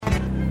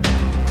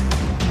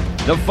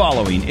The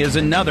following is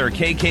another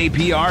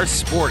KKPR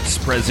Sports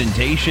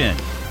presentation.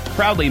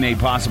 Proudly made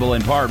possible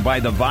in part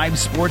by the Vibe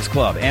Sports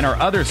Club and our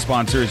other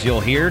sponsors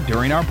you'll hear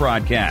during our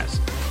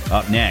broadcast.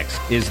 Up next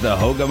is the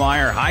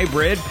Hoegemeyer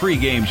Hybrid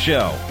pregame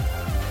show.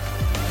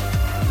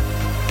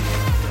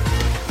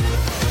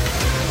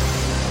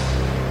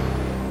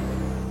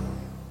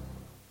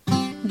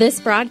 This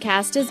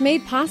broadcast is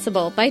made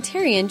possible by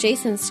Terry and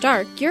Jason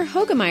Stark, your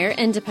Hoegemeyer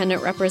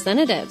independent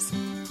representatives.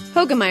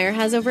 Hoegemeyer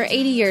has over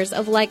 80 years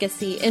of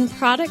legacy in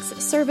products,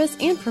 service,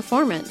 and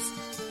performance.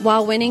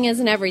 While winning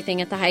isn't everything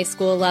at the high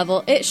school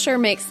level, it sure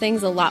makes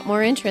things a lot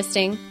more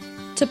interesting.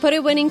 To put a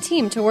winning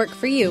team to work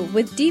for you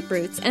with deep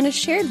roots and a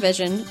shared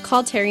vision,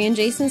 call Terry and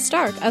Jason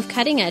Stark of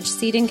Cutting Edge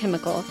Seed and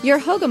Chemical, your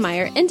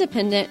Hoegemeyer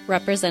independent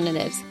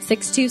representatives,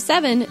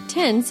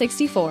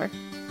 627-1064.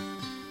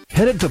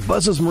 Headed to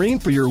Buzz's Marine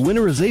for your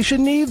winterization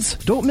needs?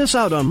 Don't miss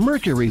out on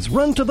Mercury's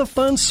Run to the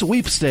Fun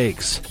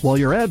sweepstakes. While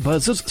you're at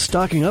Buzz's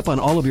stocking up on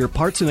all of your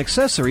parts and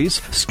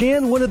accessories,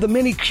 scan one of the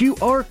many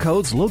QR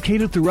codes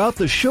located throughout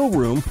the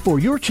showroom for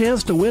your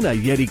chance to win a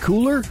Yeti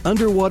cooler,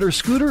 underwater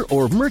scooter,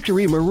 or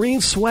Mercury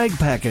Marine swag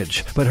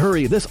package. But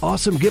hurry, this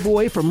awesome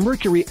giveaway from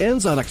Mercury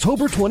ends on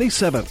October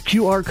 27th.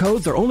 QR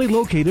codes are only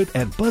located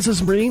at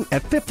Buzz's Marine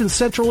at 5th and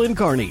Central in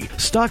Kearney.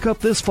 Stock up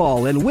this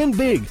fall and win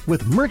big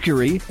with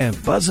Mercury and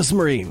Buzz's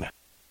Marine.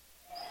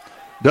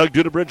 Doug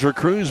Dudebridger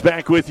Cruz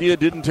back with you. It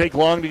didn't take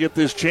long to get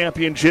this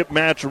championship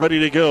match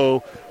ready to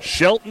go.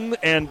 Shelton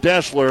and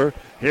Deshler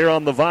here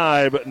on the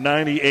Vibe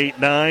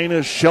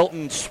 98.9.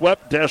 Shelton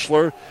swept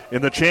Deshler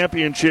in the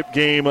championship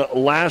game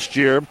last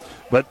year,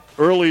 but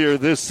earlier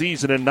this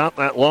season and not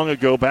that long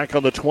ago, back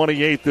on the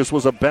 28th, this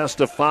was a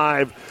best of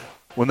 5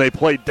 when they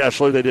played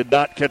Deshler. They did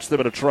not catch them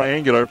in a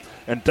triangular,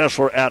 and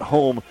Deshler at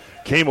home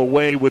came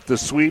away with the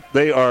sweep.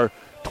 They are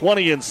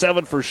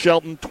 20-7 for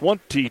Shelton,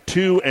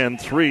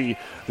 22-3.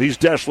 These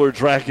Deshler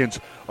Dragons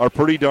are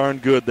pretty darn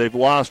good. They've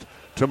lost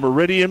to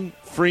Meridian,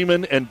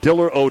 Freeman, and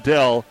Diller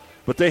Odell,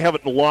 but they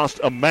haven't lost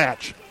a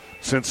match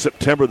since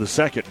September the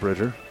 2nd,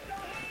 Bridger.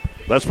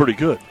 That's pretty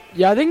good.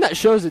 Yeah, I think that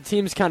shows the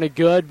team's kind of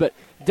good, but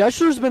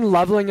Deshler's been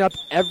leveling up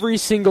every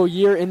single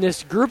year, and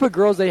this group of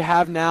girls they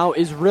have now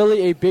is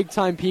really a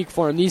big-time peak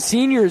for them. These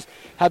seniors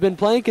have been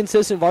playing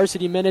consistent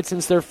varsity minutes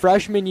since their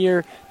freshman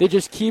year. They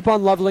just keep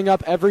on leveling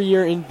up every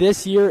year, and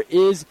this year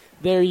is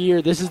their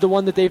year. This is the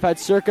one that they've had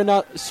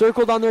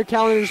circled on their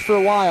calendars for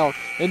a while.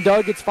 And,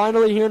 Doug, it's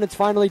finally here, and it's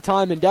finally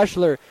time. And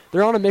Deshler,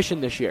 they're on a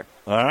mission this year.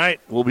 All right,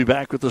 we'll be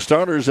back with the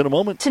starters in a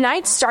moment.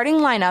 Tonight's starting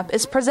lineup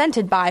is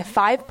presented by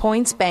 5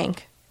 Points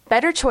Bank.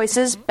 Better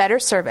choices, better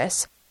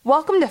service.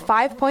 Welcome to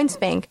 5 Points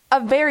Bank, a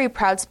very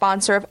proud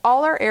sponsor of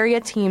all our area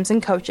teams and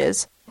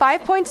coaches.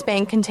 5 Points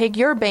Bank can take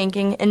your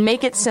banking and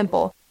make it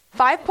simple.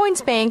 5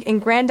 Points Bank in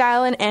Grand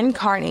Island and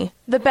Kearney,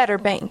 the better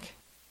bank.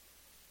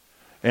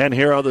 And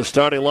here are the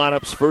starting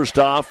lineups. First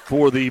off,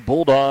 for the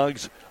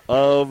Bulldogs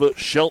of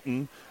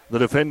Shelton, the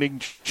defending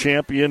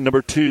champion,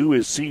 number 2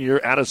 is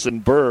senior Addison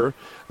Burr.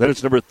 Then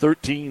it's number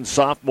 13,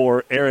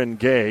 sophomore Aaron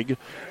Gegg.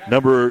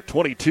 Number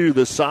 22,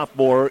 the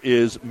sophomore,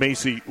 is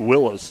Macy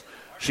Willis.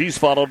 She's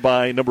followed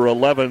by number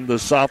 11, the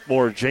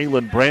sophomore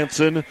Jalen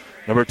Branson.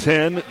 Number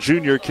 10,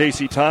 junior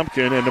Casey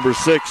Tompkin. And number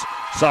 6,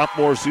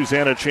 sophomore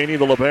Susanna Cheney.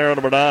 The libero,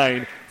 number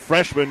 9,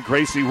 freshman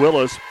Gracie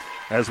Willis.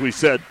 As we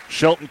said,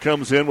 Shelton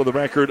comes in with a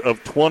record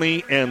of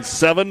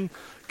 20-7,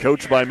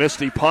 coached by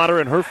Misty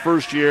Potter in her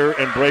first year,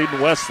 and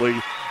Braden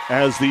Wesley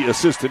as the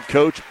assistant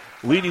coach.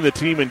 Leading the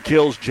team in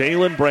kills,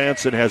 Jalen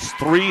Branson has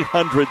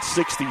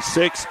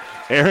 366.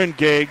 Aaron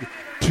Gegg,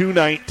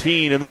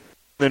 219. And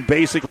then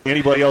basically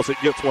anybody else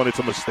that gets one, it's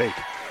a mistake.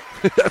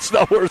 That's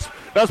not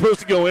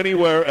supposed to go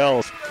anywhere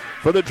else.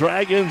 For the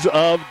Dragons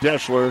of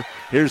Deshler,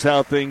 here's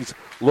how things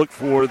look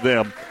for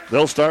them.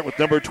 They'll start with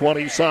number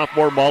 20,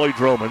 sophomore Molly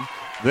Droman.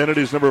 Then it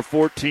is number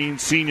 14,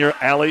 senior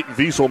Allie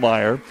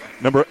Wieselmeyer.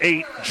 Number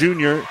 8,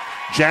 junior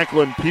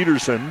Jacqueline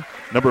Peterson.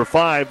 Number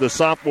 5, the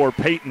sophomore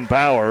Peyton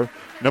Bauer.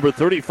 Number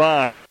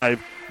 35,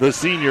 the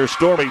senior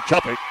Stormy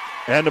Chuppick.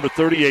 And number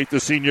 38,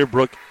 the senior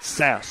Brooke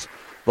Sass.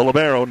 The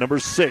libero, number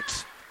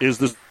 6, is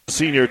the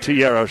senior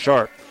Tiara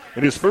Sharp.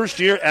 In his first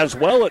year as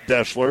well at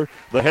Deshler,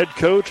 the head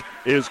coach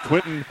is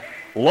Quentin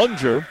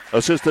Lunger,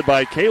 assisted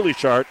by Kaylee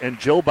Sharp and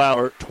Jill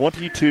Bauer,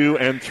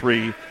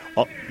 22-3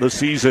 the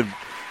season.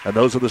 And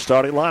those are the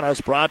starting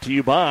lineups brought to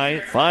you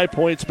by 5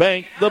 Points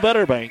Bank, the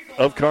better bank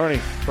of Kearney.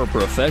 For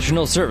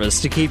professional service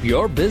to keep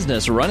your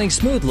business running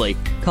smoothly,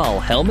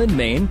 call Hellman,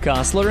 Maine,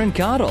 Kostler, and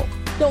Cottle.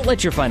 Don't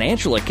let your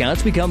financial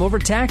accounts become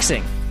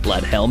overtaxing.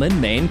 Let Hellman,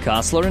 Maine,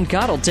 Kostler, and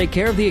Cottle take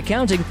care of the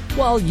accounting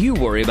while you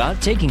worry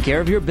about taking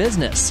care of your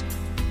business.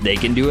 They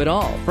can do it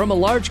all, from a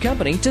large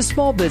company to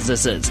small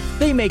businesses.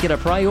 They make it a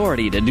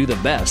priority to do the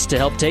best to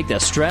help take the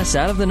stress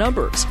out of the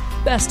numbers.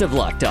 Best of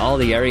luck to all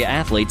the area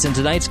athletes in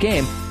tonight's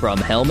game from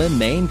Hellman,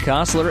 Maine,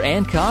 Kostler,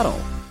 and Cottle.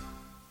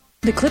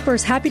 The Clipper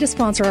is happy to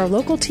sponsor our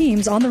local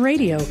teams on the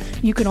radio.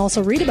 You can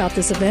also read about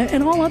this event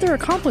and all other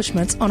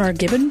accomplishments on our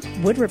Gibbon,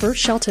 Wood River,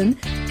 Shelton,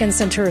 and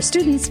Centura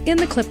students in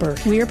the Clipper.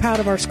 We are proud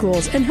of our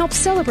schools and help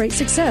celebrate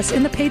success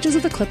in the pages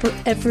of the Clipper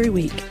every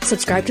week.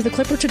 Subscribe to the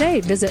Clipper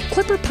today. Visit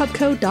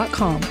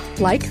clipperpubco.com.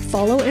 Like,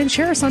 follow, and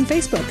share us on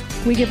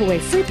Facebook. We give away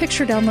free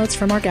picture downloads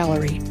from our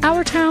gallery.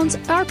 Our towns,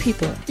 our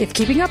people. If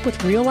keeping up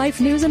with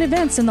real-life news and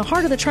events in the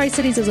heart of the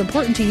Tri-Cities is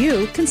important to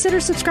you, consider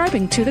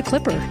subscribing to the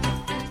Clipper.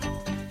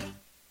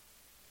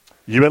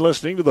 You've been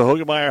listening to the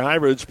Hoegemeyer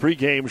Hybrids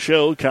pregame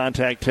show.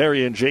 Contact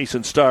Terry and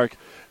Jason Stark,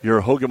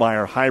 your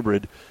Hoegemeyer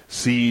Hybrid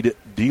seed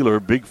dealer.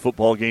 Big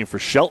football game for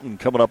Shelton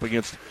coming up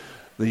against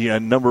the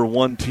number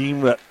one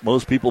team that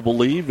most people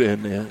believe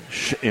in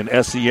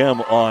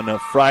SEM on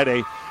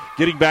Friday.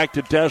 Getting back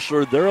to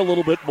Deshler, they're a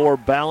little bit more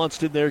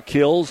balanced in their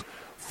kills.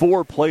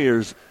 4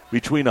 players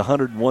between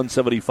 100 and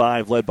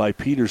 175, led by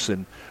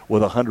Peterson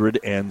with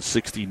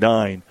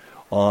 169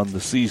 on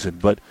the season.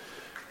 But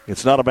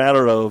it's not a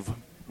matter of,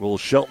 will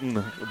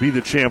Shelton be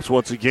the champs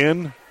once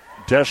again?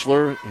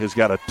 Deshler has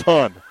got a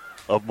ton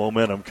of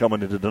momentum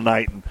coming into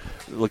tonight, and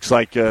it looks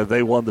like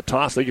they won the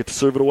toss. They get to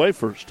serve it away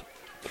first.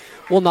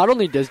 Well, not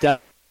only does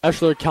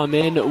Deshler come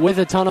in with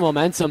a ton of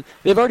momentum,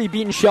 they've already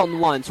beaten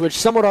Shelton once, which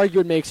some would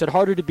argue makes it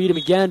harder to beat them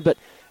again. But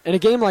in a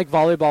game like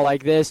volleyball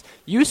like this,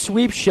 you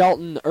sweep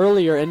Shelton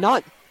earlier and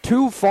not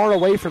too far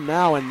away from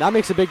now, and that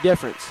makes a big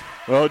difference.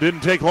 Well, it didn't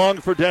take long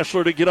for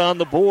Deshler to get on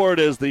the board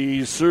as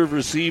the serve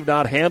receive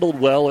not handled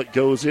well. It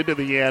goes into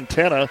the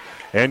antenna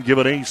and give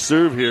an ace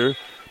serve here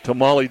to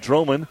Molly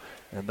Droman.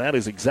 And that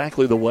is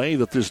exactly the way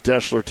that this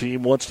Deshler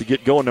team wants to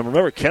get going. Now,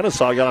 remember,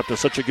 Kennesaw got off to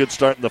such a good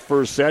start in the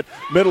first set.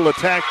 Middle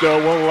attack,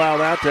 though, won't allow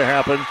that to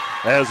happen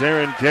as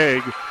Aaron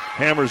Gegg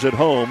hammers it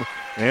home,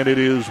 and it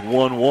is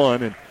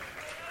 1-1. And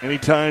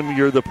anytime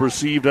you're the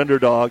perceived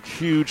underdog,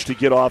 huge to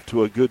get off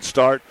to a good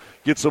start,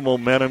 get some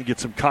momentum, get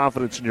some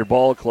confidence in your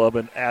ball club,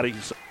 and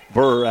Addison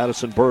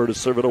Burr to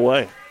serve it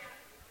away.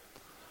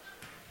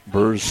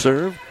 Burr's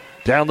serve.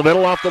 Down the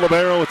middle off the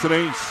libero, it's an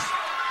ace.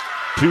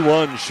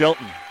 2-1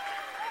 Shelton.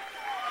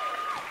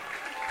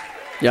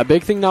 Yeah,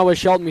 big thing now with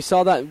Shelton. We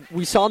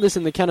saw this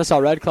in the Kennesaw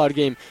Red Cloud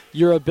game.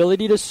 Your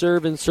ability to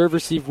serve and serve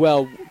receive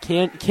well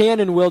can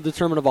and will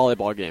determine a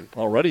volleyball game.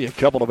 Already a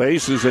couple of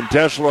aces, and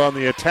Deshler on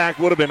the attack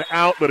would have been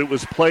out, but it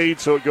was played,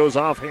 so it goes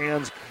off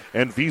hands,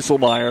 and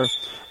Wieselmeyer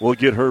will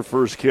get her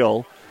first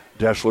kill.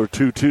 Deshler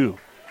 2-2.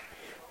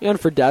 And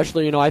for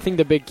Deshler, I think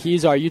the big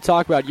keys are, you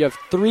have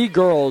 3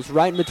 girls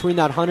right in between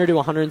that 100 to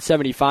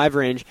 175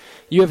 range.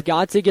 You have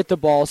got to get the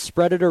ball,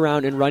 spread it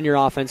around, and run your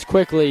offense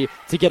quickly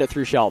to get it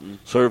through Shelton.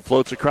 Serve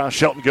floats across.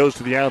 Shelton goes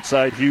to the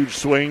outside. Huge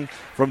swing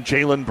from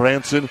Jalen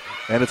Branson,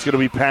 and it's going to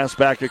be passed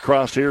back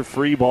across here.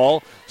 Free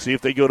ball. See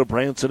if they go to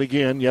Branson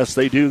again. Yes,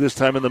 they do. This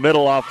time in the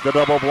middle off the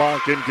double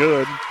block, and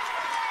good.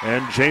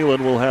 And Jalen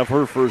will have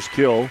her first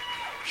kill.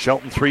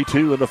 Shelton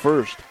 3-2 in the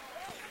first.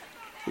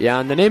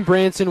 Yeah, and the name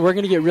Branson, we're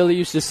going to get really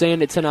used to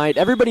saying it tonight.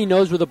 Everybody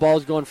knows where the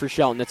ball's going for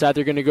Shelton. It's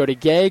either going to go to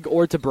Gegg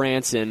or to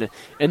Branson,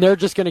 and they're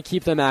just going to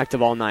keep them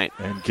active all night.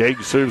 And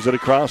Gegg serves it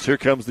across. Here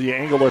comes the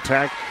angle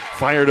attack,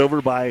 fired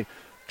over by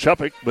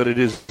Chupik, but it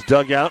is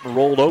dug out and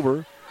rolled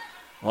over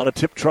on a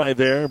tip try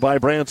there by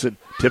Branson.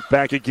 Tipped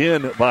back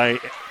again by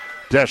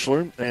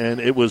Deshler, and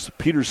it was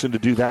Peterson to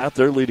do that.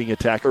 Their leading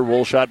attacker,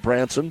 roll shot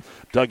Branson,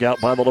 dug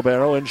out by the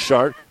libero, and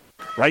Sharp.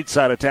 Right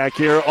side attack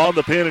here on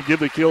the pin and give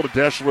the kill to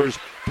Deshler's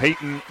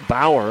Peyton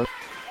Bauer.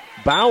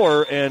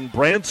 Bauer and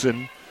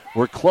Branson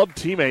were club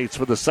teammates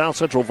for the South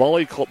Central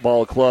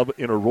Volleyball Club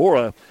in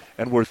Aurora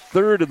and were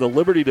third in the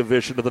Liberty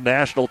Division of the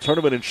national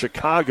tournament in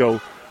Chicago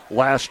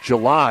last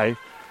July.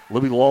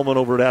 Libby Lohlman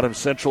over at Adams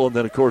Central, and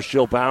then, of course,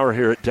 Jill Bauer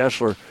here at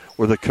Deshler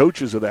were the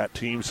coaches of that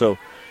team. So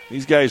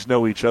these guys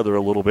know each other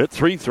a little bit.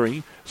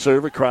 3-3,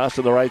 serve across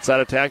to the right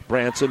side attack.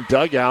 Branson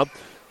dug out,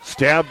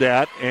 stabbed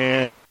at,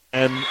 and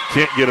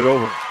can't get it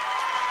over.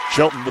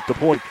 Shelton with the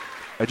point.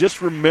 I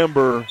just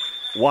remember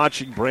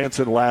watching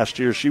Branson last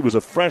year. She was a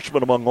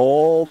freshman among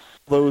all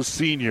those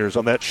seniors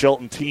on that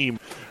Shelton team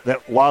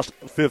that lost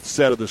the 5th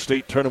set of the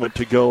state tournament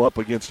to go up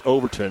against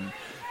Overton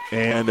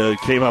and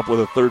came up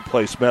with a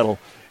 3rd-place medal.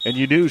 And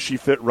you knew she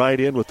fit right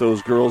in with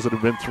those girls that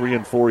have been 3-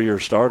 and 4-year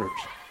starters.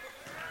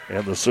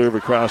 And the serve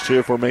across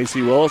here for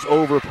Macy Willis.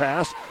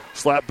 Overpass.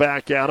 Slap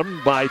back at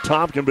him by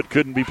Tompkin, but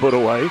couldn't be put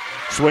away.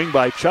 Swing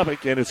by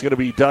Chupik, and it's going to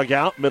be dug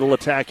out. Middle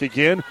attack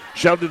again.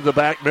 Shoved into the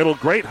back middle.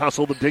 Great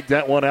hustle to dig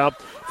that one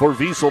out for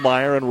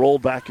Wieselmeyer and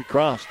rolled back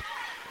across.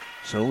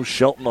 So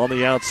Shelton on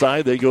the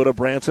outside. They go to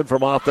Branson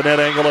from off the net.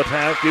 Angle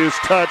attack is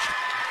touched.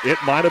 It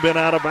might have been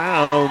out of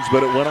bounds,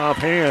 but it went off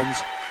hands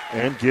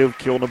and give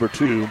kill number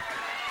 2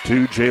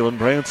 to Jalen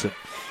Branson.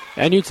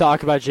 And you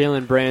talk about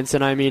Jalen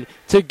Branson. I mean,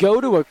 to go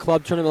to a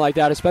club tournament like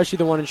that, especially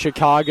the one in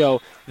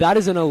Chicago, that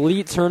is an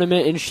elite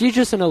tournament, and she's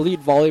just an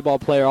elite volleyball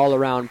player all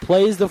around.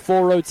 Plays the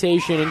full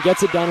rotation and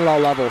gets it done at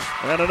all levels.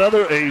 And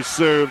another ace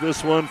serve,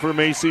 this one for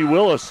Macy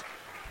Willis,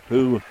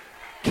 who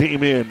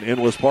came in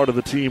and was part of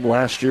the team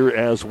last year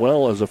as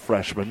well as a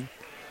freshman.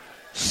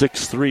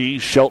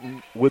 6-3,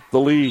 Shelton with the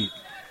lead.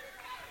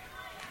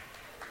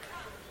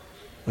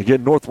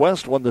 Again,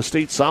 Northwest won the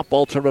state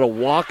softball tournament a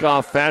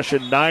walk-off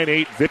fashion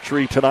 9-8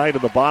 victory tonight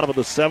in the bottom of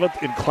the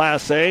 7th in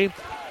Class A.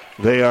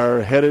 They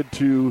are headed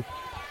to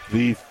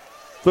the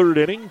third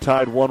inning,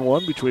 tied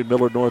 1-1 between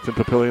Millard North and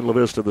Papillion La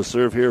Vista. The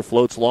serve here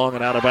floats long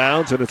and out of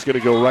bounds, and it's going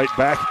to go right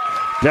back.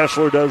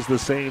 Deshler does the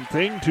same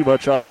thing. Too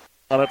much on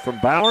it from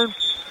Bauer,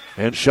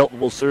 and Shelton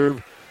will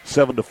serve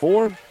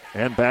 7-4.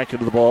 And back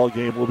into the ball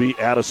game will be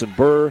Addison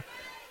Burr,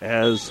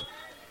 as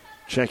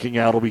checking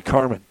out will be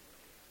Carmen.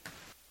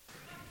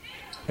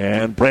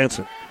 And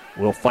Branson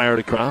will fire it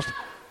across.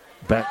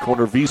 Back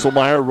corner,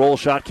 Wieselmeyer. Roll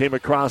shot came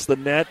across the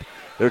net.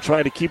 They're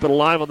trying to keep it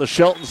alive on the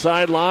Shelton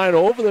sideline.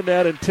 Over the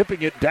net and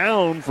tipping it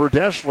down for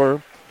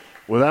Deshler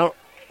without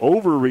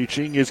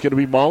overreaching is going to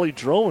be Molly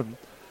Droman.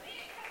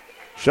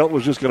 Shelton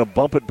was just going to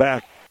bump it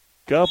back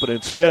up, and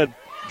instead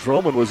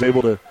Droman was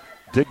able to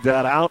dig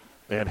that out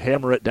and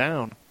hammer it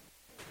down.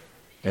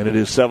 And it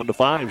is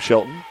 7-5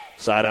 Shelton.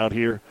 Side out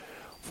here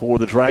for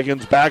the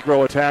Dragons. Back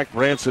row attack.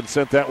 Branson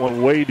sent that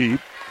one way deep.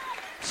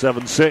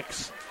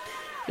 7-6.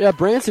 Yeah,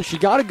 Branson, she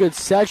got a good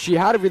set. She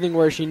had everything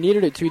where she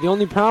needed it to. The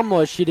only problem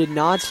was she did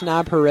not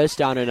snap her wrist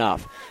down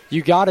enough.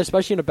 You got to,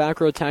 especially in a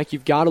back row attack,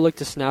 you've got to look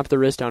to snap the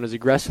wrist down as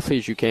aggressively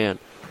as you can.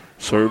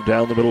 Served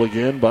down the middle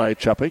again by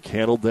Chupik.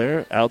 Handled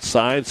there.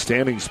 Outside.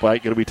 Standing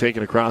spike going to be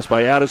taken across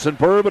by Addison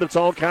Burr, but it's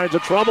all kinds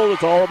of trouble.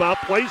 It's all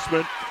about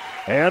placement.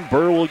 And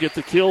Burr will get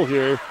the kill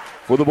here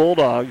for the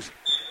Bulldogs.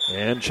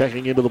 And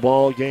checking into the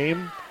ball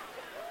game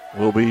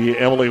will be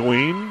Emily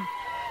Ween.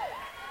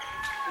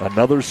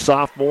 Another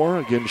sophomore.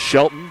 Again,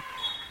 Shelton.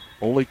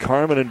 Only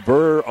Carmen and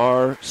Burr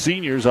are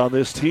seniors on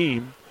this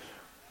team.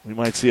 We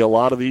might see a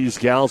lot of these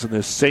gals in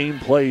the same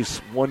place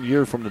 1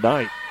 year from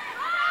tonight.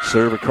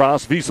 Serve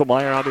across.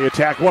 Wieselmeyer on the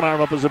attack. One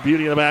arm up as a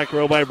beauty in the back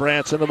row by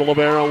Branson. And the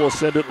libero will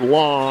send it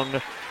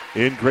long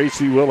in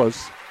Gracie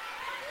Willis.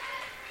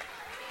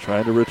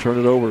 Trying to return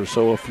it over.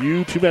 So a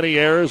few too many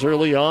errors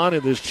early on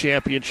in this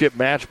championship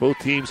match. Both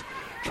teams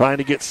trying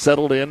to get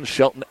settled in.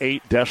 Shelton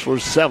 8, Deshler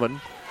 7.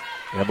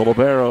 And the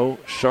libero,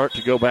 Shart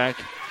to go back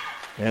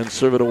and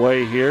serve it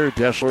away here.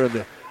 Deshler in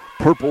the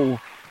purple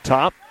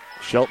top.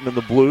 Shelton in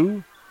the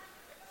blue.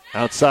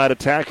 Outside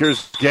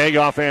attackers. Gag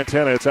off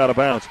antenna. It's out of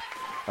bounds.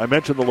 I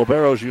mentioned the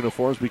libero's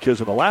uniforms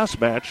because in the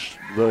last match,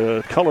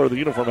 the color of the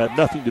uniform had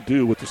nothing to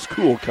do with the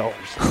school colors.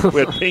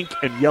 We had pink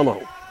and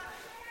yellow.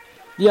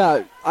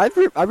 Yeah, I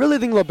really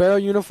think libero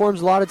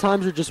uniforms a lot of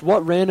times are just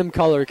what random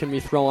color can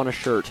we throw on a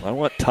shirt. I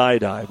want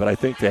tie-dye, but I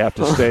think they have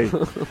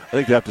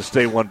to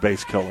stay. One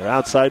base color.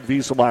 Outside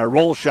Wieselmeyer,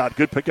 roll shot,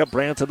 good pickup.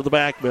 Branson to the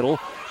back middle,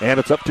 and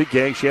it's up to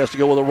Gay. She has to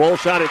go with a roll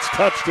shot. It's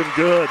touched and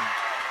good.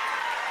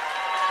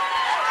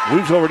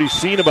 We've already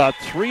seen about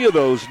 3 of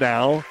those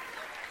now.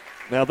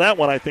 Now that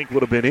one I think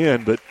would have been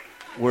in, but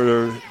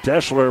where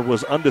Deshler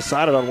was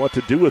undecided on what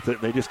to do with it,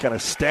 they just kind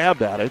of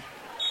stabbed at it.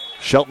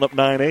 Shelton up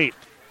 9-8.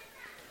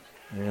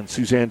 And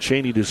Suzanne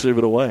Cheney to serve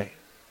it away.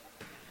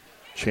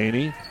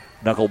 Cheney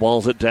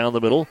knuckleballs it down the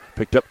middle.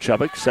 Picked up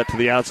Chubbuck. Set to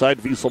the outside.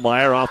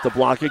 Wieselmeyer off the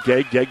block of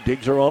Gegg. Gegg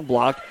digs her own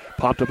block.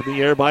 Popped up in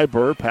the air by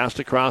Burr. Passed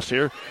across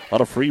here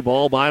on a free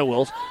ball by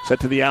Wills.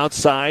 Set to the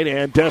outside.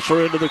 And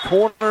Deshler into the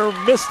corner.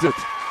 Missed it.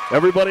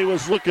 Everybody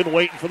was looking,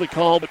 waiting for the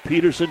call, but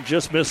Peterson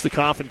just missed the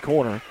coffin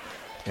corner.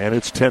 And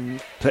it's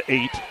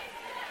 10-8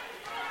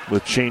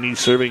 with Cheney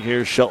serving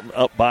here. Shelton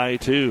up by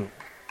 2.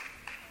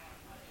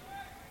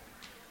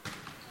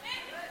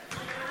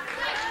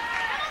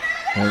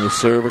 And the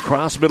serve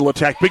across, middle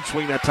attack, big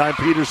swing that time.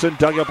 Peterson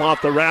dug up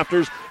off the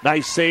rafters.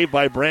 Nice save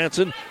by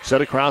Branson.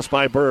 Set across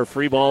by Burr.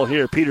 Free ball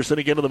here. Peterson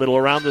again in the middle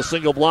around the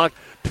single block.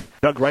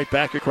 Dug right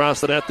back across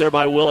the net there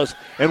by Willis.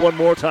 And one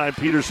more time,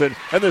 Peterson.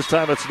 And this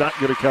time it's not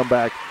going to come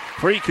back.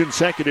 3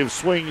 consecutive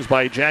swings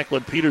by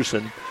Jacqueline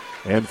Peterson.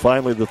 And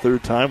finally the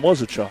third time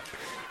was a chalk.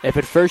 If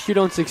at first you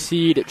don't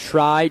succeed,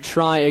 try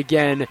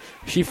again.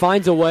 She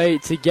finds a way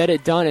to get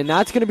it done, and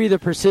that's going to be the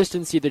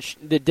persistency that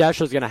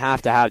Deshler's going to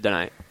have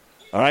tonight.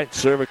 All right,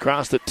 serve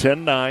across at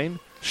 10-9.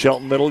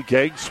 Shelton middle.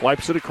 Gegg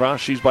swipes it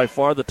across. She's by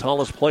far the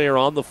tallest player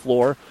on the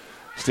floor,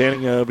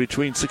 standing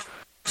between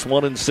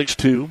 6'1 and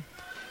 6'2.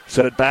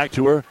 Set it back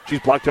to her. She's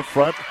blocked up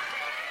front.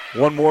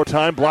 One more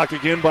time. Blocked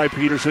again by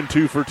Peterson.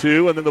 2 for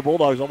 2. And then the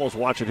Bulldogs almost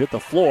watch it hit the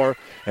floor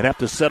and have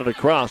to set it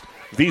across.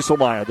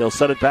 Wieselmeyer, they'll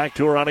set it back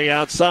to her on the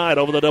outside.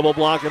 Over the double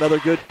block. Another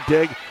good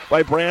dig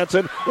by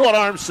Branson. One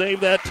arm save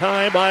that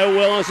time by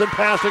Willis and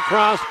pass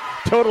across.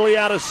 Totally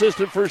out of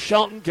system for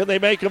Shelton. Can they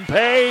make him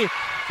pay?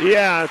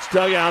 Yeah, it's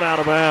dug out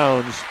of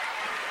bounds.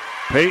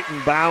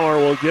 Peyton Bauer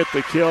will get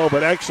the kill,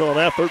 but excellent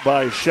effort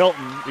by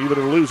Shelton,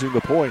 even losing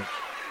the point.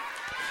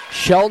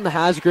 Shelton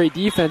has great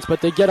defense,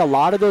 but they get a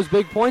lot of those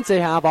big points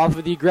they have off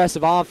of the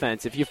aggressive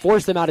offense. If you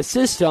force them out of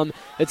system,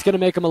 it's going to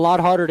make them a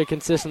lot harder to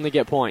consistently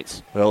get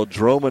points. Well,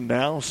 Droman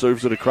now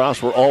serves it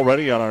across. We're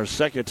already on our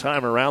second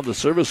time around the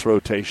service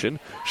rotation.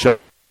 Shelton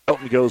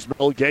goes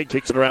middle. Gegg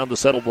kicks it around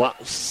the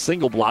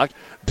single block.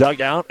 Dug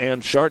out,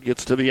 and Shart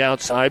gets to the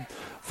outside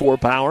for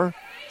Bauer.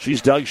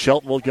 She's dug.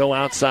 Shelton will go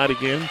outside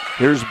again.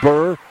 Here's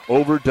Burr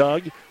over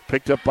Doug.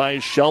 picked up by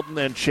Shelton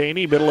and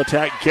Cheney. Middle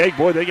attack, Gegg.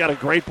 Boy, they got a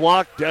great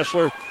block.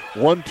 Deshler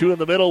 1-2 in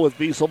the middle with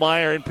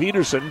Wieselmeyer and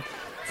Peterson.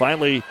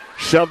 Finally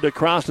shoved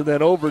across and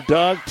then over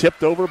Doug.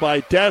 Tipped over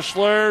by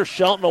Deshler.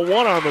 Shelton a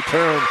one-arm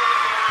return.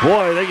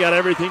 Boy, they got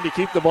everything to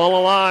keep the ball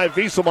alive.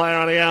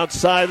 Wieselmeyer on the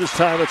outside. This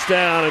time it's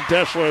down, and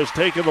Deshler has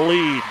taken the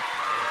lead.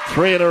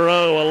 3 in a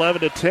row,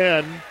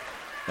 11-10.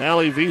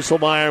 Allie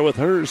Wieselmeyer with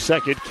her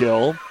second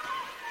kill.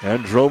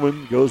 And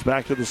Droman goes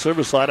back to the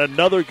service line.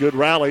 Another good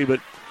rally, but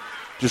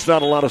just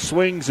not a lot of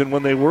swings. And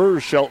when they were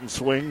Shelton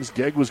swings,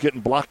 Gegg was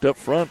getting blocked up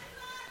front.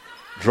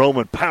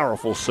 Droman,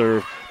 powerful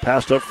serve.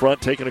 Passed up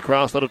front, taken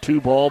across on a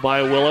 2-ball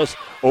by Willis.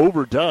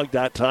 Over Doug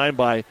that time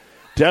by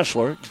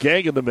Deshler.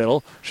 Gegg in the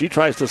middle. She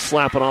tries to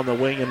slap it on the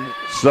wing in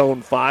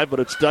zone 5, but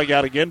it's dug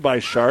out again by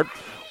Sharp.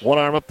 One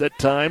arm up that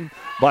time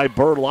by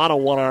Bird. A lot of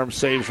one-arm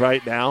saves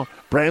right now.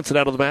 Branson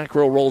out of the back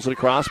row, rolls it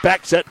across.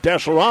 Back set,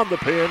 Deshler on the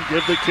pin.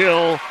 Give the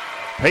kill.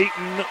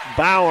 Peyton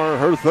Bauer,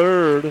 her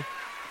third.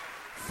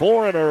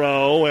 4 in a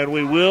row, and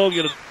we will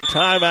get a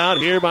timeout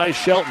here by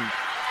Shelton.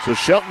 So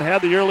Shelton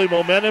had the early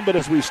momentum, but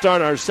as we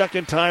start our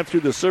second time through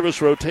the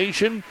service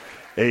rotation,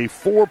 a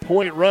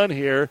 4-point run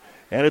here,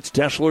 and it's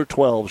Deshler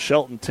 12,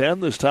 Shelton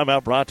 10. This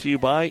timeout brought to you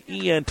by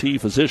ENT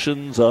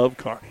Physicians of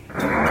Kearney. Oh,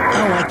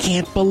 I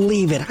can't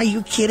believe it. Are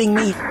you kidding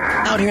me?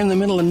 Out here in the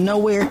middle of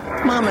nowhere,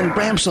 Mom and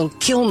Gramps will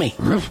kill me.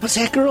 What's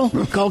that, girl?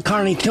 Call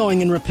Kearney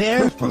Towing and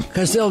Repair?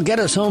 Because they'll get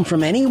us home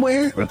from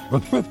anywhere?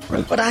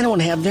 But I don't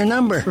have their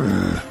number.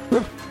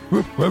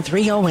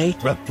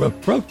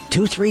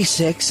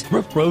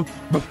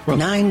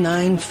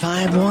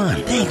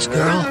 308-236-9951. Thanks,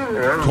 girl.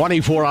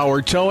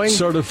 24-hour towing,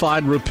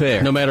 certified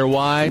repair. No matter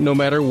why, no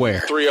matter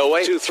where.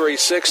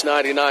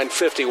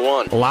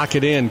 308-236-9951. Lock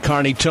it in,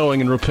 Kearney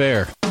Towing and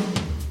Repair.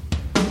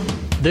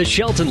 The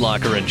Shelton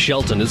Locker in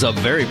Shelton is a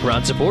very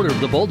proud supporter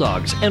of the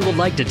Bulldogs and would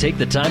like to take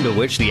the time to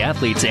wish the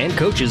athletes and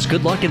coaches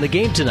good luck in the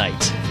game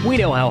tonight. We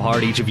know how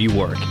hard each of you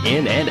work,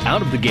 in and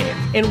out of the game,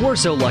 and we're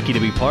so lucky to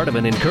be part of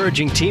an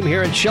encouraging team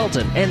here in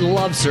Shelton and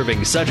love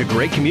serving such a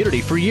great community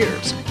for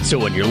years. So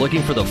when you're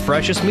looking for the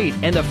freshest meat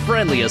and the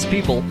friendliest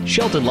people,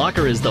 Shelton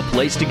Locker is the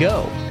place to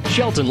go.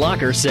 Shelton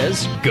Locker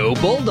says, go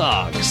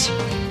Bulldogs!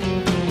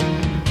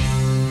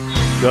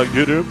 Doug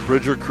Duda,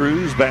 Bridger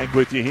Cruz, back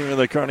with you here in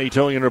the Kearney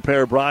Towing and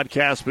Repair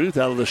broadcast booth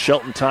out of the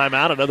Shelton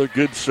timeout. Another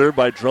good serve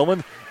by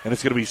Drummond, and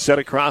it's going to be set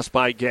across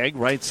by Gegg.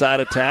 Right side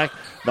attack.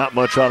 Not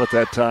much on it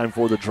that time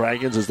for the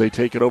Dragons as they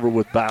take it over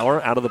with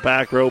Bauer. Out of the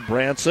back row,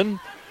 Branson.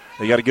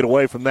 They got to get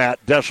away from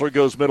that. Deshler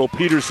goes middle.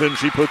 Peterson,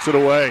 she puts it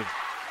away.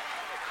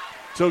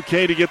 It's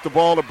okay to get the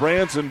ball to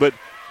Branson, but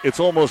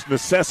it's almost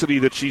necessity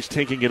that she's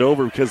taking it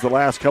over because the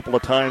last couple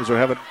of times there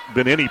haven't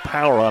been any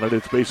power on it.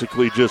 It's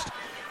basically just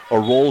a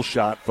roll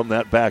shot from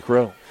that back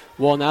row.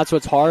 Well, and that's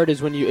what's hard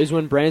is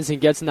when Branson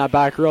gets in that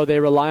back row,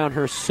 they rely on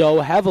her so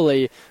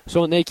heavily.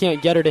 So when they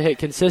can't get her to hit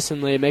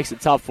consistently, it makes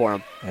it tough for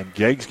them. And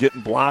Gegg's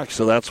getting blocked,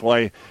 so that's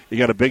why you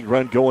got a big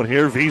run going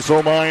here.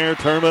 Wieselmeyer,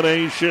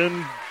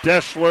 termination.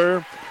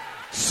 Deshler,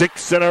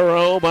 6 in a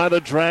row by the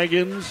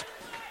Dragons.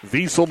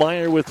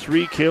 Wieselmeyer with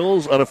 3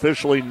 kills,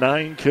 unofficially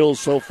 9 kills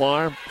so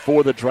far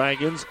for the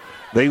Dragons.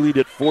 They lead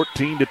at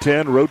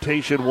 14-10.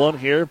 Rotation 1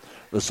 here.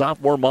 The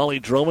sophomore Molly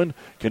Drummond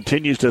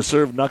continues to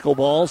serve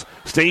knuckleballs.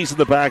 Stays in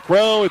the back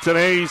row. It's an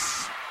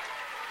ace.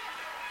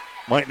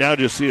 Might now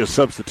just see a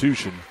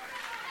substitution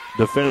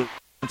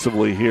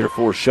defensively here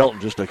for Shelton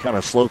just to kind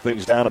of slow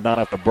things down and not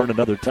have to burn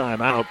another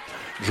timeout.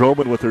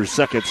 Drummond with her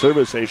second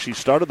service ace. She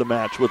started the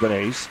match with an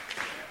ace.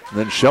 And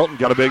then Shelton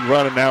got a big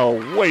run and now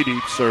a way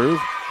deep serve.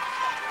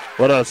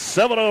 But a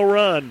 7-0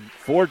 run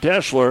for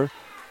Deshler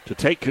to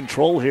take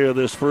control here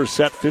this first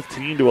set,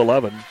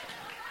 15-11.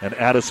 And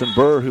Addison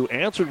Burr, who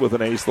answered with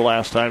an ace the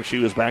last time she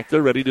was back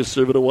there, ready to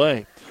serve it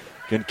away.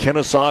 And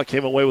Kennesaw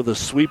came away with a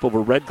sweep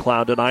over Red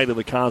Cloud tonight in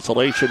the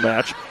consolation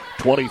match.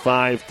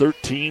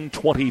 25-13,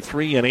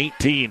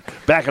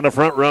 23-18. Back in the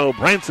front row,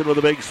 Branson with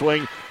a big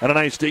swing and a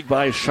nice dig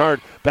by Sharp.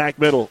 Back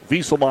middle,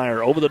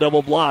 Wieselmeyer over the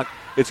double block.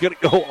 It's going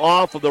to go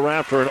off of the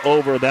rafter and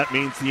over, and that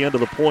means the end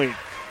of the point.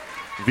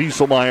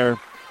 Wieselmeyer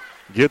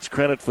gets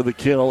credit for the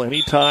kill.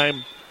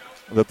 Anytime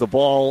that the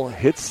ball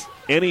hits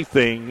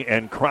anything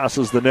and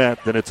crosses the net,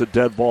 then it's a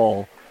dead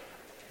ball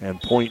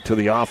and point to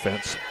the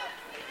offense.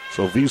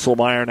 So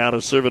Wieselmeyer now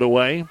to serve it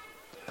away.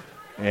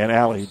 And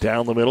Allie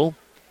down the middle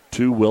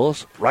to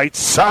Willis. Right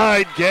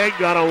side, Gegg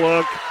got a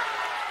look.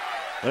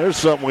 There's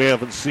something we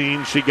haven't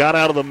seen. She got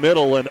out of the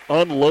middle and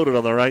unloaded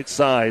on the right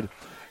side.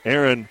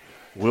 Aaron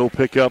will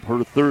pick up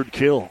her third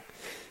kill.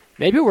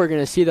 Maybe we're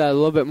going to see that a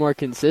little bit more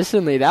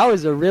consistently. That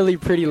was a really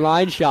pretty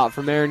line shot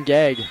from Aaron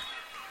Gegg.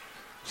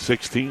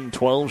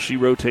 16-12, she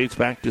rotates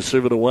back to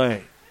serve it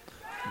away.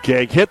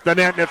 Gegg hit the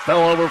net and it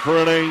fell over for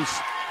an ace.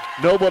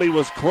 Nobody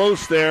was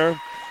close there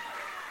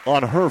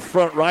on her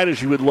front right as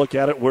you would look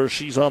at it where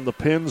she's on the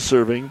pin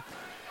serving.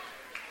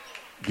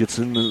 Gets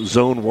in the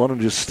zone 1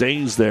 and just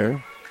stays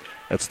there.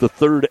 That's the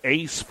third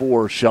ace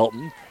for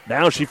Shelton.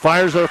 Now she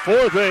fires her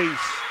fourth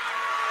ace.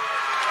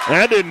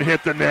 That didn't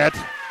hit the net.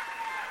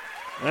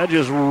 That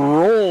just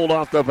rolled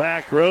off the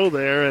back row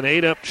there and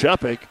ate up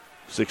Chupik.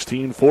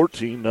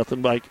 16-14.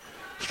 Nothing like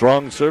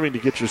strong serving to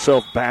get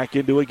yourself back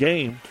into a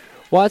game.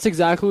 Well, that's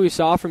exactly what we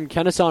saw from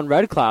Kennesaw and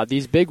Red Cloud.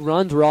 These big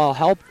runs were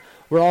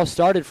all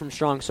started from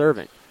strong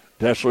serving.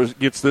 Deshler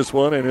gets this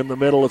one, and in the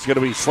middle it's going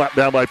to be slapped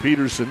down by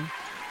Peterson.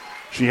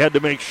 She had to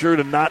make sure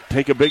to not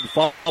take a big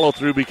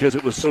follow-through because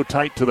it was so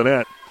tight to the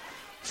net.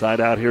 Side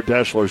out here,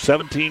 Deshler.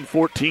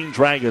 17-14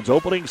 Dragons.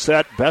 Opening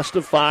set, best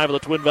of 5 of the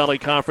Twin Valley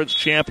Conference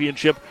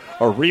Championship.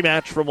 A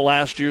rematch from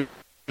last year's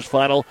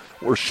final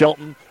where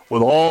Shelton,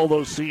 with all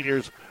those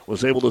seniors,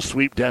 was able to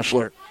sweep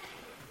Deshler.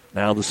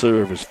 Now the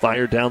serve is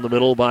fired down the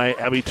middle by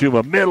Abby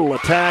Tuma. Middle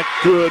attack,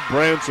 good,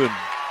 Branson.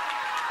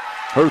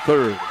 Her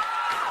third.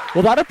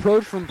 Well, that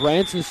approach from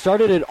Branson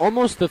started at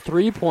almost the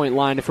three-point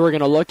line, if we're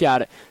going to look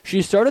at it.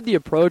 She started the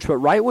approach, but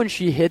right when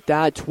she hit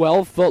that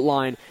 12-foot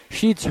line,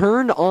 she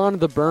turned on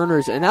the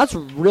burners, and that's a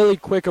really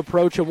quick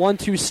approach, a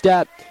 1-2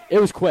 step. It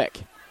was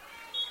quick.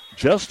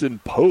 Justin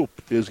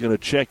Pope is going to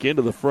check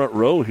into the front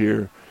row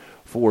here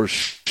for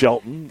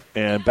Shelton,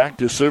 and back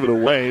to serve it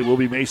away will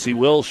be Macy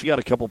Wills. She got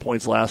a couple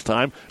points last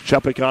time.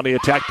 Chupik on the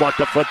attack, blocked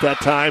up front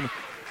that time.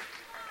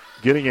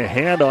 Getting a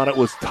hand on it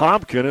was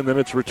Tompkin, and then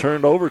it's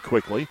returned over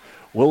quickly.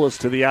 Willis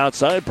to the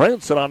outside.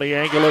 Branson on the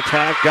angle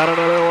attack. Got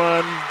another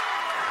one.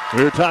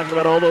 We were talking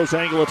about all those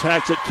angle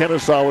attacks that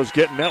Kennesaw was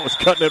getting. That was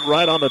cutting it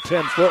right on the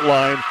 10-foot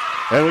line.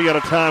 And we got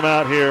a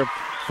timeout here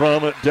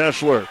from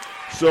Deshler.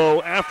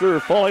 So after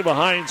falling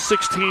behind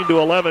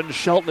 16-11,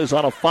 Shelton is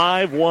on a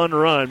 5-1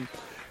 run.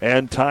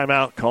 And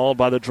timeout called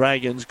by the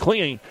Dragons,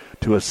 clinging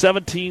to a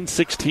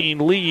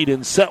 17-16 lead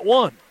in set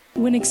one.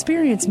 When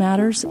experience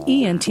matters,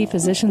 ENT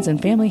Physicians and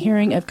Family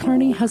Hearing of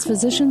Kearney has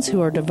physicians who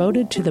are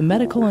devoted to the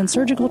medical and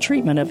surgical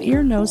treatment of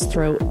ear, nose,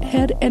 throat,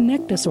 head, and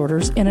neck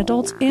disorders in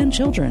adults and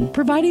children,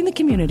 providing the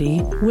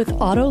community with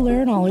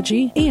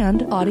otolaryngology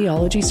and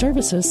audiology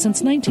services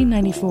since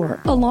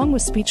 1994, along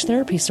with speech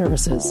therapy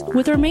services.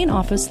 With our main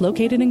office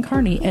located in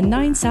Kearney and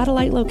 9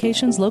 satellite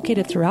locations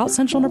located throughout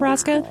central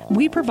Nebraska,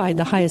 we provide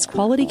the highest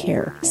quality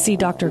care. See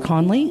Dr.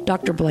 Conley,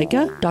 Dr.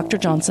 Blaka, Dr.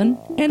 Johnson,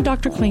 and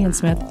Dr.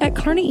 Klingensmith at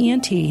Kearney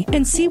ENT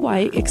and see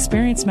why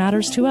experience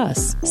matters to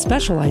us,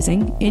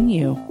 specializing in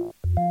you.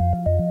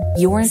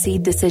 Your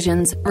seed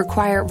decisions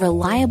require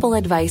reliable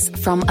advice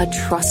from a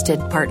trusted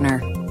partner.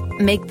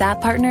 Make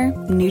that partner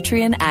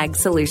Nutrien Ag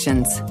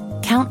Solutions.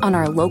 Count on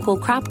our local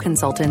crop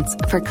consultants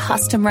for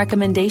custom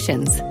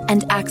recommendations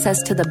and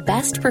access to the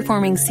best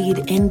performing seed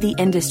in the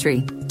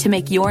industry to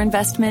make your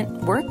investment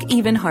work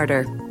even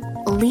harder.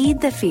 Lead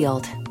the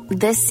field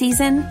this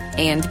season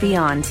and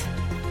beyond.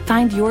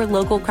 Find your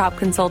local crop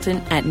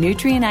consultant at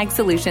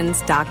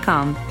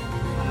nutrienagsolutions.com. All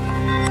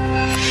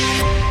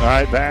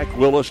right, back.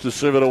 Willis to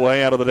serve it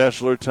away out of the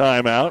Deshler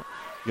timeout.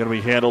 Going to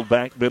be handled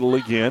back middle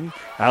again.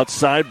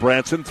 Outside,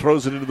 Branson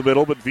throws it into the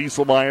middle, but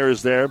Wieselmeyer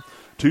is there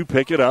to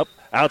pick it up.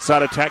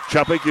 Outside attack,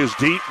 Chupik is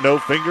deep. No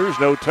fingers,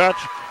 no touch.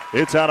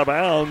 It's out of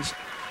bounds.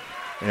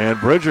 And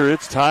Bridger,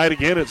 it's tied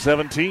again at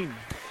 17.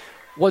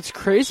 What's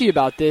crazy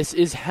about this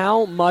is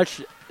how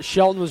much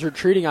Shelton was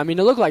retreating. I mean,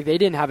 it looked like they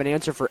didn't have an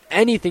answer for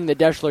anything that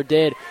Deshler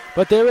did,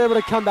 but they were able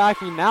to come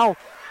back, and now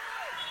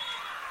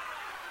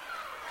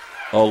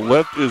a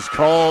lift is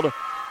called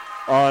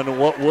on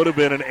what would have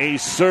been an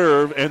ace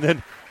serve, and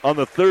then on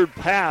the third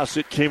pass,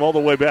 it came all the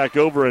way back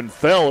over and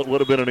fell. It would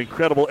have been an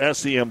incredible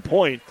SEM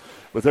point,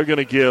 but they're going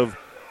to give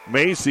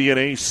Macy an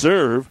ace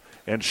serve,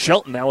 and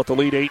Shelton now with the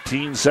lead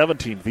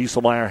 18-17.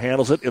 Wieselmeyer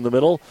handles it in the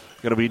middle.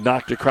 Going to be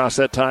knocked across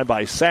that time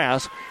by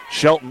Sass.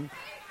 Shelton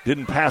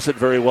didn't pass it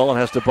very well and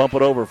has to bump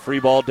it over. Free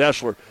ball,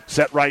 Deshler.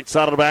 Set right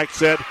side of the back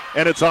set,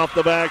 and it's off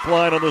the back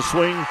line on the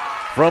swing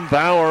from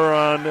Bauer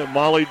on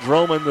Molly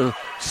Droman, the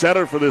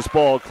setter for this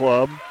ball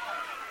club.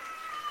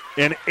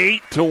 An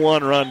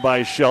 8-1 run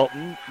by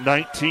Shelton.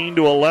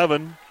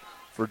 19-11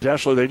 for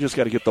Deshler. They just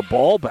got to get the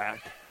ball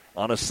back.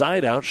 On a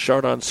side out,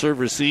 Shart on serve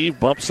receive,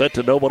 bump set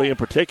to nobody in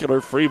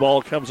particular. Free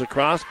ball comes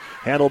across,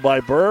 handled by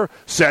Burr.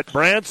 Set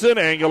Branson,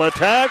 angle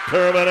attack,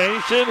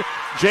 termination.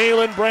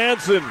 Jalen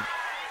Branson.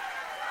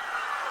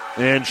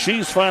 And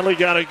she's finally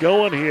got it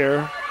going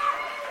here.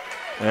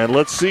 And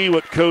let's see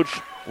what Coach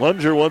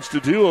Lunger wants to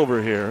do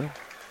over here.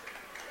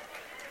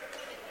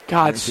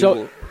 God,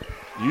 so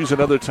use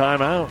another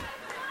timeout.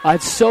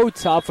 It's so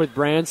tough with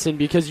Branson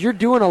because you're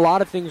doing a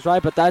lot of things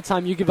right, but that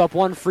time you give up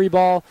one free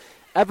ball.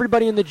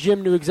 Everybody in the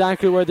gym knew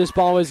exactly where this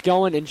ball was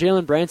going, and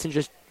Jalen Branson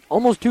just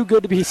almost too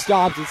good to be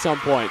stopped at some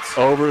points.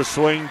 Over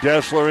swing,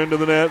 Deshler into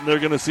the net, and they're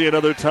going to see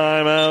another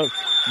timeout.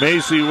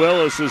 Macy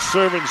Willis is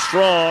serving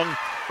strong,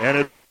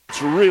 and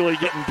it's really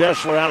getting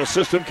Deshler out of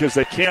system because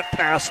they can't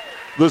pass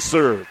the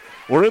serve.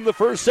 We're in the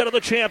first set of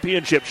the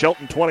championship.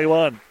 Shelton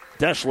 21,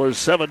 Deshler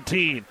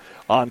 17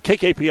 on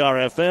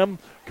KKPR FM,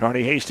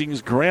 Kearney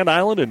Hastings, Grand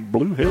Island, and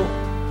Blue Hill.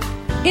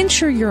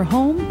 Insure your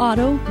home,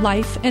 auto,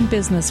 life, and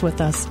business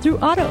with us through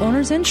Auto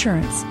Owners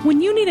Insurance.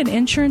 When you need an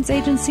insurance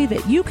agency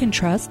that you can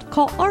trust,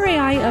 call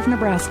RAI of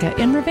Nebraska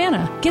in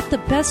Ravenna. Get the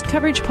best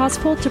coverage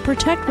possible to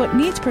protect what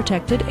needs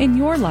protected in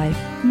your life.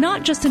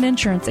 Not just an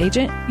insurance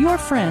agent, your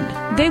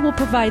friend. They will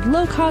provide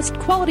low-cost,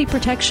 quality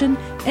protection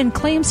and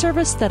claim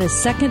service that is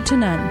second to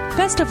none.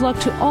 Best of luck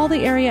to all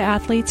the area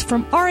athletes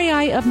from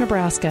RAI of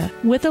Nebraska,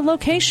 with a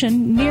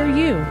location near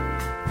you.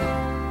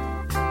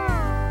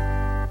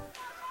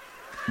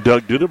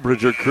 Doug Duda,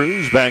 Bridger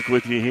Cruz, back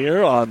with you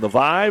here on the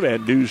Vibe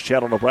and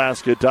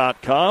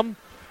NewsChannelNebraska.com.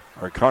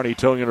 Our Kearney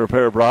Towing and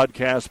Repair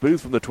broadcast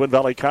booth from the Twin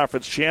Valley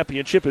Conference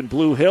Championship in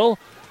Blue Hill,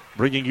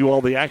 bringing you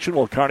all the action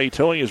while Kearney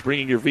Towing is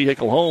bringing your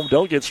vehicle home.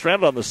 Don't get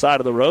stranded on the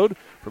side of the road.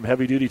 From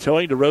heavy-duty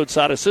towing to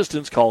roadside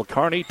assistance, call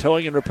Kearney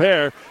Towing and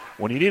Repair.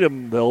 When you need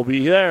them, they'll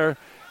be there.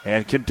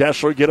 And can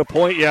Deshler get a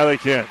point? Yeah, they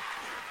can.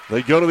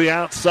 They go to the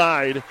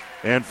outside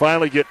and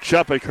finally get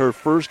Chupik her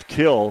first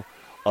kill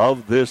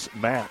of this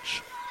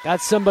match.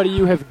 That's somebody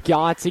you have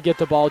got to get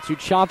the ball to.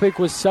 Chopik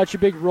was such a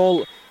big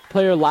role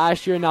player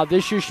last year. Now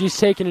this year she's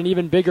taken an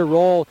even bigger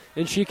role,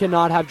 and she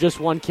cannot have just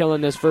one kill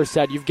in this first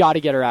set. You've got to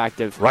get her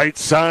active. Right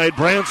side,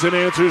 Branson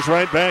answers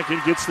right back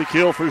and gets the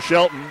kill for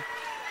Shelton.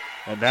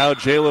 And now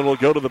Jalen will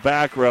go to the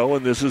back row,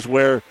 and this is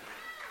where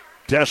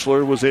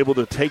Deshler was able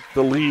to take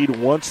the lead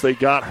once they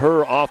got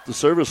her off the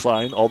service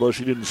line, although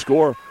she didn't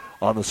score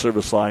on the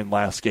service line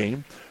last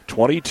game.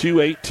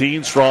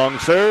 22-18, strong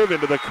serve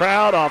into the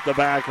crowd off the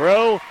back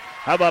row.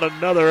 How about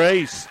another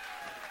ace?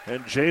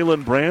 And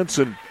Jalen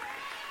Branson,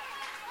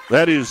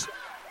 that is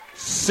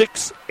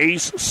 6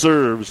 ace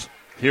serves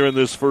here in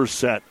this first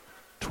set.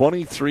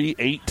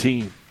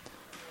 23-18.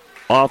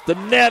 Off the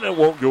net, it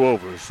won't go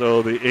over.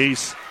 So the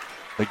ace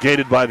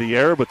negated by the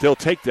error, but they'll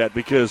take that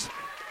because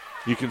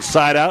you can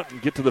side out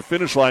and get to the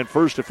finish line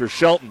first if you're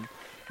Shelton.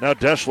 Now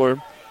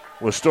Deshler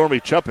with Stormy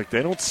Chupik.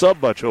 They don't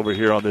sub much over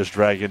here on this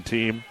Dragon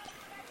team.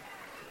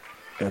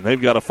 And they've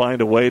got to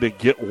find a way to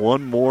get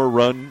one more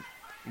run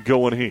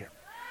going here.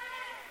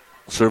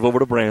 Serve over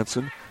to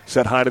Branson.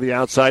 Set high to the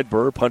outside.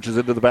 Burr punches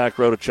into the back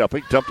row to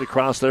Chupik. Dumped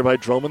across there by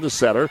Droman, the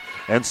setter.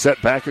 And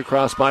set back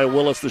across by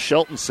Willis, the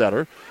Shelton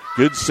setter.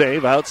 Good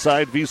save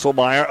outside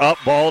Wieselmeyer. Up,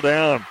 ball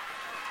down.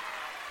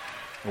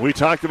 We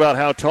talked about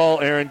how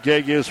tall Aaron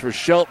Gegg is for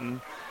Shelton.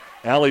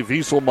 Allie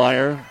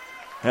Wieselmeyer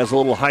has a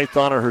little height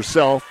on her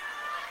herself.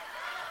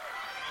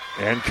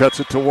 And cuts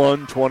it to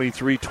 1,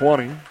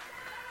 23-20.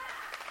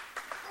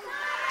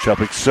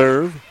 Chupik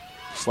serve.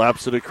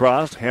 Slaps it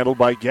across, handled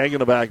by Gegg in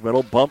the back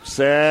middle. Bump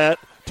set.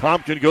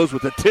 Tompkin goes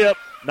with the tip.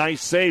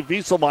 Nice save.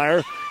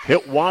 Wieselmeyer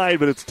hit wide,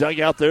 but it's dug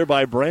out there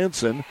by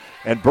Branson.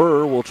 And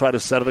Burr will try to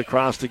set it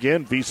across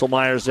again.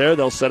 Wieselmeyer's there.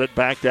 They'll set it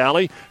back to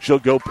Allie. She'll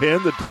go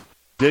pin. The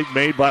dig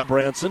made by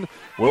Branson.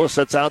 Willis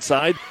sets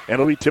outside, and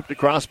it'll be tipped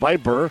across by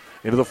Burr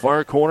into the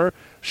far corner.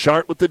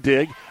 Shart with the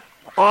dig.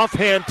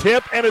 Offhand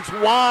tip, and it's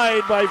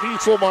wide by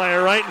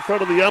Wieselmeyer right in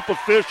front of the up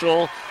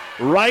official.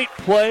 Right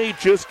play,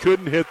 just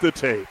couldn't hit the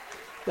tape.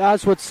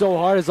 That's what's so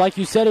hard is, like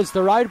you said, it's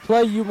the right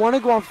play. You want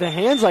to go off the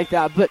hands like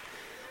that, but,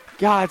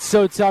 God, it's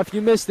so tough.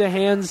 You miss the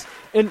hands.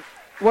 And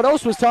what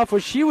else was tough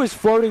was she was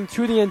floating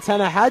to the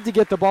antenna, had to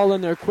get the ball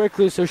in there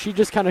quickly, so she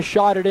just kind of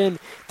shot it in,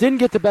 didn't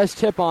get the best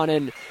tip on,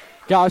 and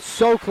got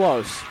so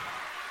close.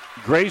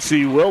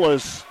 Gracie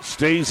Willis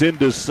stays in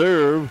to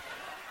serve,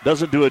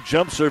 doesn't do a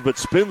jump serve, but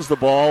spins the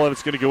ball, and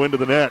it's going to go into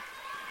the net.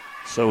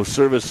 So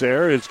service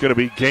error is going to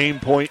be game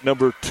point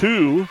number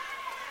 2,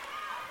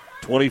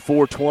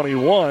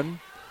 24-21.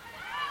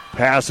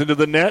 Pass into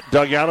the net,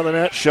 dug out of the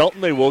net. Shelton,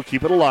 they will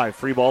keep it alive.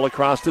 Free ball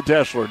across to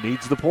Deshler.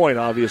 Needs the point,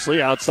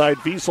 obviously. Outside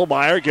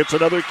Wieselmeyer gets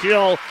another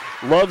kill.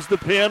 Loves the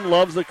pin,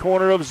 loves the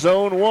corner of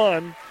zone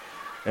 1.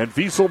 And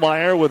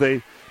Wieselmeyer with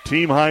a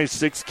team-high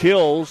 6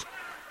 kills.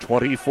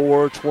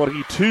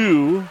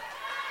 24-22.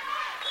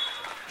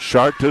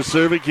 Shart to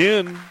serve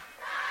again.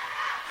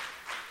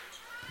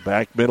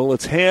 Back middle,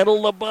 it's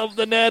handled above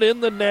the net, in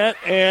the net.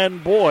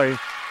 And, boy,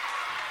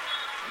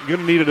 going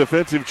to need a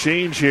defensive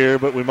change here,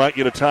 but we might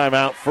get a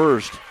timeout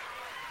first.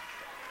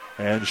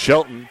 And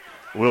Shelton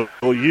will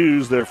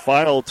use their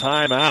final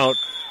timeout.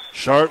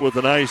 Shart with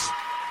a nice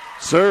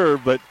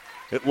serve, but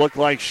it looked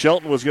like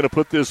Shelton was going to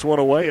put this one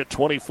away at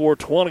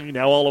 24-20.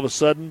 Now all of a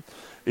sudden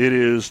it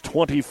is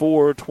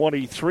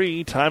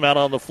 24-23. Timeout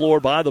on the floor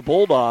by the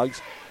Bulldogs.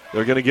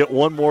 They're going to get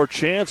one more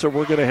chance, or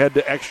we're going to head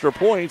to extra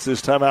points.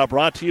 This timeout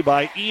brought to you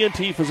by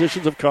ENT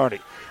Physicians of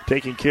Kearney.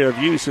 Taking care of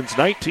you since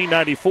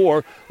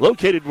 1994,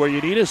 located where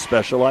you need us,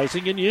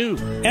 specializing in you.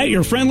 At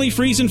your friendly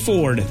Friesen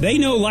Ford, they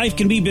know life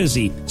can be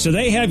busy, so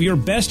they have your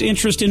best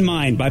interest in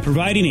mind by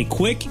providing a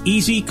quick,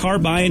 easy car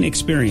buying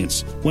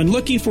experience. When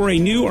looking for a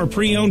new or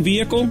pre-owned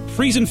vehicle,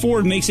 Friesen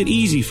Ford makes it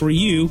easy for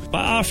you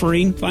by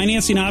offering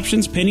financing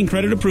options pending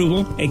credit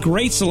approval, a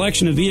great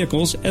selection of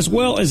vehicles, as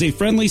well as a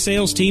friendly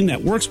sales team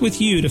that works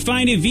with you to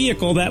find a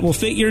vehicle that will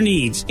fit your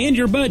needs and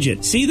your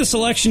budget. See the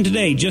selection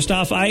today just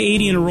off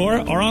I-80 in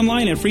Aurora or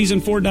online at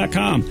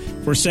FriesenFord.com.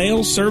 For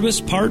sales,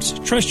 service, parts,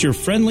 trust your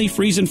friendly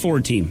Friesen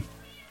Ford team.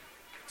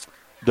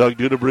 Doug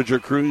Duda, Bridger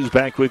Cruz,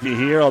 back with you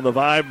here on the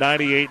Vibe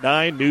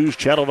 98.9,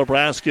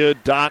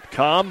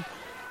 NewsChannelNebraska.com.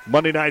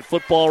 Monday Night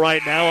Football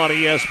right now on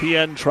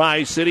ESPN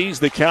Tri-Cities.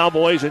 The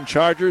Cowboys and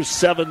Chargers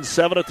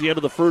 7-7 at the end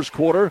of the first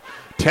quarter.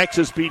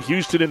 Texas beat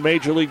Houston in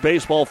Major League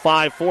Baseball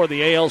 5-4. The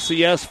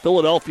ALCS,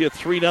 Philadelphia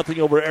 3-0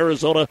 over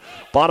Arizona,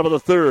 bottom of the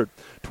third.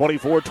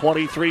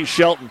 24-23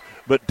 Shelton.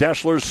 But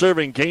Deshler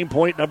serving, game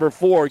point number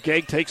 4.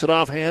 Gegg takes it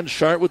off hand,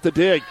 Sharp with the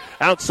dig.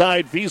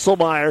 Outside,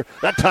 Wieselmeyer.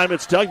 That time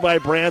it's dug by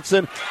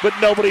Branson, but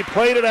nobody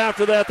played it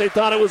after that. They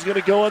thought it was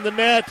going to go in the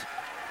net.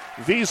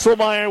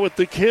 Wieselmeyer with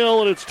the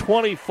kill, and it's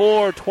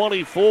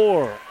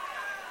 24-24.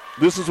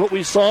 This is what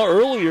we saw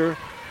earlier.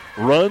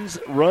 Runs,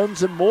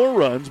 and more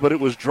runs, but it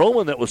was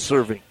Droman that was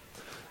serving.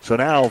 So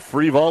now,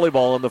 free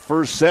volleyball in the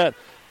first set.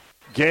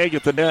 Gegg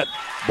at the net.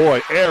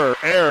 Boy,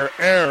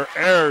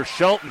 error,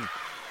 Shelton.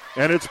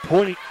 And it's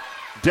point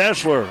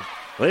Deshler.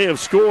 They have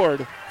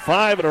scored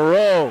 5 in a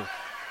row.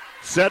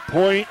 Set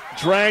point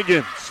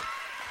Dragons.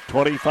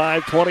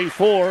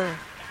 25-24.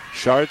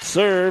 Sharp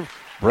serve.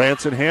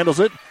 Branson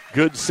handles it.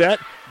 Good set.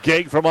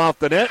 Gegg from off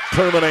the net.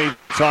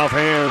 Terminates off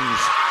hands.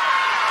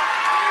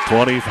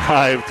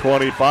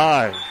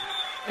 25-25.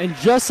 And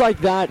just like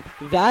that,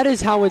 that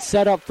is how it's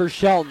set up for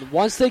Shelton.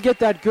 Once they get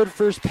that good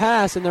first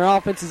pass and their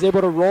offense is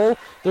able to roll,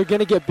 they're going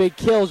to get big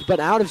kills. But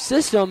out of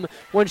system,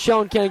 when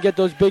Shelton can't get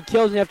those big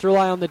kills and you have to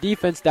rely on the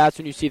defense, that's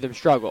when you see them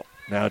struggle.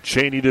 Now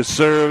Cheney to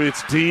serve.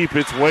 It's deep.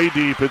 It's way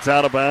deep. It's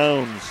out of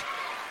bounds.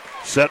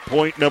 Set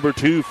point number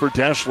 2 for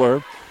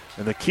Deshler.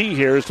 And the key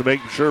here is to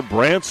make sure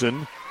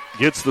Branson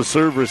gets the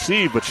serve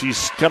received, but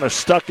she's kind of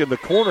stuck in the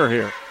corner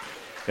here.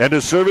 And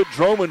to serve it,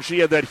 Droman, she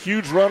had that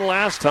huge run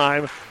last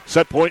time.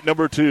 Set point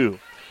number 2.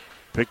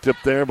 Picked up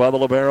there by the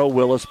libero,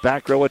 Willis.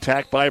 Back row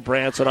attack by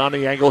Branson on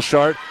the angle.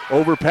 Sharp.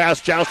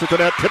 Overpass, joust at the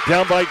net. Tipped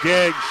down by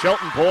Gegg.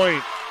 Shelton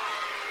point.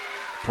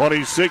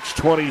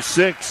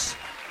 26-26.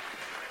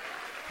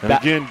 And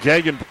again,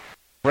 Gegg and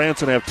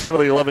Branson have 10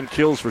 of the 11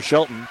 kills for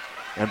Shelton.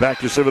 And back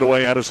to serve it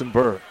away, Addison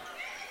Burr.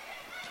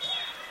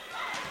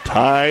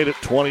 Tied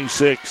at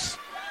 26.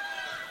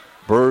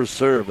 Burr's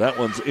serve. That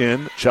one's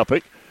in.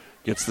 Chupik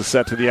gets the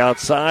set to the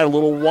outside, a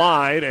little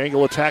wide.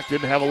 Angle attack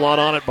didn't have a lot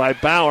on it by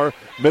Bauer.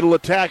 Middle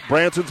attack,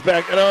 Branson's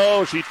back. And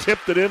oh, she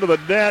tipped it into the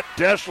net.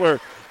 Deshler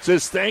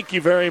says thank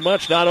you very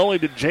much. Not only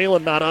did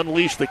Jalen not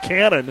unleash the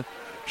cannon,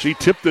 she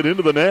tipped it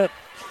into the net.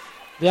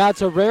 Yeah,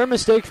 it's a rare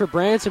mistake for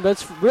Branson, but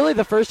it's really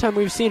the first time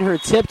we've seen her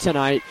tip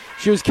tonight.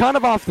 She was kind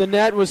of off the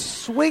net, was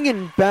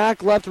swinging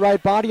back, left,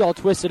 right, body all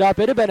twisted up.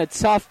 It had been a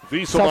tough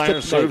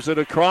Wieselmeyer serves it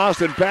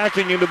across and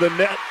backing into the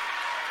net.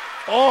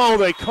 Oh,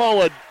 they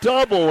call a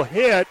double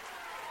hit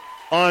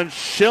on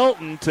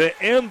Shelton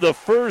to end the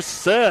first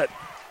set.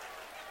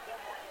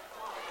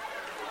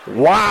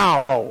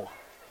 Wow.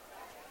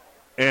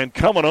 And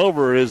coming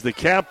over is the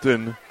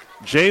captain,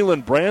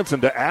 Jalen Branson,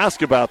 to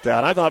ask about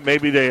that. I thought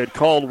maybe they had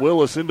called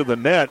Willis into the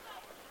net.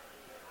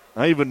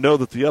 I even know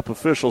that the up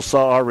official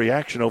saw our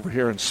reaction over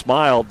here and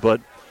smiled, but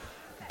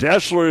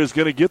Deshler is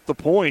going to get the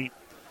point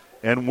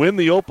and win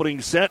the opening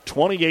set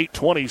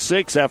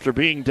 28-26 after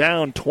being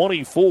down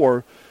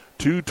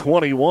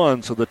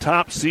 24-21. So the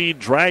top seed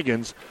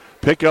Dragons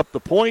pick up the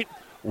point.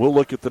 We'll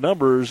look at the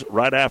numbers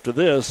right after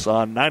this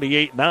on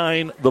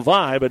 98.9 The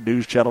Vibe at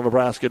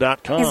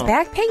NewsChannelNebraska.com. Is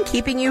back pain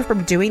keeping you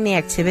from doing the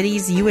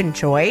activities you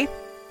enjoy?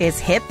 Is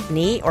hip,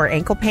 knee, or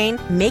ankle pain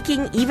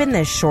making even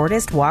the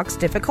shortest walks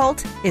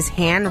difficult? Is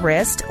hand,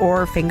 wrist,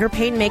 or finger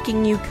pain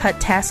making you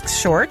cut tasks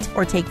short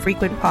or take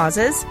frequent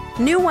pauses?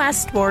 New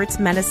West Sports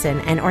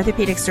Medicine and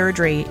Orthopedic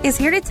Surgery is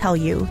here to tell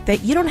you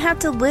that you don't have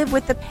to live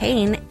with the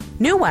pain.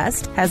 New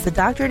West has the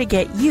doctor to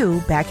get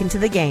you back into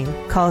the game.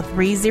 Call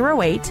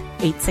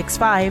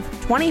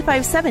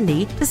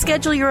 308-865-2570 to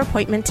schedule your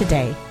appointment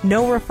today.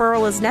 No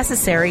referral is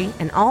necessary,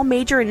 and all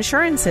major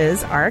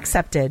insurances are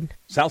accepted.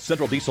 South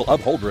Central Diesel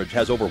of Holdridge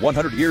has over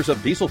 100 years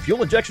of diesel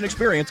fuel injection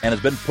experience and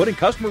has been putting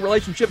customer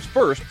relationships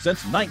first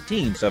since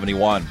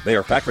 1971. They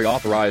are factory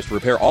authorized to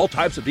repair all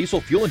types of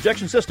diesel fuel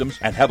injection systems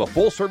and have a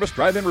full-service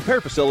drive-in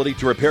repair facility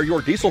to repair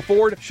your diesel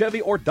Ford,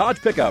 Chevy, or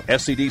Dodge pickup.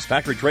 SCD's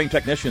factory-trained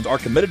technicians are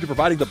committed to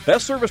providing the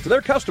best service to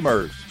their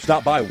customers.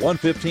 Stop by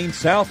 115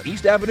 South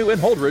East Avenue in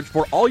Holdridge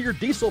for all your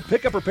diesel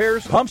pickup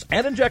repairs, pumps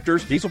and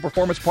injectors, diesel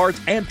performance parts,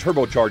 and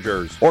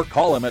turbochargers. Or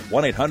call them at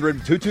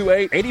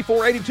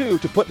 1-800-228-8482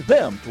 to put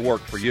them to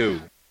work for you.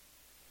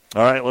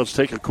 All right, let's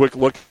take a quick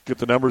look at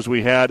the numbers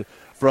we had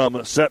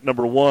from set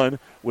number 1,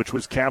 which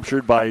was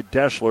captured by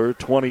Deshler,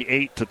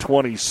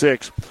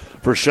 28-26.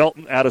 For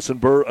Shelton, Addison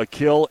Burr, a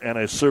kill and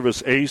a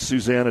service ace.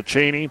 Susanna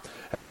Cheney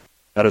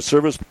at a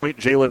service point.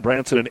 Jalen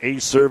Branson, an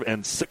ace serve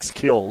and 6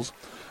 kills.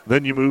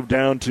 Then you move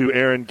down to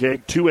Aaron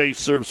Gegg, 2 ace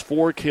serves,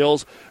 4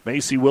 kills.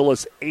 Macy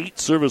Willis, 8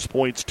 service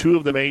points, 2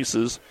 of them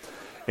aces.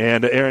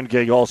 And Aaron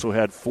Gegg also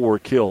had 4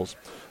 kills.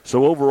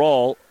 So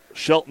overall,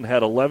 Shelton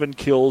had 11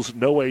 kills,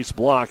 no ace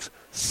blocks,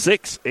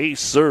 6 ace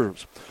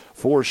serves.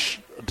 For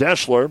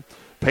Deshler,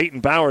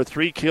 Peyton Bauer,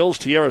 3 kills.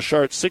 Tiara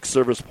Shart, 6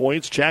 service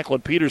points.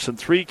 Jacqueline Peterson,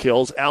 3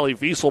 kills. Allie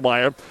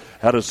Wieselmeyer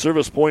had a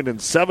service point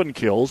and 7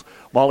 kills.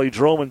 Molly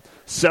Droman,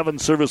 7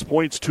 service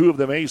points, 2 of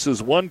them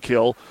aces, 1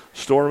 kill.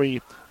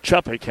 Stormy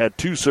Chupik had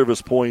 2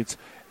 service points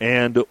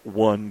and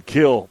 1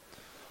 kill.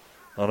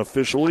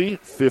 Unofficially,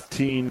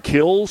 15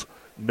 kills,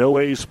 no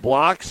ace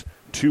blocks,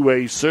 2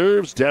 ace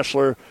serves.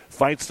 Deshler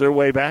fights their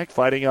way back,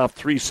 fighting off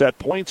 3 set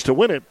points to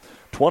win it,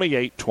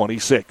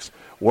 28-26.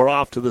 We're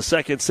off to the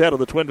second set of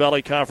the Twin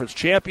Valley Conference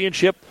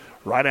Championship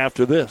right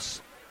after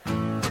this.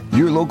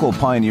 Your local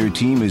Pioneer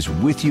team is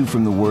with you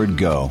from the word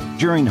go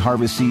during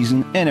harvest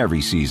season and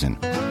every season.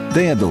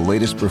 They have the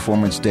latest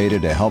performance data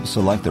to help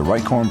select the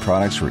right corn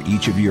products for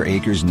each of your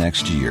acres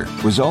next year.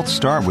 Results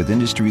start with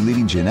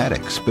industry-leading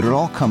genetics, but it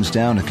all comes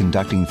down to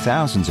conducting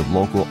thousands of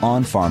local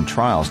on-farm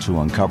trials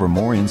to uncover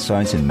more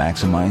insights and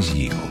maximize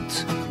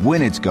yields.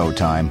 When it's go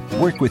time,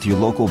 work with your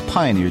local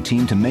Pioneer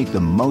team to make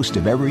the most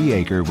of every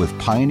acre with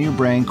Pioneer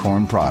brand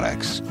corn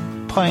products.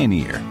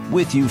 Pioneer,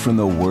 with you from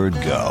the word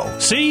go.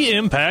 See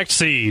Impact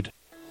Seed.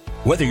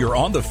 Whether you're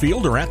on the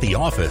field or at the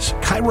office,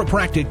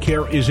 chiropractic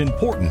care is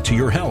important to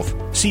your health.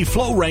 See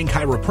Flo Rang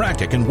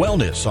Chiropractic and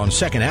Wellness on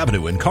 2nd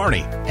Avenue in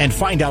Kearney and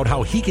find out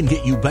how he can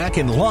get you back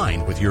in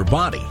line with your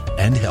body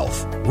and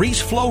health. Reese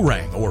Flo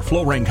Rang or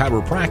Flo Rang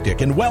Chiropractic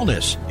and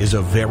Wellness is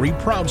a very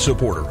proud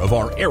supporter of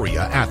our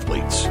area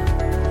athletes.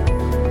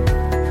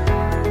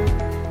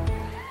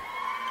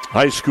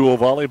 High school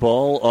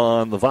volleyball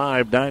on the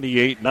Vibe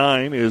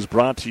 98.9 is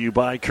brought to you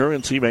by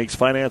Currency. Makes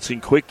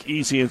financing quick,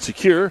 easy, and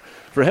secure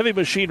for heavy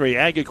machinery,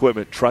 ag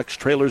equipment, trucks,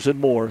 trailers, and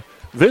more.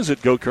 Visit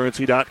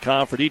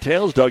GoCurrency.com for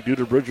details. Doug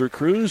Duder-Bridger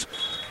Cruz.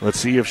 Let's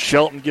see if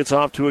Shelton gets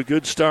off to a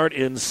good start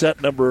in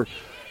set number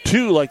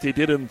 2 like they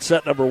did in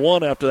set number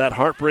 1 after that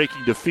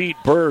heartbreaking defeat.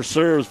 Burr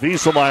serves.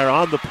 Wieselmeyer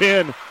on the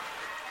pin.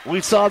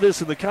 We saw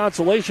this in the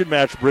consolation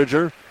match,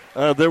 Bridger.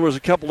 There was a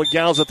couple of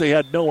gals that they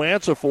had no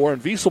answer for,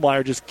 and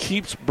Wieselmeyer just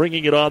keeps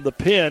bringing it on the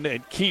pin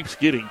and keeps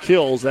getting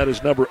kills. That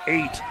is number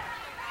 8.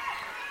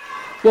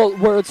 Well,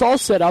 where it's all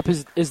set up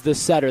is the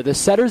setter. The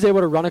setter's able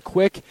to run it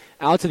quick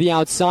out to the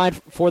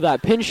outside for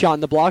that pin shot,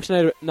 and the block's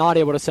not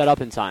able to set up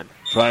in time.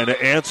 Trying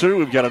to answer.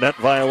 We've got a net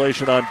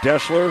violation on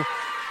Deshler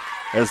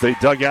as they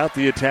dug out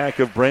the attack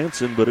of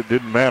Branson, but it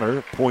didn't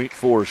matter. Point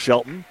for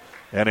Shelton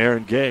and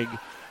Aaron Gegg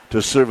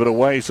to serve it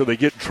away. So they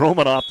get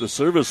Droman off the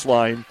service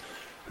line,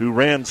 who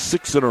ran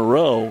 6 in a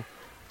row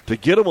to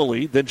get him a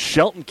lead. Then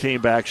Shelton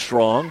came back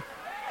strong,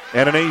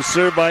 and an ace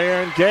serve by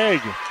Aaron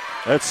Gegg.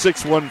 That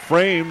 6-1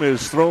 frame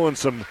is throwing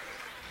some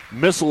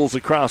missiles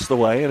across the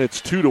way, and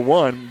it's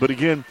 2-1. But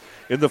again,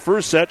 in the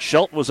first set,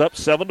 Shelton was up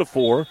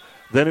 7-4.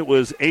 Then it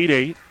was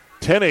 8-8,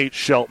 10-8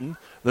 Shelton.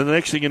 Then the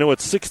next thing you know,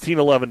 it's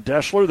 16-11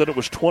 Deshler. Then it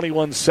was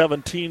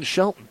 21-17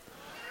 Shelton.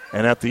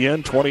 And at the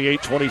end, 28-26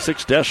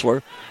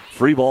 Deshler.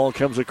 Free ball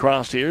comes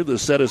across here. The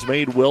set is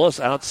made. Willis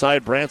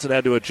outside. Branson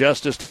had to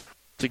adjust just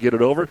to get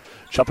it over.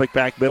 Chupik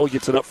back middle,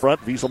 gets it up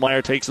front.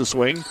 Wieselmeyer takes the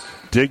swing.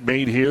 Dig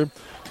made here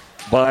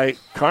by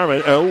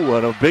Carmen. Oh,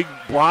 and a big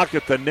block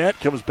at the net.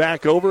 Comes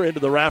back over into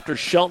the rafters.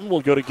 Shelton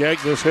will go to Gegg.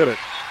 Miss-hit it.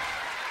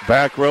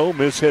 Back row,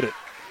 miss-hit it.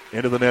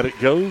 Into the net it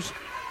goes.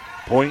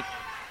 Point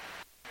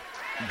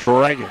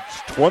Dragons.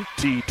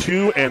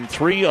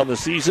 22-3 on the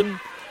season.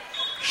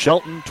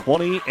 Shelton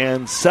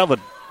 20-7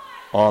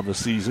 on the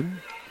season.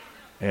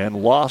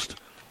 And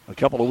lost a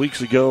couple of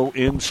weeks ago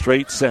in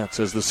straight sets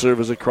as the serve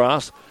is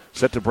across.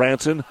 Set to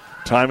Branson.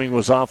 Timing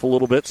was off a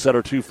little bit. Set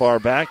her too far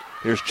back.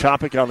 Here's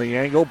Chopik on the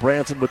angle.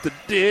 Branson with the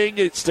dig.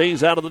 It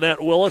stays out of the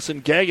net. Willis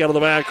and Gegg out of the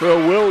back row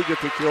will get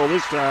the kill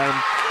this time.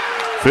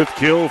 5th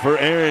kill for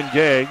Aaron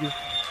Gegg.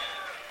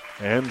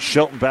 And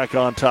Shelton back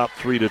on top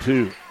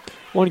 3-2.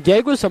 When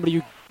Gegg was somebody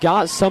who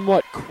got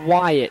somewhat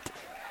quiet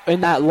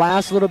in that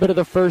last little bit of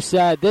the first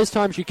set. This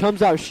time she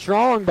comes out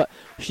strong, but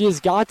she has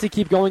got to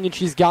keep going, and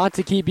she's got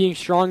to keep being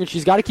strong, and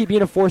she's got to keep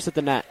being a force at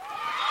the net.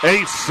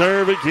 Ace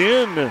serve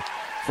again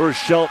for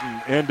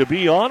Shelton. And to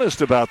be honest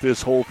about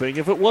this whole thing,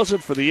 if it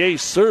wasn't for the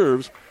ace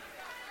serves,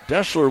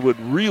 Deshler would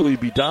really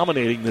be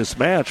dominating this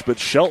match, but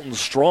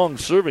Shelton's strong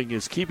serving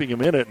is keeping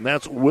him in it, and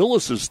that's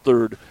Willis's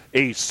 3rd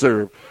ace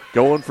serve.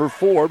 Going for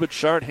 4, but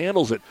Shart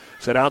handles it.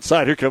 Set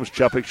outside. Here comes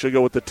Chupik. She'll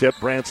go with the tip.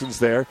 Branson's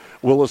there.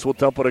 Willis will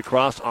dump it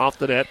across off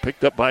the net.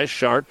 Picked up by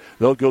Shart.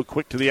 They'll go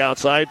quick to the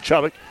outside.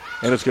 Chupik.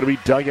 And it's going to be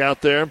dug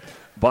out there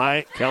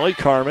by Kelly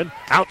Carmen.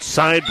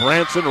 Outside,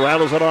 Branson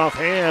rattles it off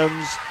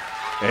hands.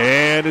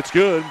 And it's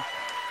good.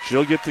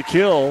 She'll get the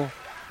kill.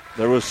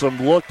 There was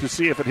some look to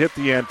see if it hit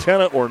the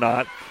antenna or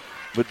not.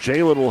 But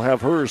Jalen will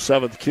have her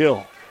 7th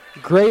kill.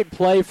 Great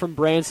play from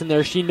Branson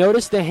there. She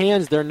noticed the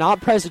hands. They're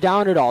not pressed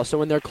down at all. So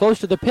when they're close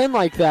to the pin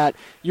like that,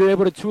 you're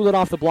able to tool it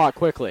off the block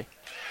quickly.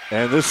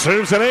 And this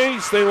serves an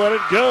ace. They let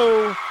it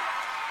go.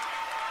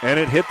 And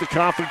it hit the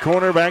coffin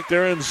corner back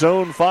there in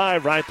zone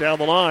 5 right down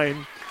the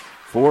line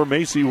for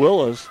Macy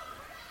Willis.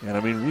 And, I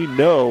mean, we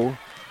know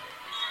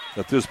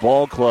that this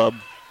ball club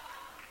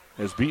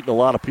has beaten a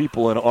lot of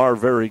people and are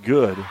very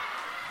good.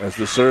 As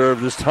the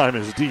serve this time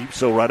is deep,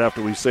 so right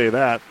after we say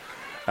that,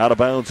 out of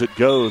bounds it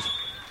goes.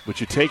 But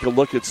you take a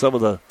look at some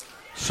of the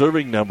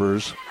serving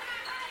numbers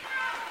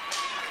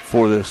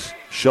for this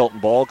Shelton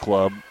Ball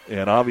Club,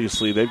 and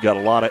obviously they've got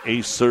a lot of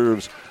ace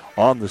serves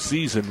on the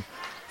season.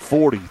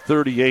 40,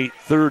 38,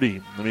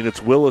 30. I mean,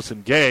 it's Willis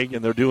and Gegg,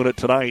 and they're doing it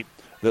tonight,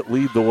 that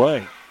lead the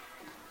way.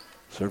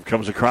 Serve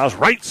comes across,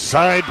 right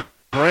side,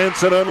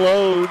 Branson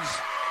unloads.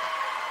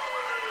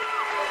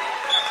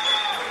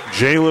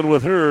 Jalen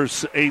with her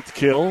 8th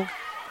kill.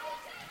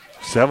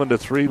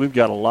 7-3. We've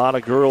got a lot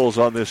of girls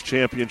on this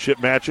championship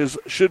matches.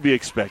 Should be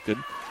expected.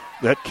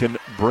 That can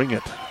bring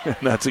it. And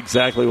that's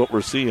exactly what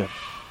we're seeing.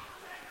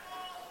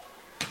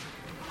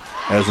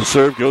 As the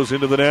serve goes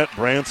into the net,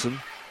 Branson.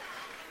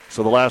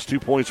 So the last 2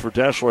 points for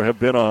Deshler have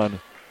been on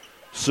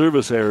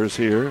service errors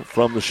here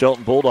from the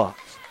Shelton Bulldogs.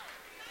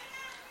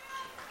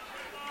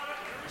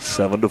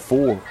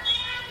 7-4.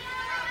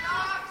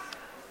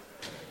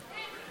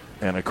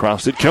 And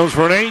across it comes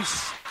for an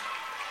ace.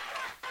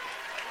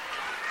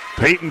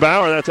 Peyton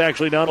Bauer, that's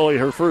actually not only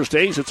her first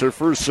ace, it's her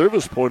first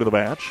service point of the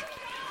match.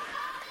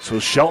 So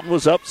Shelton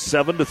was up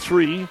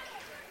 7-3.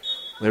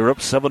 They were up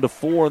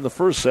 7-4 in the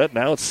first set.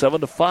 Now it's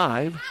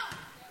 7-5.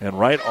 And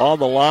right on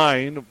the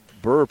line,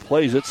 Burr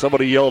plays it.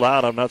 Somebody yelled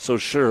out, I'm not so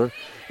sure.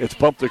 It's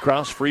bumped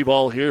across. Free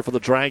ball here for the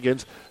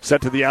Dragons.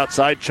 Set to the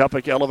outside.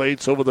 Chupik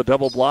elevates over the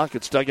double block.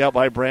 It's dug out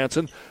by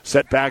Branson.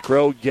 Set back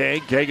row.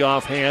 Gegg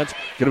off hands.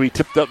 Going to be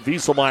tipped up.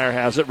 Wieselmeyer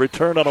has it.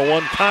 Return on a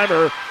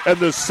one-timer. And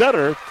the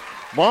setter,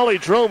 Molly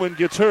Droman,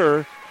 gets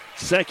her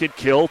second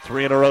kill.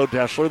 3 in a row,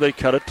 Deshler. They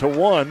cut it to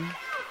 1.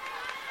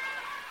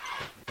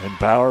 And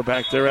Bauer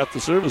back there at the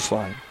service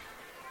line.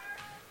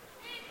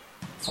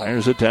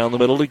 Fires it down the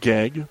middle to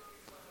Gegg.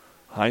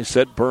 High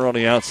set, Burr on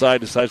the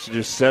outside, decides to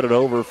just set it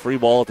over. Free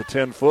ball at the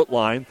 10-foot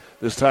line.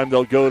 This time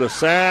they'll go to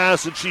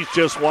Sass, and she's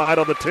just wide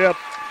on the tip.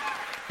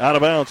 Out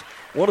of bounds.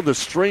 One of the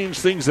strange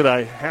things that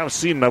I have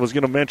seen, and I was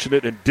going to mention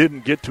it and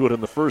didn't get to it in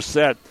the first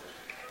set,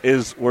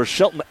 is where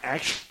Shelton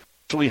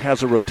actually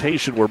has a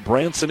rotation where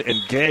Branson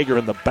and Gegg are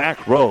in the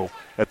back row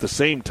at the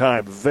same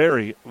time.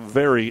 Very,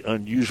 very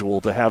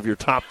unusual to have your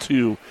top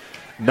two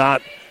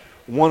not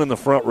one in the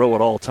front row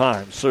at all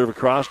times. Serve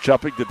across.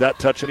 Chupik, did that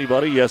touch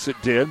anybody? Yes, it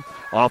did.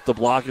 Off the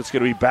block, it's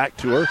going to be back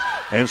to her.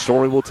 And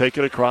Story will take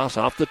it across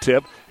off the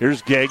tip.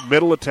 Here's Gegg,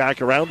 middle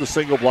attack around the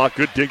single block.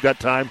 Good dig that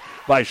time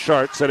by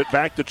Sharp. Set it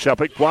back to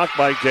Chupik. Blocked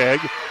by Gegg.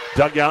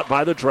 Dug out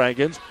by the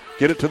Dragons.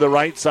 Get it to the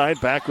right side.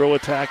 Back row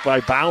attack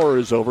by Bauer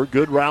is over.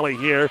 Good rally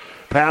here.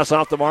 Pass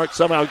off the mark.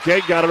 Somehow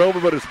Gegg got it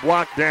over, but it's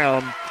blocked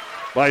down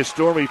by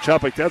Stormy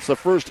Chupik. That's the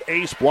first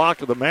ace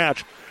block of the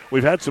match.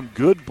 We've had some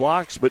good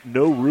blocks, but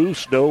no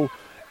roost, no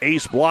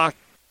ace blocks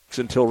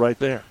until right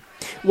there.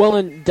 Well,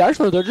 in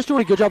Deshler, they're just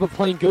doing a good job of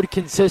playing good,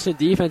 consistent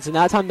defense, and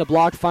that time the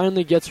block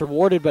finally gets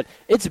rewarded, but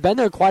it's been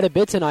there quite a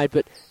bit tonight,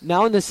 but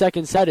now in the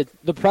second set,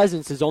 the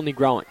presence is only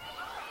growing.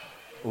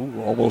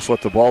 Ooh, almost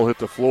let the ball hit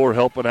the floor,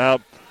 helping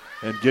out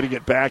and getting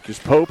it back is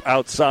Pope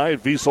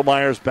outside.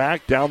 Wieselmeyer's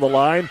back down the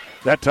line.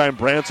 That time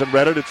Branson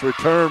read it. It's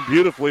returned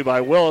beautifully by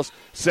Willis.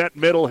 Set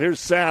middle. Here's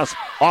Sass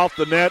off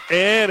the net,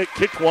 and it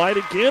kicked wide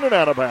again and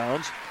out of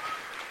bounds.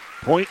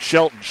 Point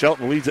Shelton.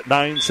 Shelton leads at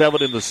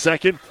 9-7 in the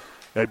second.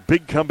 A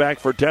big comeback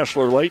for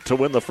Deshler late to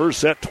win the first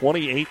set,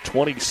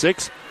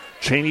 28-26.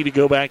 Cheney to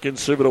go back and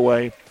serve it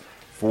away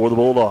for the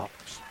Bulldogs.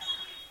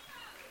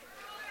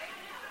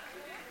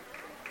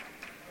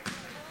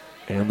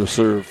 And the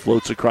serve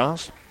floats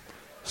across.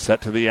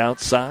 Set to the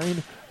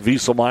outside.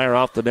 Wieselmeyer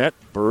off the net.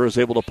 Burr is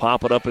able to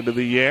pop it up into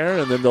the air,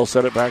 and then they'll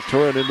set it back to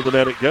her, and into the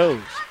net it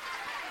goes.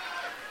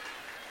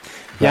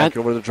 Back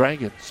over the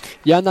Dragons.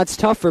 Yeah, and that's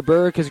tough for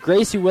Burr because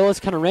Gracie Willis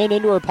kind of ran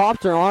into her,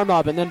 popped her arm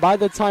up, and then by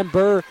the time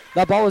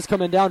that ball was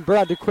coming down, Burr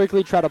had to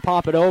quickly try to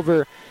pop it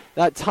over.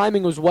 That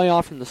timing was way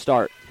off from the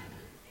start.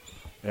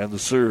 And the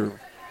serve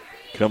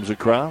comes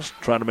across,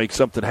 trying to make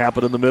something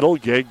happen in the middle.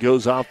 Gegg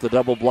goes off the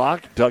double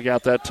block, dug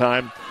out that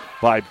time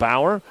by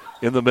Bauer.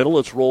 In the middle,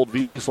 it's rolled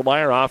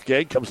Wieselmeyer off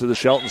Gegg, comes to the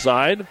Shelton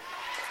side.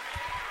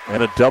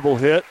 And a double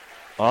hit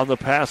on the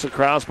pass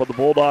across by the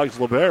Bulldogs'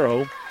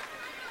 libero.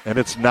 And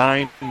it's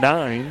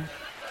 9-9.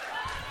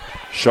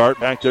 Sharp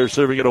back there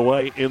serving it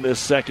away in this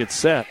second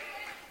set.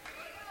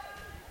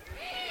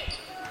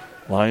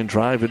 Line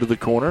drive into the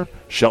corner.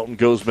 Shelton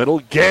goes middle.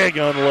 Gegg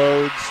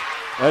unloads.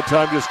 That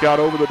time just got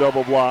over the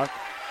double block.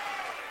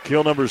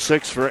 Kill number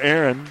 6 for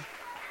Aaron.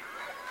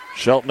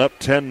 Shelton up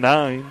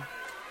 10-9.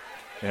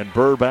 And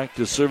Burr back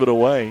to serve it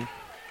away.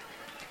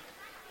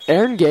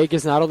 Aaron Gegg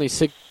is not only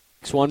 6'1",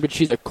 but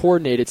she's a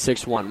coordinated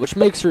 6'1", which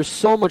makes her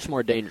so much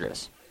more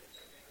dangerous.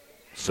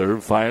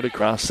 Serve fired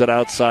across, set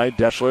outside.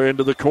 Deshler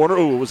into the corner.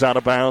 Ooh, it was out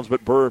of bounds,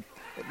 but Burr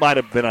might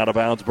have been out of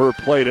bounds. Burr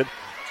played it.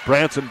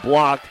 Branson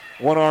blocked.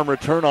 One arm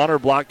return on her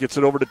block, gets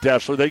it over to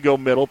Deshler. They go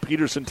middle.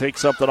 Peterson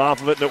takes something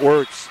off of it, and it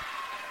works.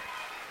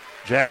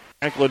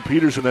 Jacqueline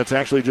Peterson, that's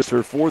actually just her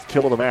 4th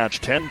kill of the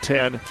match.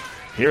 10-10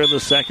 here in the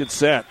second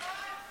set.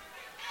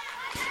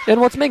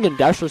 And what's making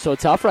Deshler so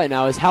tough right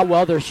now is how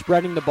well they're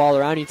spreading the ball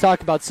around. You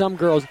talk about some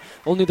girls,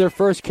 only their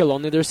first kill,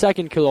 only their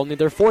second kill, only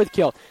their 4th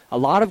kill. A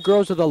lot of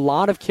girls with a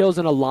lot of kills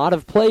and a lot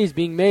of plays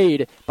being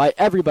made by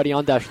everybody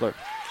on Deshler.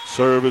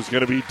 Serve is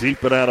going to be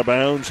deep and out of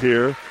bounds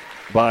here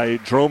by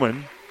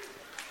Drummond.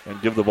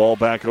 And give the ball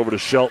back over to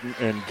Shelton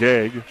and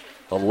Gegg.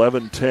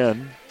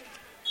 11-10.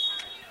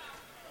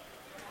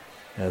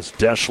 As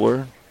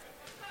Deshler,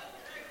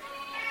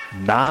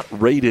 not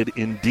rated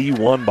in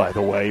D1, by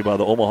the way, by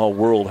the Omaha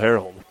World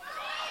Herald.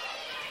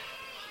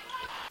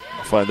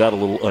 I find that a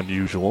little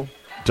unusual.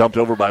 Dumped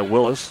over by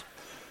Willis.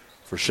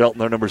 For Shelton,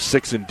 they're number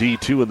 6 in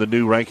D2 in the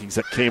new rankings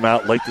that came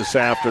out late this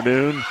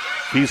afternoon.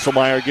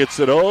 Wieselmeyer gets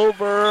it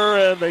over,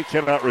 and they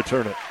cannot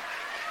return it.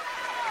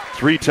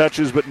 3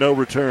 touches, but no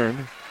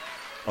return.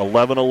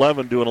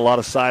 11-11, doing a lot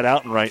of side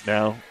outing right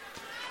now.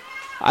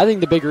 I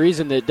think the big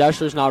reason that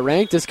Deshler's not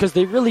ranked is because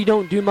they really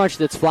don't do much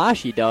that's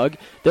flashy, Doug.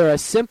 They're a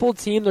simple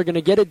team. They're going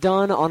to get it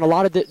done on a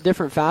lot of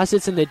different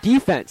facets, and the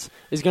defense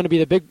is going to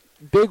be the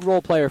big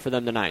role player for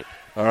them tonight.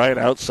 All right,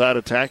 outside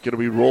attack going to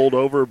be rolled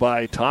over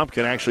by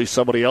Tompkin. Actually,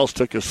 somebody else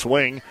took a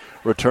swing.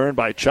 Returned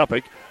by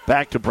Chupik.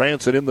 Back to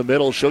Branson in the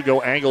middle. She'll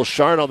go angle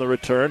Shard on the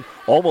return.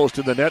 Almost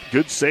in the net.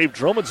 Good save.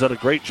 Drummond's done a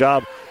great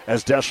job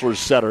as Deshler's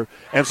setter.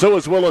 And so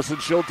is Willis,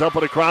 and she'll dump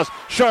it across.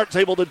 Shart's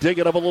able to dig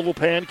it up a little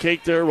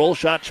pancake there. Roll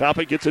shot.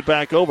 Chopik gets it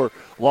back over.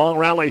 Long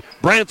rally.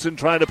 Branson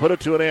trying to put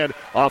it to an end.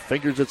 Off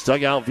fingers, it's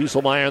dug out.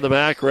 Wieselmeyer in the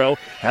back row.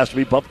 Has to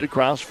be bumped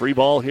across. Free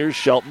ball. Here's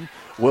Shelton.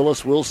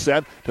 Willis will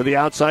set to the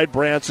outside.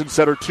 Branson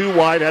set her too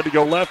wide. Had to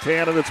go left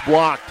hand, and it's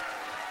blocked.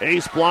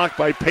 Ace blocked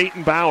by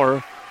Peyton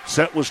Bauer.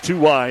 Set was too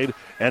wide,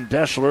 and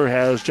Deshler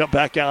has jumped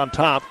back on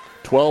top.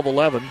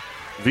 12-11.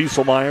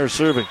 Wieselmeyer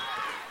serving.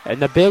 And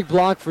the big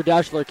block for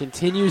Deshler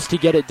continues to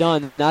get it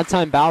done. That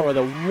time Bauer with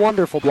a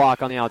wonderful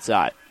block on the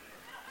outside.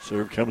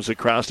 Serve comes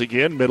across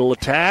again. Middle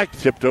attack.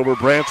 Tipped over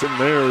Branson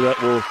there.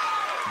 That will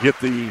get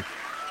the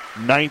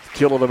 9th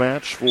kill of the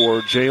match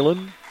for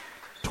Jalen.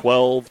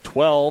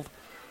 12-12.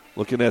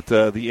 Looking at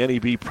the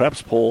NEB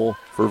Preps poll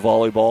for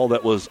volleyball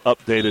that was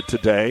updated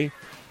today.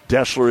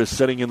 Deshler is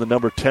sitting in the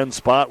number 10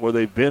 spot where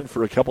they've been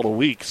for a couple of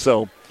weeks.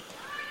 So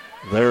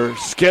their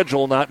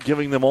schedule not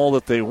giving them all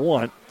that they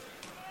want.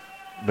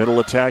 Middle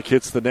attack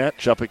hits the net.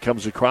 Chupik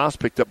comes across,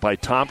 picked up by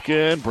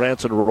Tompkin.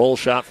 Branson roll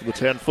shot from the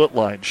 10-foot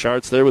line.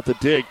 Shart's there with the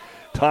dig.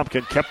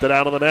 Tompkin kept it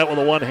out of the net with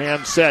a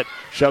one-hand set.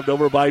 Shoved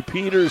over by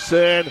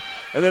Peterson.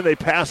 And then they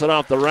pass it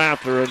off the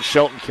rafter, and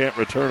Shelton can't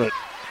return it.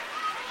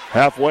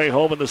 Halfway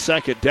home in the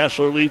second,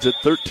 Deshler leads at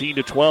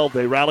 13-12.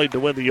 They rallied to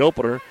win the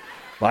opener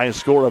by a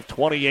score of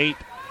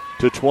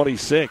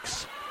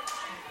 28-26.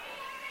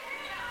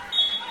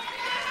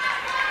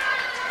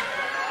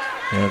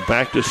 And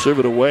back to serve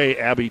it away,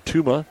 Abby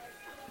Tuma.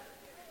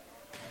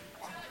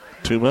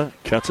 Tuma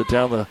cuts it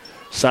down the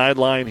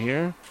sideline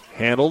here.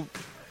 Handled.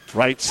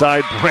 Right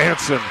side,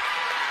 Branson.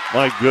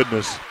 My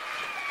goodness.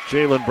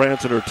 Jalen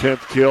Branson, her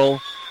 10th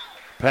kill.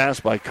 Pass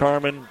by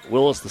Carmen.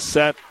 Willis the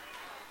set.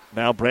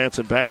 Now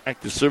Branson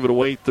back to serve it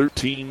away.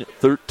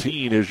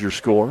 13-13 is your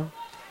score.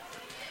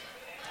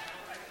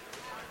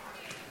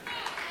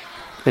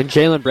 And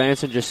Jalen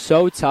Branson just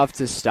so tough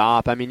to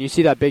stop. I mean, you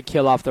see that big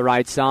kill off the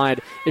right side.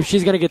 If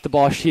she's going to get the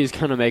ball, she's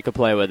going to make a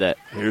play with it.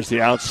 Here's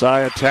the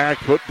outside attack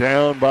put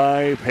down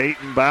by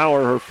Peyton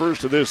Bauer. Her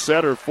first of this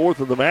set, her 4th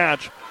of the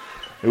match.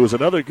 It was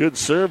another good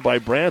serve by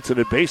Branson.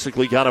 It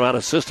basically got him out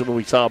of system, and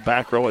we saw a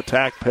back row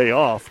attack pay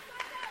off.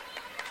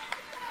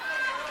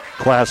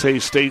 Class A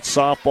state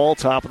softball,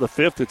 top of the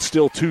 5th. It's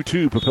still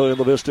 2-2. Papillion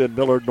La Vista and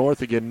Millard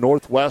North. Again,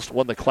 Northwest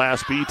won the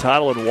Class B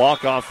title in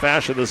walk-off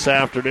fashion this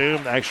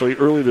afternoon. Actually,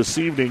 early this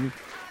evening,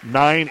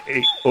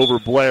 9-8 over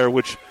Blair,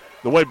 which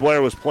the way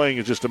Blair was playing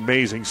is just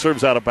amazing.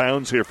 Serves out of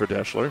bounds here for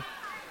Deshler.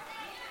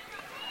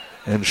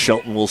 And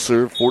Shelton will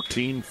serve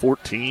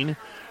 14-14.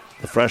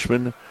 The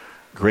freshman,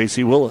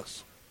 Gracie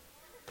Willis.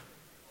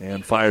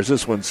 And fires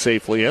this one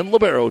safely in.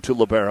 Libero to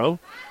Libero.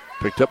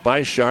 Picked up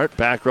by Shart.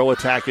 Back row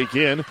attack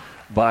again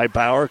by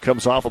Bauer.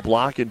 Comes off a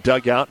block and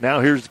dug out. Now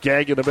here's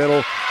Gegg in the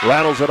middle.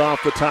 Rattles it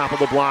off the top of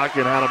the block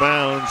and out of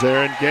bounds.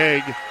 Aaron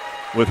Gegg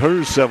with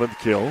her 7th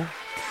kill.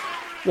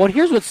 Well,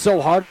 here's what's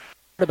so hard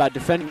about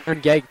defending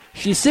Aaron Gegg.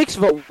 She's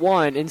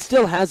 6'1" and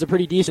still has a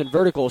pretty decent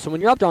vertical. So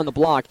when you're up there on the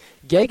block,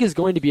 Gegg is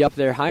going to be up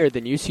there higher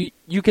than you. So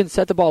you can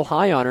set the ball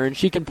high on her, and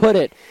she can put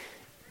it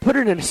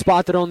in a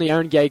spot that only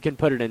Aaron Gegg can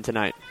put it in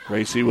tonight.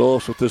 Gracie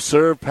Willis with the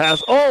serve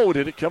pass. Oh,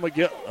 did it come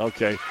again?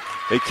 Okay.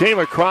 It came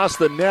across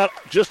the net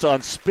just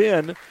on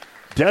spin.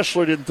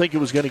 Deshler didn't think it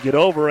was going to get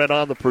over, and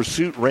on the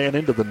pursuit ran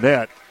into the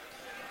net.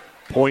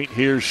 Point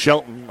here,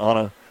 Shelton on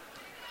a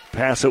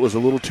pass that was a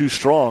little too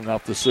strong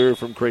off the serve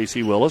from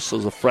Gracie Willis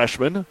as a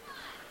freshman.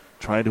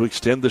 Trying to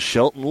extend the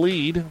Shelton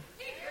lead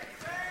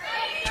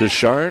to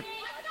Shart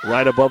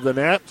right above the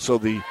net. So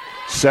the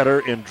setter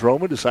in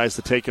Drummond decides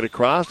to take it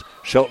across.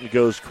 Shelton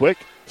goes quick.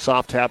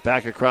 Soft tap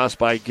back across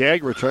by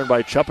Gegg. Returned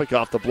by Chupik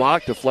off the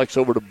block. Deflects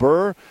over to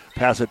Burr.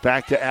 Pass it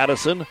back to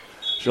Addison.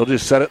 She'll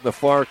just set it in the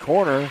far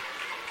corner.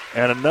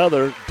 And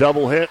another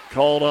double hit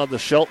called on the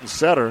Shelton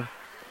setter.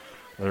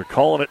 They're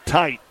calling it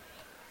tight.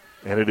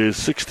 And it is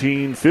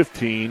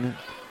 16-15.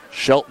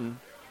 Shelton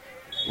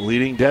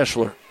leading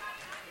Deshler.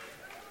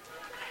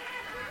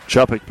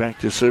 Chupik back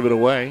to serve it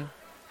away.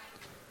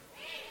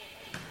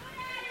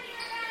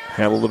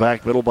 Handled the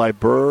back middle by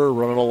Burr.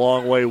 Running a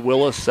long way,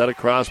 Willis. Set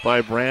across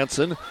by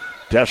Branson.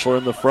 Deshler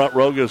in the front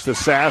row goes to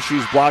Sash.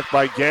 She's blocked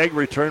by Gegg.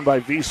 Returned by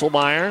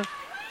Wieselmeyer.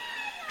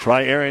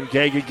 Try Aaron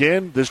Gegg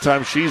again. This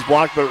time she's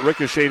blocked, but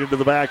ricocheted into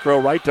the back row.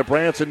 Right to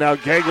Branson. Now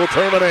Gegg will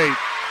terminate.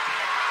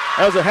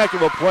 That was a heck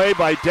of a play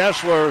by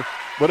Deshler,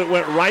 but it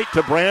went right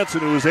to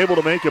Branson, who was able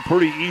to make a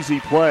pretty easy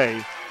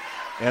play.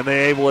 And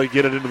they able to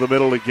get it into the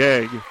middle to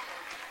Gegg.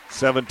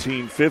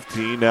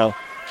 17-15. Now,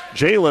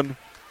 Jalen,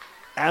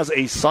 as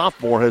a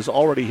sophomore, has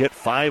already hit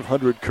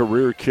 500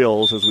 career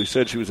kills. As we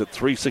said, she was at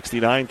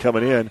 369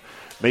 coming in.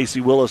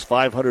 Macy Willis,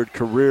 500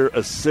 career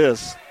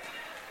assists.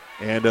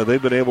 And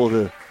they've been able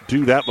to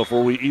do that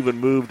before we even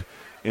moved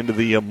into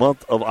the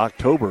month of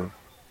October.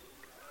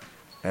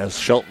 As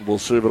Shelton will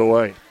serve it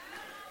away.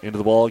 Into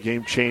the ball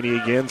game, Cheney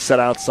again, set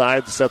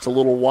outside, sets a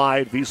little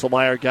wide.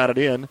 Wieselmeyer got it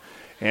in.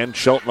 And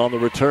Shelton on the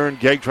return.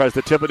 Gegg tries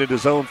to tip it into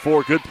zone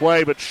 4. Good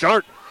play, but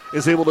Sharp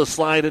is able to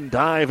slide and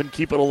dive and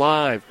keep it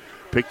alive.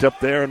 Picked up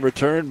there in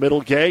return,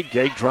 middle Gegg.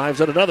 Gegg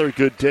drives at another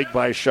good dig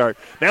by Sharp.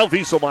 Now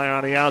Wieselmeyer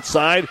on the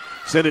outside.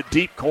 Send it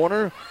deep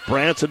corner.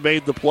 Branson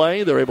made the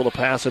play. They're able to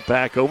pass it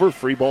back over.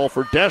 Free ball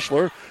for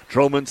Deshler.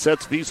 Droman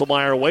sets,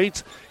 Wieselmeyer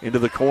waits into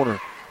the corner.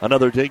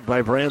 Another dig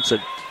by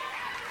Branson.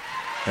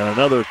 And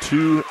another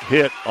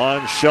 2-hit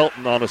on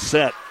Shelton on a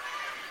set.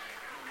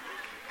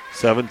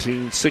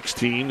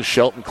 17-16.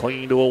 Shelton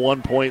clinging to a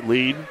 1-point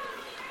lead.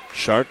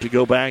 Sharp to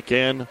go back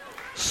in.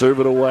 Serve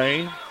it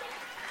away.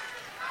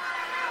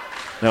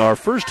 Now, our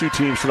first two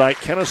teams tonight,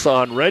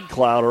 Kennesaw and Red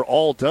Cloud, are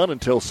all done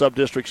until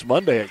Sub-Districts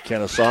Monday at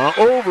Kennesaw.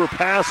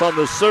 Overpass on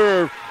the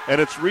serve,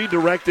 and it's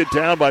redirected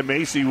down by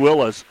Macy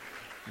Willis.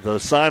 The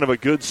sign of a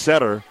good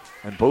setter,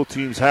 and both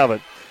teams have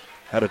it.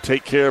 Had to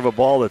take care of a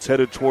ball that's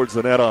headed towards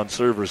the net on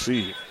serve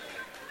receive.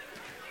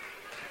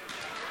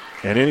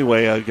 And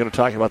anyway, I'm going to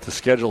talk about the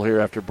schedule here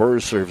after Burr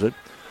serves it.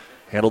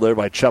 Handled there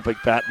by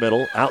Chuppick, bat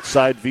middle.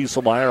 Outside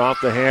Wieselmeyer off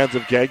the hands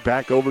of Gegg.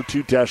 Back over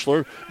to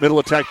Deshler. Middle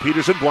attack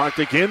Peterson. Blocked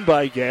again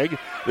by Gegg.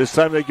 This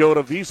time they go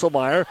to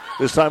Wieselmeyer.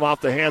 This time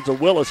off the hands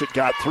of Willis. It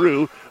got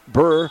through.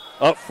 Burr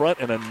up front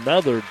and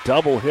another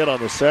double hit on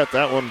the set.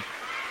 That one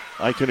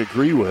I can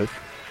agree with.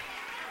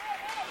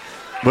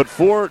 But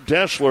for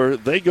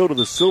Deshler, they go to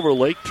the Silver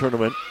Lake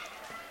tournament.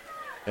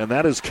 And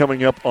that is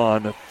coming up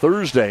on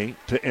Thursday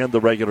to end the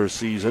regular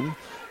season.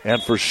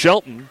 And for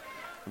Shelton,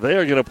 they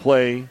are going to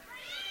play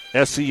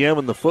SEM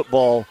in the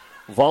football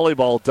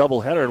volleyball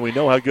doubleheader, and we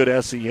know how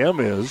good SEM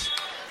is.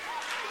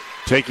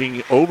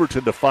 Taking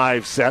Overton to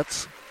 5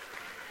 sets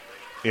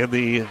in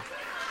the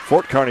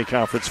Fort Kearney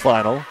Conference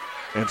Final,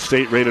 and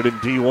state rated in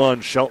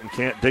D1. Shelton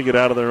can't dig it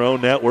out of their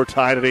own net. We're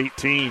tied at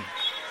 18.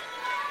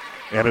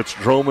 And it's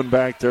Droman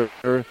back there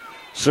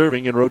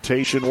serving in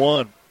rotation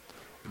 1.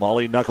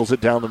 Molly knuckles it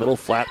down the middle.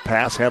 Flat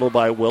pass handled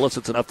by Willis.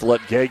 It's enough to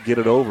let Gegg get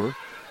it over.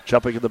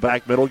 Jumping in the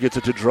back middle, gets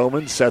it to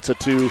Droman, sets it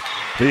to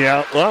the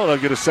out. Well, they're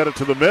going to set it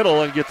to the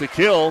middle and get the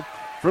kill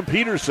from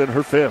Peterson,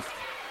 her 5th.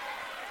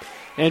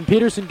 And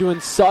Peterson doing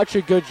such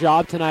a good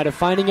job tonight of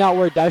finding out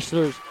where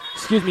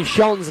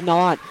Shelton's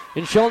not.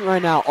 And Shelton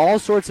right now, all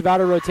sorts of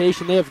out of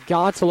rotation. They have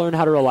got to learn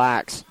how to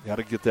relax. Got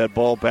to get that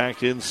ball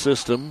back in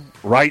system.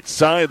 Right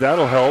side,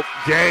 that'll help.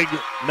 Gegg,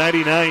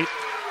 99.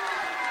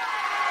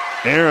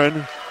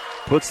 Aaron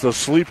puts the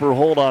sleeper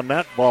hold on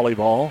that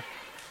volleyball.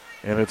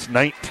 And it's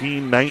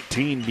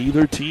 19-19.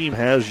 Neither team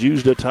has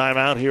used a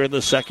timeout here in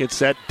the second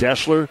set.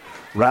 Deshler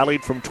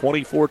rallied from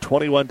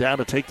 24-21 down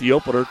to take the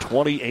opener,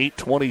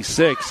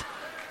 28-26.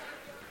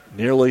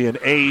 Nearly an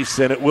ace,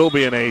 and it will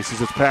be an ace as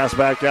it's passed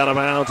back out of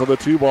bounds on the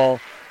 2-ball.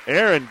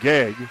 Aaron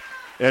Gegg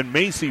and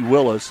Macy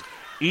Willis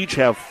each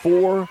have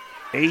 4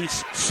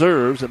 ace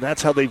serves, and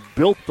that's how they've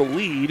built the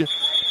lead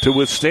to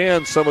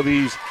withstand some of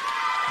these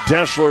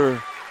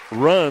Deshler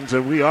runs.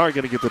 And we are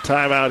going to get the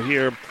timeout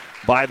here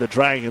by the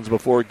Dragons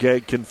before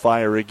Gegg can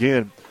fire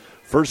again.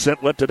 First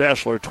set went to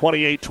Deshler,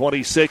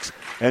 28-26,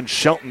 and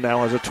Shelton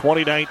now has a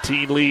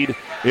 20-19 lead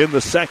in the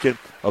second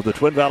of the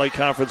Twin Valley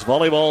Conference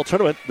Volleyball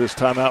Tournament. This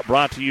timeout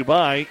brought to you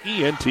by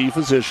ENT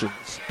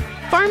Physicians.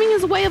 Farming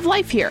is a way of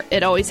life here.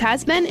 It always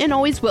has been and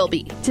always will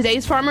be.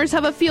 Today's farmers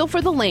have a feel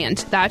for the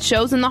land. That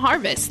shows in the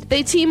harvest.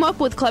 They team up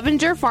with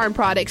Clevenger Farm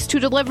Products to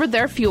deliver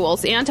their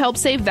fuels and help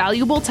save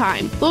valuable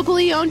time.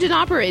 Locally owned and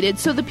operated,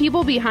 so the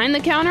people behind the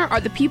counter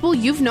are the people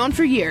you've known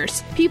for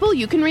years. People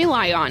you can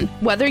rely on.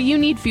 Whether you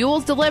need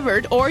fuels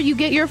delivered or you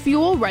get your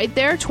fuel right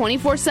there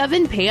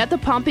 24/7, pay at the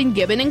pump in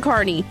Gibbon and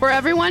Kearney. For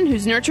everyone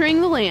who's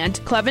nurturing the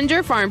land,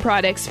 Clevenger Farm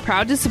Products,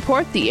 proud to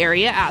support the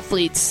area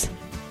athletes.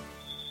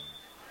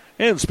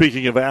 And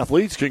speaking of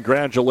athletes,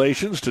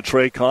 congratulations to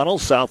Trey Connell,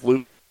 South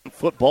Loop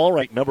football,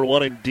 ranked number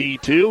 1 in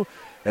D2,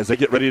 as they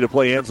get ready to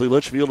play Ansley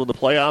Litchfield in the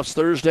playoffs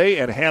Thursday.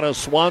 And Hannah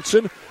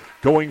Swanson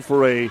going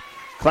for a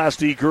Class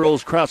D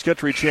Girls Cross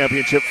Country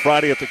Championship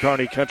Friday at the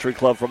Kearney Country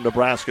Club from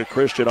Nebraska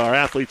Christian. Our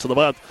athletes of the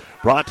month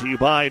brought to you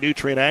by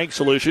Nutrient Ag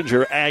Solutions,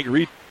 your ag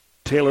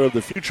retailer of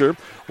the future.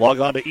 Log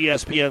on to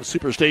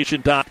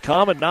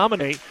ESPNSuperstation.com and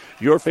nominate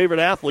your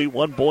favorite athlete,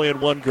 1 boy and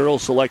 1 girl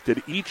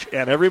selected each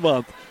and every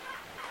month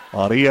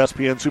on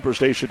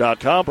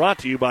ESPNSuperstation.com. Brought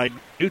to you by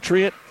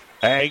Nutrient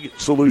Ag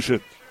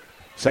Solutions.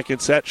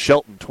 Second set,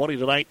 Shelton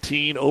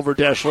 20-19 over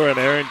Deshler, and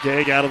Aaron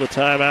Gegg out of the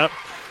timeout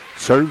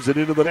serves it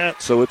into the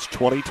net, so it's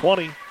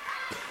 20-20.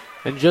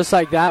 And just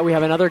like that, we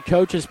have another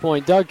coach's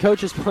point. Doug,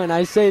 coach's point,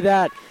 I say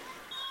that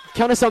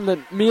kind of something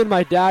that me and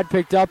my dad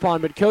picked up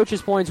on, but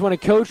coach's points, when a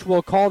coach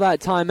will call that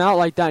timeout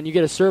like that and you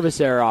get a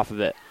service error off of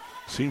it.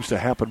 Seems to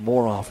happen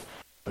more often.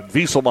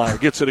 Wieselmeyer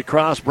gets it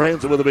across,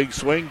 Branson with a big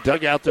swing,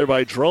 dug out there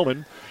by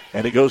Droman,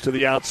 and it goes to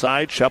the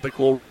outside. Chupik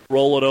will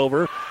roll it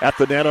over at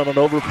the net on an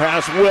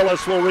overpass.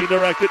 Willis will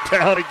redirect it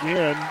down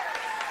again.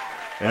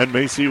 And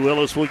Macy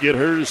Willis will get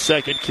her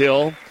second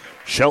kill.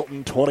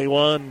 Shelton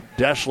 21,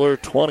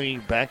 Deshler 20.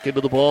 Back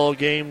into the ball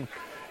game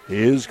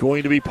is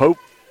going to be Pope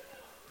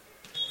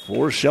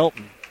for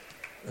Shelton.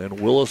 And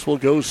Willis will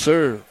go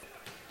serve.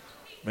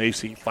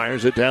 Macy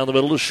fires it down the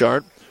middle to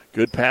Sharp.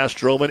 Good pass,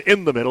 Droman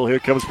in the middle. Here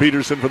comes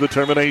Peterson for the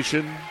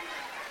termination.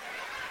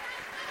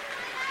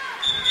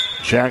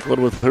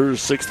 Jacqueline with her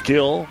sixth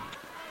kill.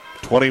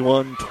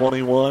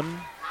 21-21.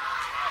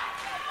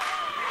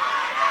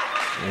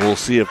 We'll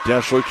see if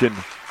Deshler can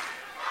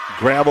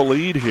grab a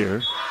lead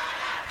here.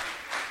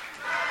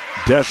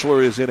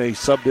 Deshler is in a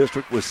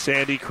sub-district with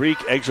Sandy Creek,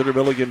 Exeter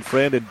Milligan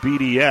Friend, and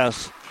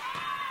BDS.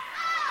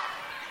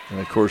 And,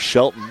 of course,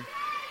 Shelton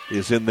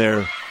is in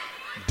their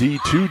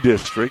D2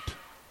 district.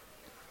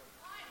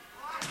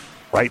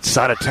 Right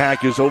side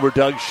attack is over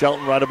Doug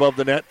Shelton right above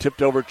the net.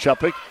 Tipped over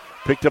Chupik.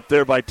 Picked up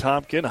there by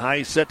Tompkin.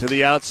 High set to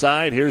the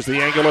outside. Here's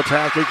the angle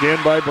attack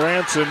again by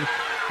Branson.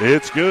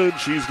 It's good.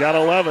 She's got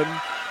 11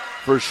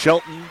 for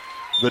Shelton.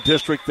 The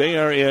district they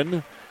are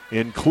in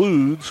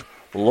includes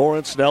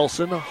Lawrence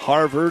Nelson,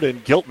 Harvard,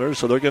 and Giltner,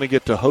 so they're going to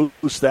get to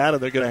host that,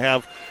 and they're going to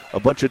have a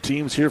bunch of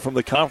teams here from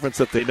the conference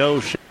that they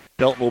know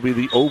Shelton will be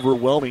the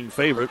overwhelming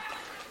favorite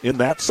in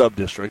that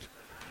sub-district.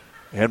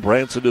 And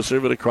Branson to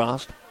serve it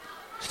across.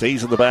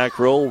 Stays in the back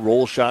row.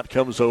 Roll shot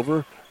comes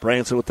over.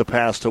 Branson with the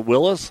pass to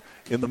Willis.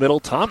 In the middle,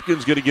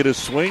 Tompkins going to get his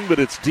swing, but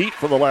it's deep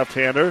for the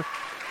left-hander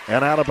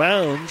and out of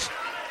bounds,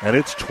 and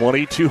it's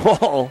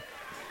 22-all.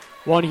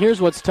 Well, and here's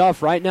what's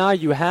tough. Right now,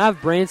 you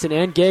have Branson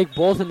and Gegg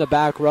both in the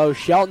back row.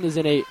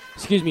 Deshler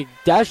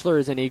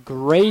is in a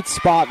great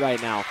spot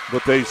right now.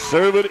 But they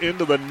serve it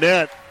into the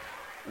net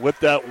with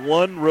that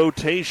one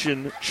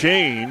rotation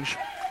change.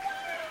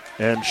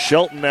 And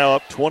Shelton now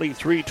up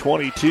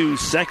 23-22.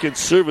 Second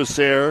service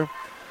error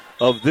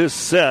of this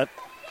set.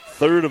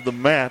 Third of the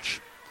match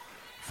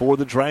for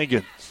the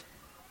Dragons.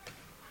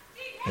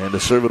 And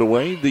to serve it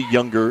away, the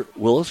younger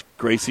Willis.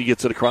 Gracie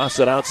gets it across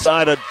that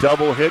outside. A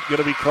double hit going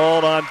to be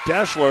called on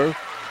Deshler.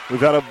 We've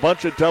had a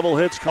bunch of double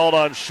hits called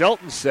on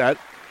Shelton's set.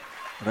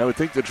 And I would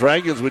think the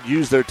Dragons would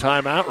use their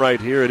timeout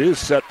right here. It is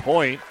set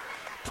point,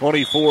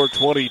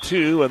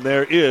 24-22. And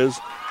there is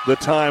the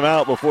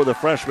timeout before the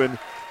freshman,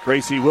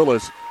 Gracie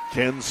Willis,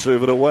 can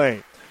serve it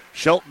away.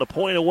 Shelton a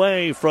point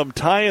away from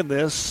tying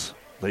this.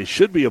 They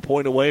should be a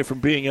point away from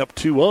being up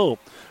 2-0.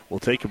 We'll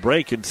take a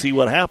break and see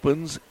what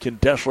happens. Can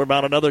Deshler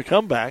mount another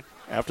comeback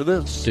after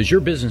this? Does your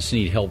business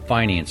need help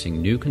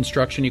financing new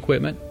construction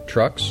equipment,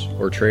 trucks,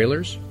 or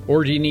trailers?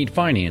 Or do you need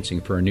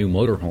financing for a new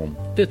motorhome,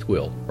 fifth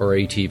wheel, or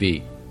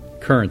ATV?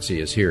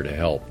 Currency is here to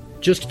help.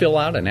 Just fill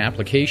out an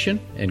application,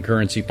 and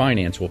Currency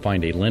Finance will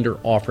find a lender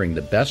offering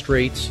the best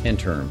rates and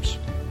terms.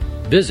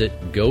 Visit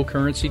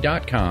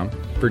gocurrency.com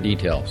for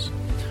details.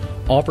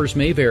 Offers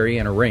may vary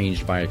and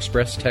arranged by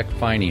Express Tech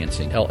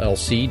Financing,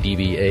 LLC,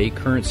 DBA,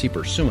 currency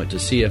pursuant to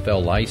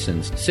CFL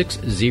license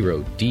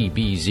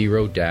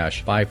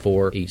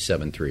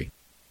 60DB0-54873.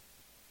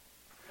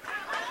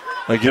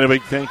 Again, a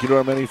big thank you to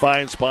our many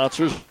fine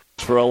sponsors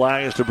for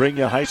allowing us to bring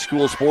you high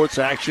school sports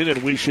action,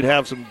 and we should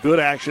have some good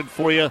action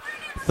for you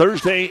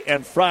Thursday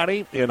and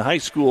Friday in high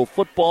school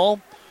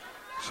football.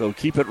 So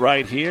keep it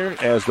right here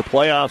as the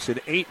playoffs in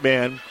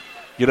 8-man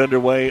get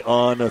underway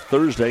on a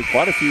Thursday.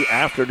 Quite a few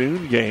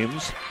afternoon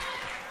games.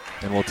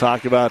 And we'll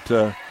talk about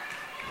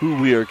who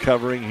we are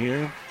covering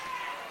here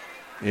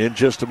in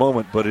just a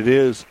moment. But it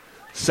is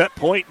set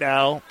point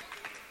now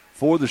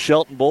for the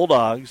Shelton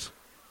Bulldogs.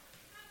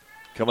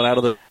 Coming out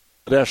of the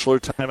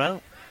Deshler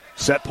timeout.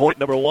 Set point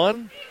number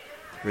one.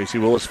 Gracie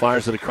Willis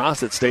fires it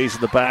across. It stays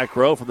in the back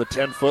row from the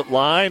 10-foot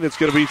line. It's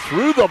going to be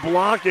through the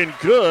block and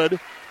good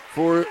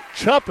for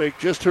Chupik.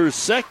 Just her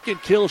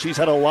second kill. She's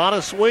had a lot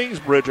of swings,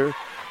 Bridger,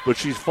 but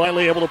she's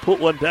finally able to put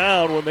one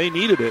down when they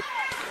needed it.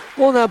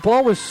 Well, that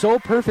ball was so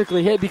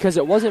perfectly hit because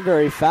it wasn't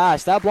very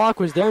fast. That block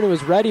was there and it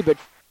was ready, but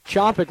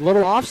Chupik,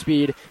 little off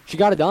speed, she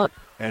got it done.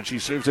 And she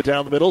serves it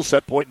down the middle.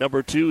 Set point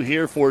number two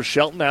here for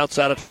Shelton.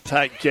 Outside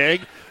attack,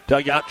 Gegg.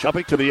 Dug out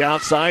Chupik to the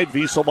outside.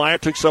 Wieselmeyer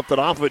took something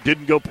off of it.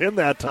 Didn't go pin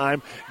that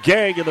time.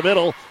 Gegg in the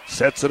middle.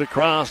 Sets it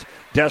across.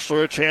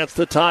 Deshler a chance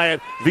to tie it.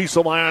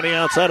 Wieselmeyer on the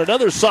outside.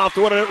 Another soft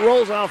one, and it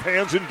rolls off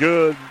hands and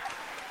good.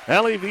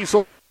 Allie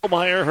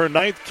Wieselmeyer, her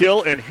ninth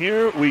kill, and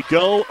here we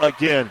go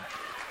again.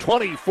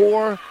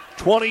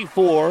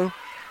 24-24.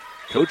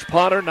 Coach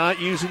Potter not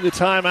using the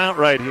timeout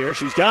right here.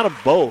 She's got them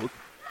both.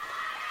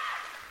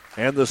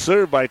 And the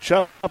serve by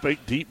Chupik,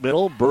 deep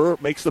middle. Burr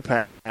makes the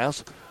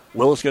pass.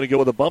 Willis going to go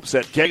with a bump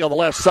set. Gegg on the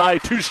left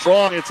side, too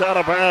strong. It's out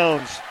of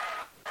bounds.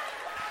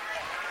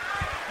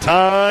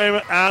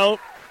 Time out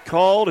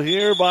called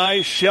here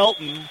by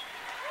Shelton.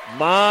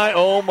 My,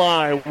 oh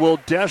my, will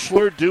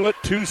Deshler do it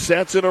 2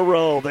 sets in a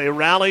row? They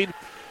rallied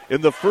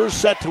in the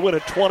first set to win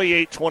at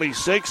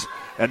 28-26,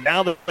 and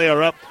now that they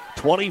are up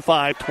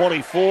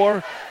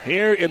 25-24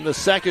 here in the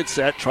second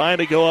set, trying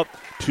to go up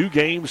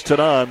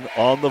 2-0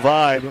 on the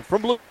Vibe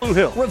from Blue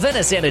Hill.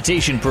 Ravenna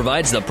Sanitation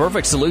provides the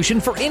perfect solution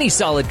for any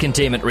solid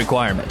containment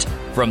requirement.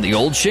 From the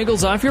old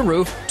shingles off your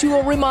roof to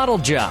a remodel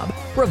job,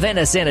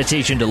 Ravenna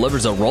Sanitation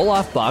delivers a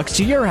roll-off box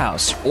to your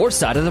house or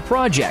side of the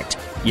project.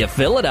 You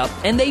fill it up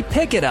and they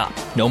pick it up.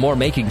 No more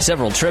making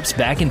several trips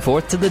back and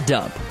forth to the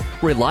dump.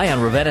 Rely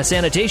on Ravenna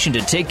Sanitation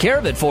to take care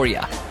of it for you.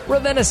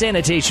 Ravenna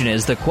Sanitation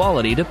is the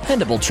quality,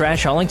 dependable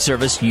trash hauling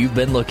service you've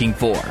been looking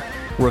for.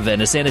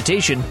 Ravenna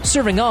Sanitation,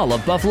 serving all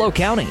of Buffalo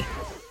County.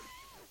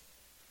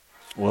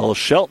 Well,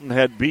 Shelton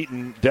had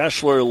beaten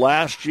Deshler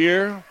last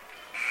year.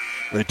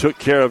 They took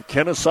care of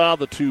Kennesaw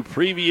the 2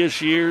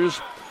 previous years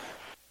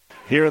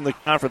here in the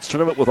conference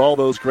tournament with all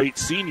those great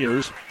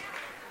seniors.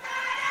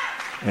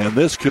 And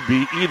this could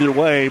be either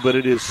way, but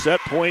it is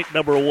set point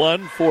number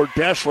 1 for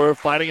Deshler,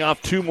 fighting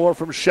off 2 more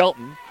from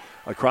Shelton.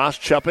 Across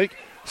Chupik,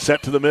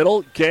 set to the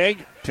middle.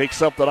 Gegg takes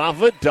something off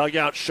of it. Dug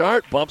out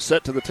Sharp. Bump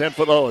set to the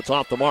 10-foot. Oh, it's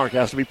off the mark.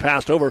 Has to be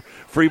passed over.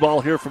 Free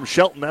ball here from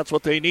Shelton. That's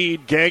what they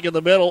need. Gegg in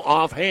the middle.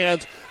 Off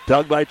hands.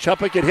 Dug by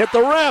Chupik. It hit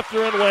the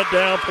rafter and went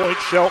down. Point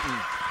Shelton.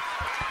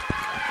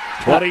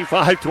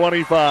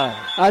 25-25.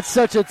 That's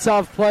such a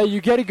tough play.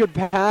 You get a good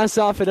pass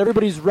off it.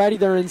 Everybody's ready.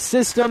 They're in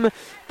system.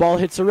 Ball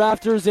hits the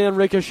rafters and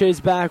ricochets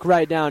back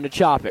right down to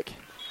Chopik.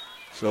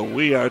 So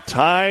we are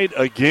tied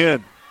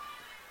again.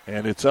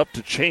 And it's up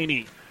to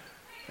Cheney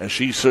as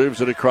she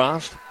serves it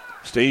across.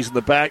 Stays in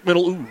the back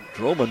middle. Ooh,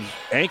 Droman's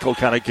ankle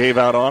kind of gave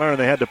out on her, and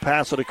they had to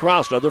pass it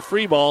across. Another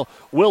free ball.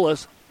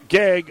 Willis,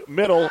 Gegg,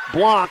 middle,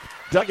 block.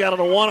 Dug out on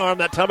a one arm.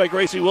 That time by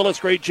Gracie Willis.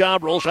 Great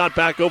job. Roll shot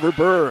back over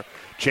Burr.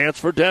 Chance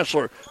for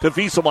Deshler to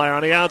Wieselmeyer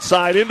on the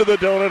outside into the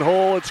donut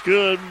hole. It's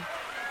good.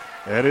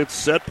 And it's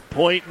set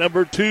point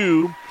number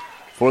 2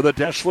 for the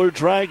Deshler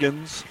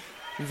Dragons.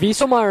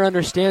 Wieselmeyer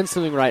understands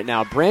something right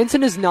now.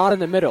 Branson is not in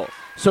the middle.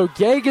 So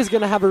Gegg is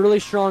going to have a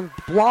really strong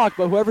block,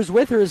 but whoever's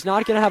with her is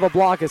not going to have a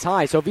block as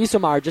high. So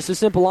Wieselmeyer, just a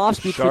simple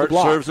off-speed for the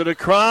block. Serves it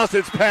across.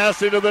 It's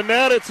passed into the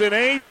net. It's an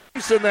ace,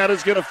 and that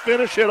is going to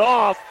finish it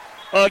off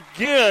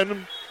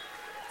again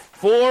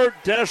for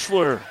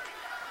Deshler.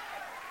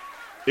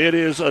 It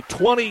is a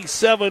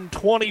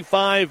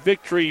 27-25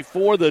 victory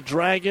for the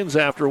Dragons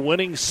after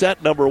winning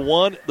set number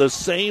 1 the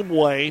same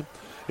way.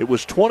 It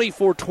was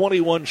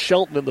 24-21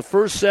 Shelton in the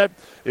first set.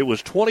 It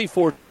was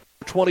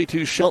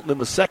 24-22 Shelton in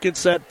the second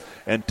set.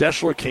 And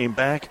Deshler came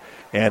back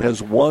and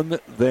has won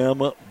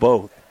them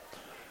both.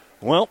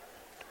 Well,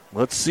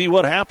 let's see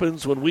what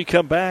happens when we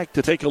come back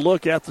to take a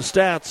look at the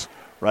stats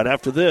right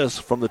after this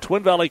from the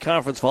Twin Valley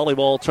Conference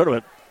Volleyball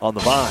Tournament on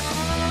the Vine.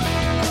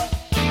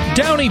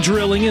 Downey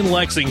Drilling in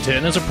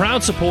Lexington is a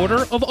proud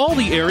supporter of all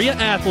the area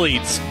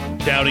athletes.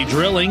 Downey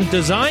Drilling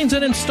designs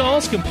and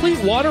installs complete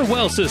water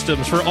well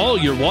systems for all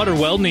your water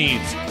well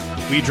needs.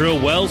 We drill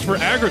wells for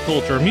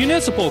agriculture,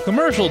 municipal,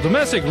 commercial,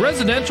 domestic,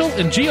 residential,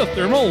 and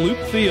geothermal loop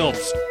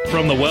fields.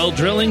 From the well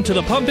drilling to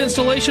the pump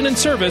installation and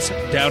service,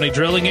 Downey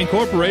Drilling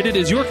Incorporated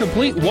is your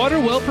complete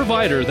water well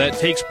provider that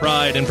takes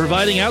pride in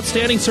providing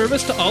outstanding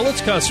service to all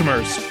its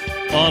customers.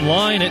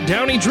 Online at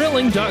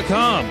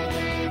downeydrilling.com.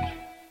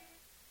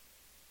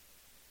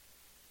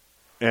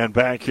 And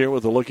back here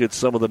with a look at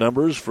some of the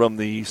numbers from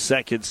the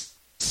second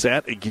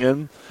set.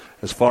 Again,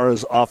 as far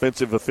as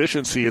offensive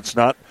efficiency, it's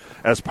not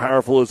as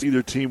powerful as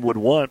either team would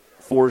want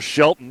for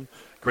Shelton.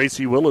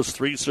 Gracie Willis,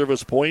 3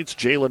 service points.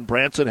 Jalen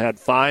Branson had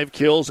 5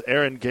 kills.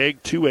 Aaron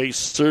Gegg, 2 ace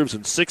serves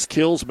and 6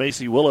 kills.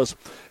 Macy Willis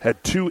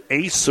had 2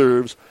 ace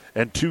serves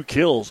and 2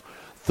 kills.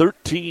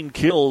 13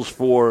 kills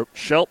for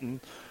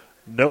Shelton.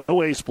 No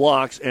ace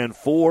blocks and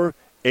 4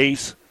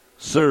 ace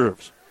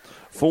serves.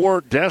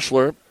 For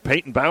Deshler,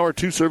 Peyton Bauer,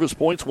 2 service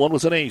points. 1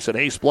 was an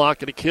ace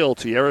block and a kill.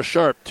 Tiara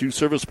Sharp, 2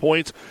 service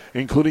points,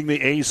 including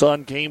the ace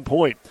on game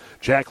point.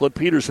 Jacqueline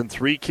Peterson,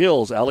 3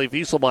 kills. Allie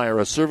Wieselmeyer,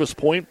 a service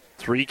point,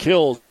 3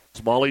 kills.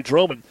 Molly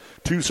Droman,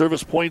 2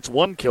 service points,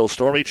 1 kill.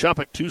 Stormy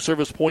Chupik, 2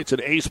 service points, an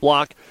ace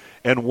block,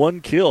 and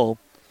 1 kill.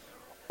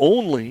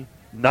 Only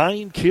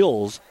 9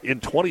 kills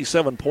in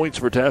 27 points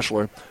for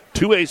Deshler.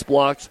 2 ace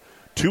blocks,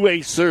 2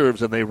 ace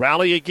serves, and they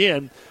rally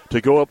again to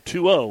go up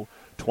 2-0,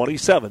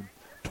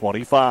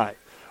 27-25.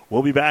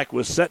 We'll be back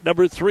with set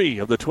number 3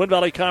 of the Twin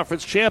Valley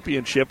Conference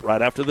Championship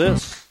right after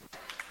this.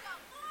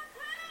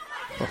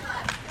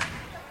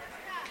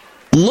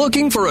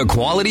 Looking for a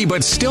quality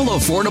but still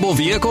affordable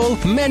vehicle?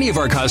 Many of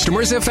our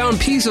customers have found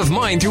peace of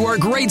mind through our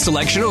great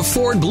selection of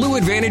Ford Blue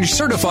Advantage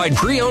certified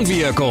pre-owned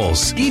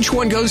vehicles. Each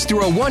one goes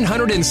through a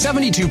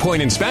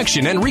 172-point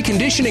inspection and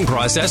reconditioning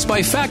process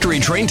by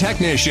factory-trained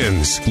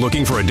technicians.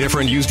 Looking for a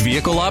different used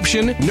vehicle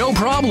option? No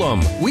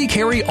problem. We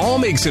carry all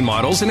makes and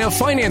models and have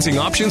financing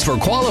options for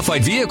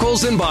qualified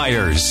vehicles and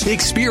buyers.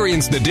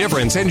 Experience the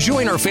difference and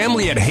join our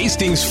family at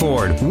Hastings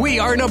Ford. We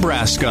are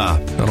Nebraska.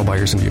 Not all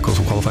buyers and vehicles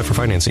will qualify for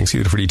financing.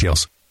 See for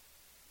details.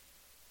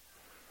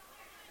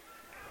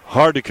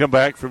 Hard to come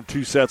back from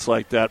 2 sets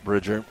like that,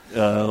 Bridger.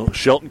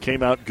 Shelton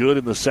came out good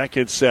in the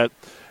second set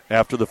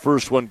after the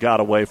first one got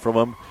away from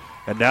them.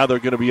 And now they're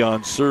going to be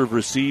on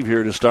serve-receive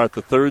here to start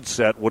the third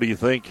set. What do you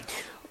think?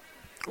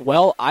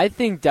 Well, I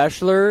think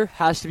Deshler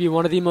has to be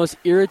one of the most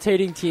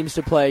irritating teams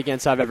to play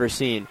against I've ever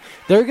seen.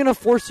 They're going to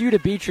force you to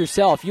beat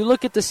yourself. You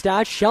look at the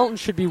stats, Shelton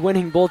should be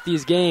winning both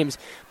these games,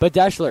 but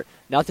Deshler,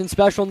 nothing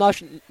special,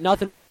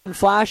 nothing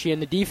flashy,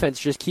 and the defense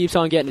just keeps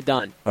on getting it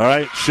done. All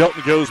right,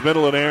 Shelton goes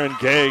middle, and Aaron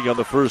Gegg on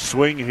the first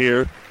swing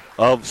here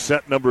of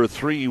set number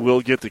 3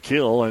 will get the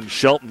kill, and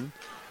Shelton,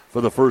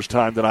 for the first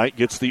time tonight,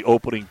 gets the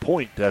opening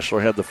point.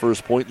 Deshler had the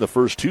first point in the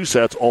first 2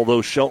 sets,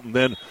 although Shelton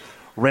then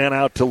ran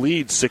out to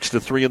lead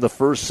 6-3 in the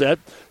first set,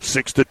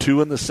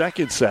 6-2 in the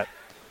second set.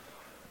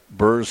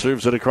 Burr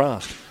serves it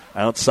across.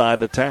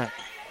 Outside attack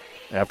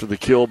after the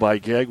kill by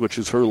Gegg, which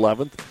is her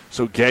 11th.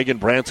 So Gegg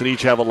and Branson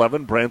each have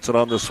 11. Branson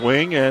on the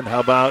swing, and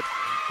how about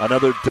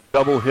another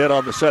double hit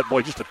on the set?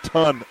 Boy, just a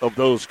ton of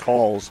those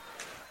calls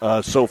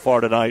so far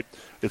tonight.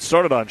 It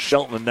started on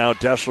Shelton, and now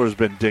Deshler has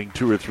been dinged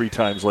 2 or 3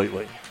 times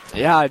lately.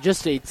 Yeah,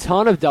 just a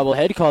ton of double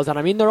head calls, and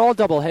I mean, they're all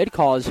double head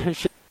calls.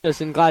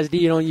 In Class D,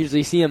 you don't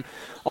usually see them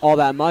all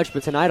that much,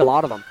 but tonight a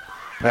lot of them.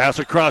 Pass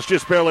across,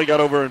 just barely got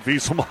over, and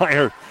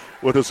Wieselmeyer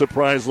with a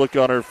surprised look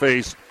on her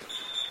face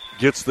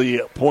gets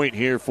the point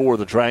here for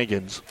the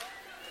Dragons.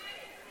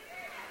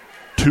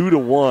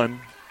 2-1.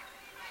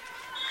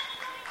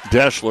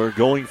 Deshler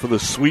going for the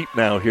sweep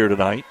now here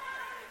tonight.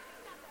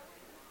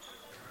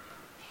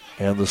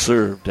 And the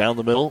serve down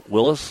the middle.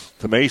 Willis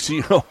to Macy.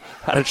 How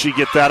did she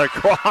get that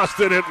across?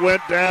 And it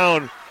went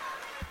down.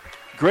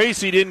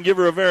 Gracie didn't give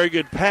her a very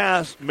good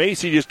pass.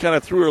 Macy just kind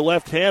of threw her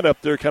left hand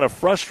up there, kind of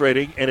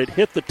frustrating, and it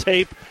hit the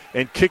tape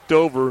and kicked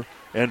over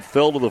and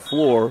fell to the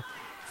floor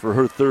for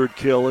her third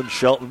kill. And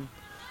Shelton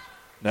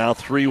now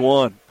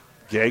 3-1.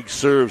 Gegg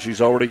serves. She's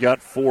already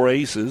got 4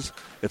 aces.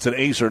 It's an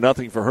ace or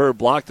nothing for her.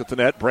 Blocked at the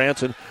net.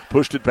 Branson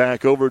pushed it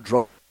back over.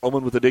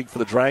 Drummond with a dig for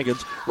the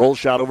Dragons. Roll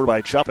shot over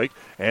by Chupik,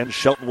 and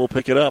Shelton will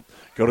pick it up.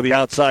 Go to the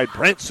outside.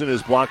 Branson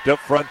is blocked up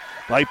front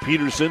by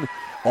Peterson.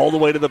 All the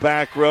way to the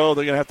back row.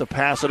 They're going to have to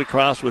pass it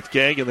across with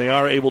Gegg, and they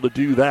are able to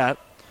do that.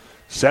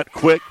 Set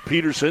quick.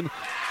 Peterson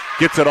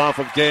gets it off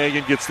of Gegg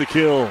and gets the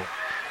kill.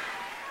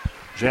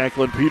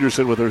 Jacqueline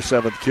Peterson with her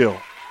 7th kill.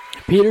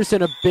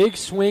 Peterson, a big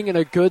swing in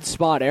a good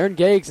spot. Aaron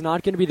Gegg's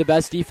not going to be the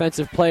best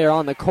defensive player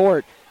on the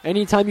court.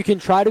 Anytime you can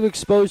try to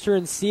expose her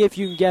and see if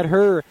you can get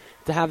her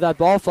to have that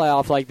ball fly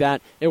off like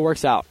that, it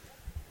works out.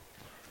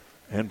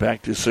 And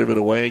back to serve it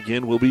away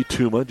again will be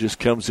Tuma. Just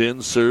comes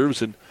in,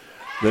 serves, and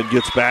then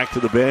gets back to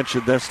the bench,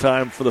 and this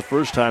time, for the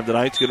first time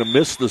tonight, is going to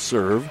miss the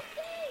serve.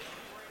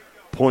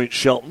 Point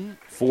Shelton,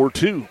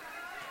 4-2.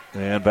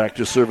 And back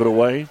to serve it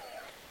away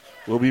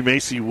will be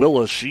Macy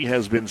Willis. She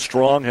has been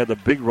strong, had a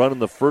big run in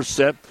the first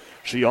set.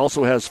 She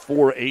also has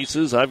 4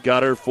 aces. I've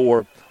got her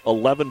for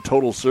 11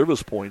 total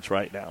service points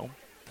right now.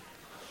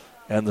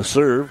 And the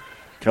serve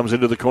comes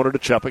into the corner to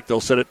Chupik.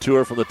 They'll set it to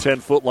her from the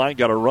 10-foot line.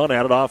 Got a run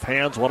at it off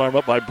hands. One arm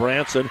up by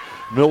Branson.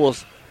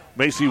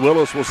 Macy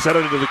Willis will set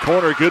it into the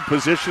corner. Good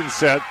position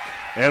set.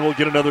 And we'll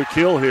get another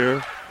kill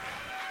here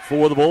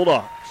for the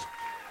Bulldogs.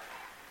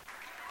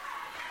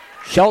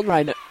 Shelton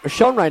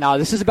right now,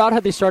 this is about how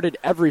they started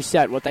every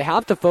set. What they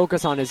have to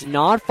focus on is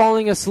not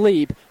falling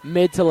asleep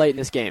mid to late in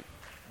this game.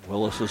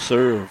 Willis'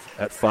 serve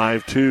at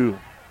 5-2.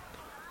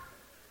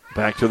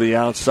 Back to the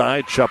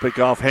outside.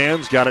 Chupik off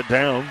hands. Got it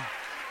down.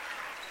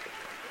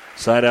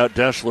 Side out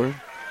Deshler.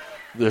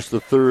 This is the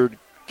third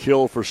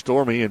kill for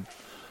Stormy. And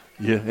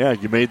yeah,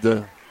 you made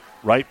the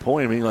right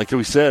point. I mean, like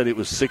we said, it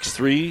was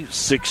 6-3,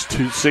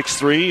 6-2,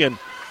 6-3. And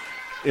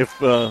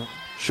if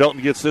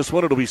Shelton gets this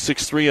one, it'll be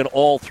 6-3 in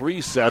all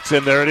 3 sets.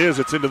 And there it is.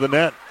 It's into the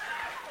net.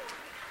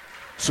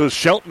 So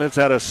Shelton has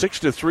had a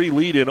 6-3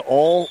 lead in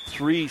all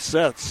 3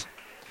 sets.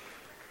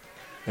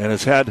 And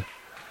has had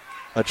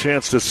a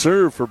chance to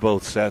serve for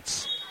both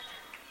sets.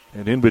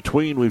 And in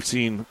between, we've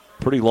seen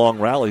pretty long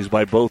rallies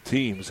by both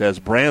teams as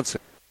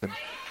Branson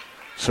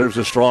serves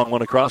a strong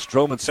one across.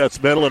 Drummond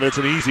sets middle, and it's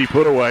an easy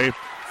put away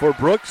for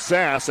Brooke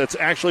Sass. That's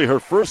actually her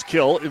first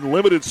kill in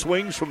limited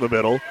swings from the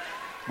middle.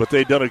 But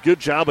they've done a good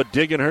job of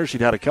digging her. She'd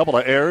had a couple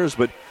of errors,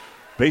 but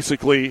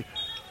basically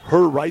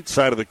her right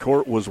side of the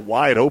court was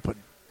wide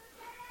open.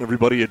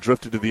 Everybody had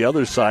drifted to the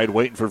other side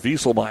waiting for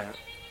Wieselmeyer.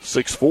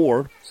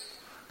 6-4.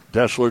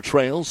 Deshler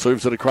trails,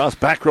 serves it across.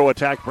 Back row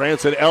attack.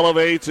 Branson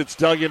elevates. It's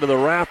dug into the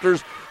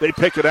rafters. They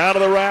pick it out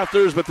of the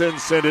rafters, but then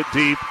send it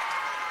deep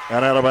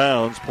and out of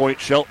bounds.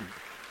 Point Shelton.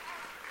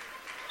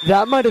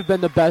 That might have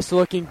been the best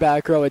looking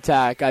back row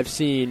attack I've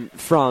seen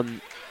from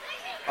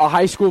a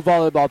high school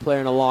volleyball player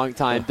in a long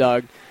time,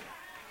 Doug.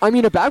 I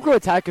mean, a back row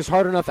attack is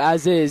hard enough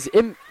as is.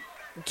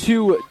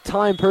 To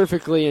time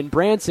perfectly, and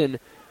Branson,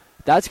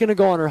 that's going to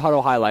go on her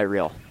huddle highlight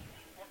reel.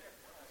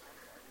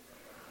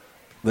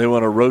 They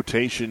want a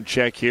rotation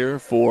check here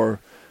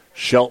for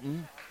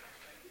Shelton.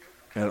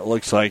 And it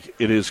looks like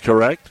it is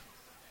correct.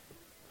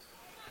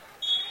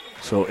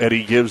 So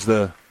Eddie gives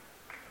the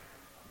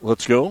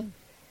let's go.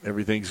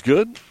 Everything's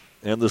good.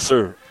 And the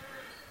serve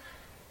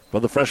by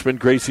the freshman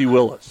Gracie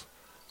Willis.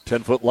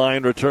 10-foot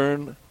line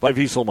return by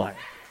Wieselmeyer.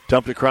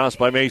 Dumped across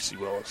by Macy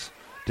Willis.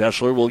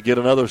 Deshler will get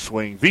another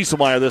swing.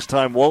 Wieselmeyer this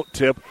time won't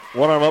tip.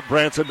 One arm up,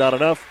 Branson, not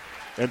enough.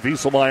 And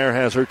Wieselmeyer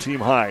has her team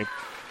high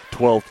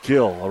 12th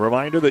kill. A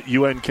reminder that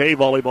UNK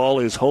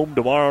volleyball is home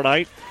tomorrow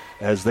night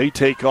as they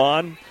take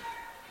on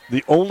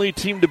the only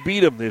team to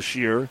beat them this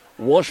year,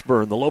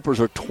 Washburn. The Lopers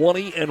are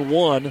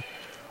 20-1.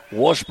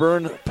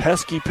 Washburn,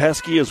 pesky,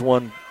 has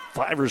won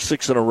 5 or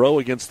 6 in a row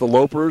against the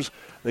Lopers.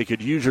 They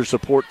could use your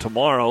support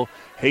tomorrow.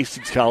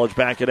 Hastings College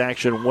back in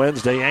action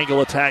Wednesday.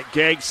 Angle attack.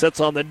 Gegg sets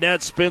on the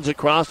net, spins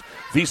across.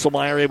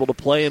 Wieselmeyer able to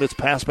play, and it's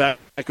passed back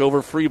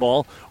over. Free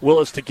ball.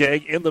 Willis to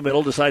Gegg in the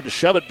middle. Decide to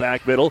shove it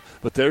back middle,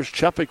 but there's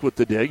Chupik with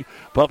the dig.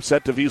 Pump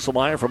set to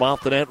Wieselmeyer from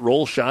off the net.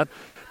 Roll shot.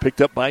 Picked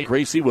up by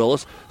Gracie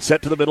Willis.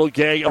 Set to the middle.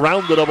 Gegg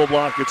around the double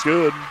block. It's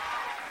good.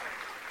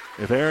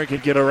 If Aaron can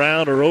get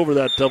around or over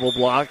that double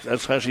block,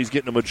 that's how she's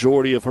getting a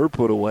majority of her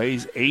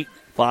put-aways.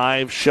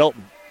 8-5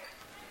 Shelton.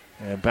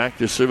 And back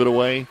to serve it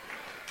away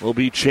will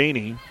be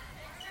Cheney.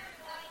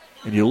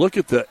 And you look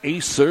at the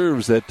ace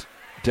serves that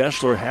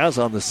Deshler has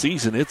on the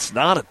season, it's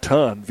not a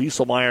ton.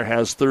 Wieselmeyer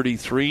has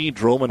 33.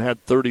 Droman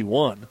had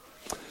 31.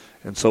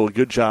 And so a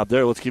good job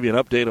there. Let's give you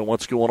an update on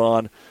what's going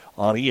on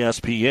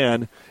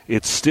ESPN.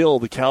 It's still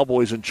the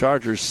Cowboys and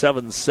Chargers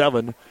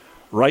 7-7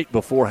 right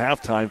before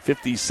halftime.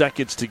 50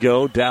 seconds to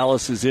go.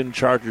 Dallas is in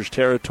Chargers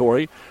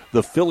territory.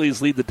 The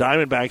Phillies lead the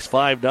Diamondbacks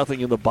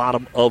 5-0 in the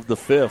bottom of the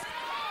 5th.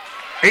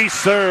 Ace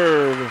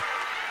serve,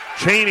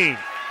 Cheney,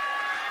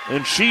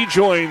 and she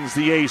joins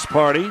the ace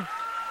party.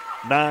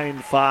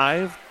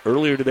 9-5.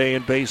 Earlier today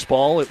in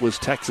baseball, it was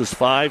Texas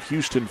 5,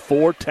 Houston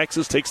 4.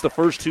 Texas takes the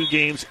first 2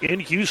 games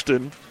in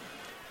Houston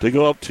to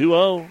go up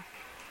 2-0.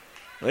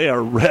 They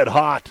are red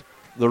hot,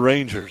 the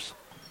Rangers.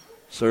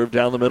 Serve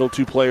down the middle,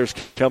 2 players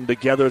come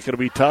together. It's going to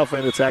be tough,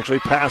 and it's actually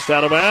passed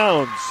out of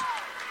bounds.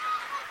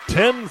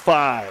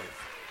 10-5.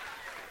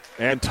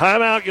 And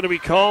timeout going to be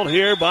called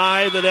here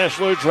by the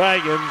Deshler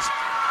Dragons.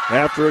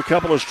 After a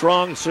couple of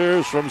strong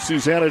serves from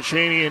Susanna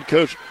Cheney, and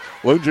Coach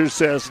Lunger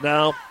says,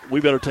 now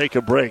we better take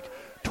a break.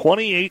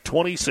 28-26,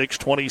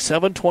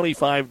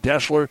 27-25.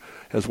 Deshler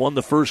has won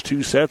the first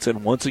 2 sets,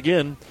 and once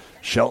again,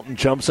 Shelton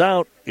jumps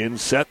out in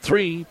set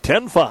 3,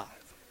 10-5.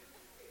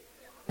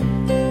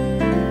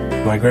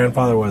 My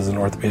grandfather was an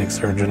orthopedic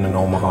surgeon in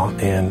Omaha,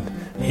 and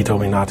he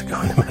told me not to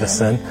go into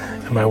medicine.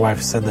 And my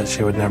wife said that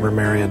she would never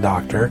marry a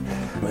doctor,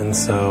 and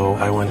so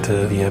I went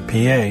to be a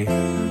PA.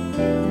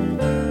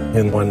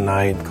 And one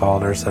night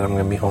called her, said I'm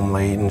going to be home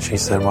late, and she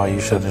said, well,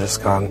 you should have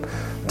just gone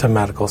to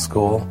medical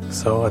school.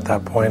 So at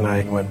that point,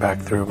 I went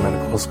back through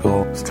medical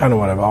school. It's kind of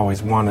what I've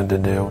always wanted to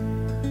do.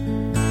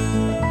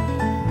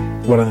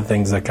 One of the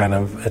things that kind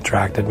of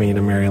attracted me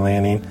to Mary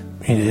Lanning,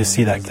 you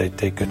see that they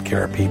take good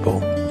care of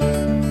people.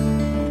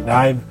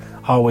 I've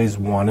always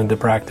wanted to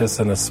practice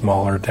in a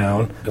smaller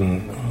town,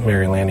 and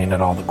Mary Lanning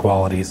had all the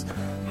qualities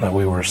that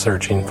we were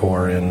searching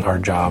for in our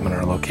job and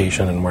our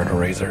location and where to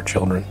raise our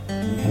children.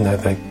 And I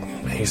think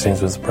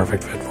Hastings was the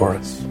perfect fit for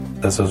us.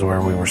 This is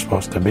where we were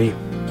supposed to be.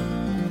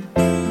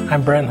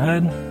 I'm Brent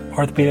Hood,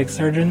 orthopedic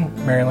surgeon,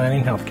 Mary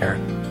Lanning Healthcare.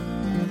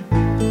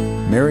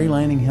 Mary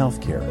Lanning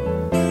Healthcare.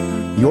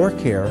 Your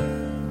care,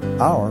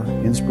 our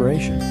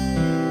inspiration.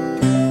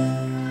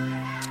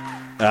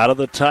 Out of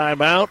the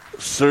timeout,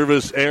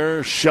 service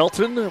error.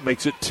 Shelton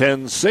makes it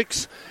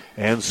 10-6.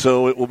 And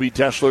so it will be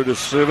Deshler to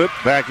serve it.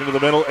 Back into the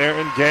middle,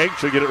 Aaron Gegg.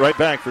 She'll get it right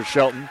back for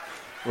Shelton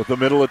with the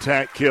middle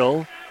attack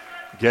kill.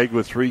 Gegg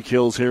with 3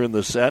 kills here in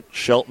the set.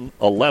 Shelton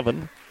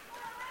 11.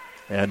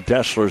 And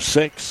Deshler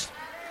 6.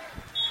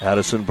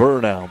 Addison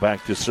Burr now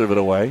back to serve it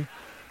away.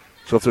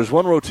 So if there's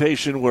one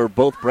rotation where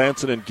both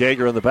Branson and Gegg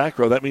are in the back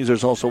row, that means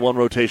there's also one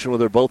rotation where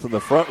they're both in the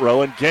front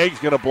row. And Gegg's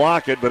going to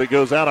block it, but it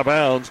goes out of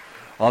bounds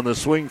on the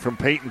swing from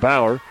Peyton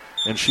Bauer,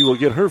 and she will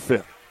get her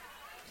 5th.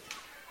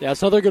 Yeah,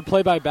 it's another good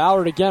play by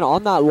Ballard. Again,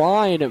 on that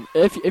line,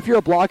 if you're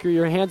a blocker,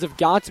 your hands have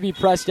got to be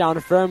pressed down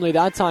firmly.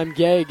 That time,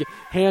 Gegg,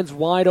 hands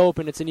wide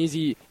open. It's an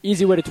easy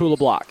way to tool a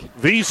block.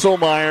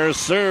 Wieselmeyer's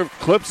serve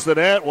clips the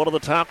net. One of the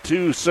top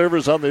 2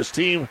 servers on this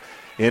team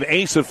in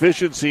ace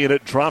efficiency, and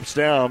it drops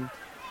down.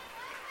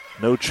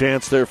 No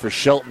chance there for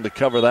Shelton to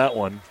cover that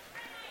one.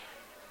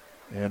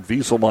 And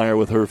Wieselmeyer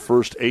with her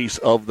first ace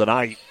of the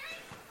night.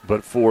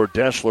 But for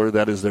Deshler,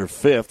 that is their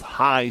 5th.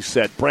 High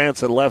set.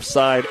 Branson left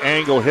side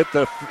angle hit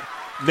the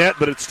net,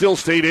 but it still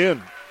stayed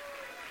in.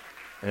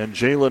 And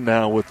Jalen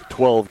now with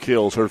 12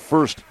 kills, her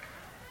first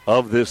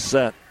of this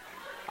set.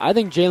 I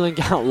think Jalen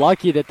got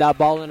lucky that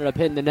ball ended up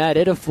hitting the net. It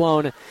would have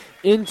flown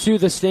into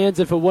the stands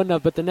if it wouldn't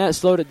have, but the net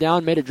slowed it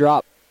down, made it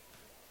drop.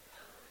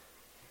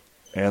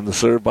 And the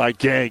serve by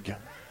Gegg.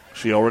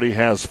 She already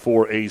has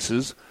 4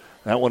 aces.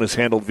 That one is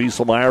handled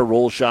Wieselmeyer.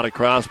 Roll shot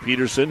across.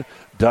 Peterson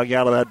dug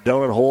out of that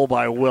donut hole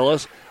by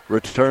Willis.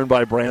 Returned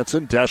by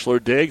Branson.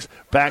 Deshler digs.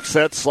 Back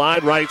set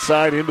slide. Right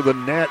side into the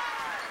net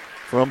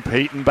from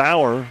Peyton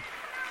Bauer.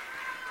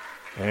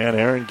 And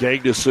Aaron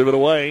Gegg to serve it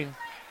away.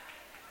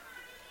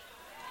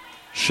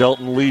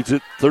 Shelton leads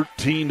it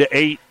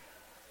 13-8.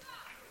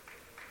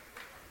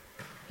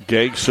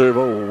 Gegg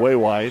serve way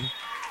wide.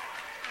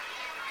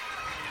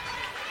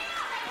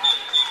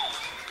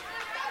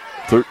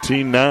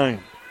 13-9.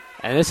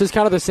 And this is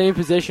kind of the same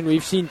position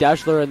we've seen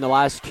Deshler in the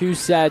last 2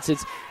 sets.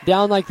 It's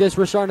down like this.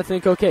 We're starting to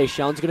think, okay,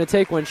 Shelton's going to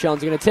take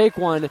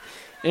one.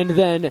 And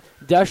then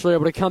Deshler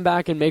able to come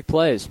back and make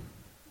plays.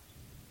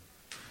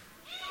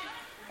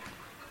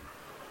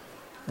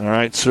 All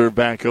right, serve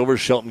back over.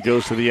 Shelton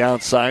goes to the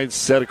outside,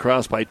 set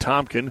across by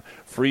Tompkin.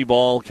 Free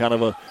ball, kind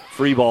of a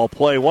free ball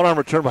play. One-arm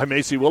return by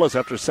Macy Willis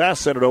after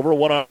Sass sent it over.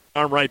 One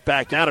arm right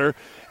back at her.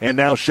 And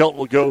now Shelton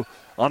will go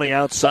on the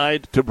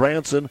outside to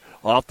Branson.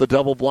 Off the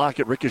double block,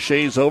 it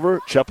ricochets over.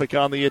 Chupik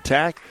on the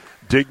attack.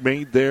 Dig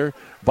made there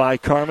by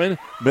Carmen.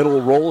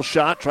 Middle roll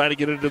shot, trying to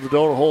get into the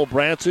donut hole.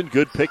 Branson,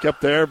 good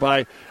pickup there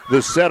by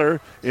the setter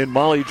in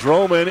Molly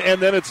Droman.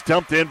 And then it's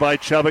dumped in by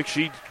Chubbuck.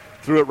 She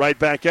threw it right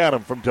back at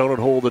him from donut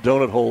hole to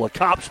donut hole. A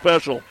cop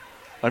special.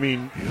 I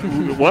mean,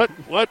 what?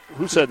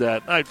 Who said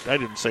that? I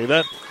didn't say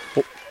that.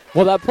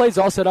 Well, that play's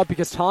all set up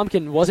because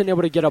Tompkin wasn't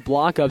able to get a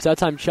block up. So that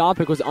time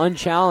Chopik was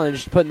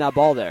unchallenged putting that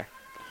ball there.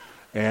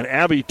 And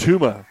Abby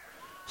Tuma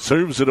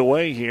serves it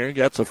away here.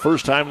 That's the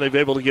first time they've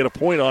been able to get a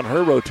point on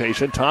her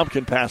rotation.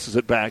 Tompkin passes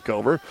it back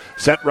over.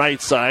 Set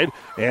right side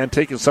and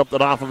taking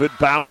something off of it.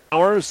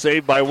 Bauer,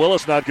 saved by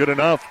Willis, not good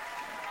enough.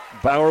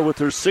 Bauer with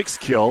her 6th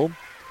kill.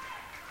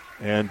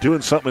 And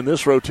doing something in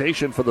this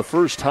rotation for the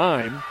first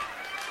time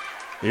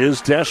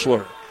is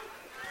Deshler.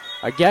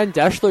 Again,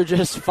 Deshler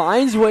just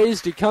finds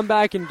ways to come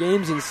back in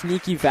games in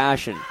sneaky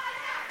fashion.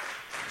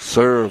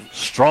 Serve,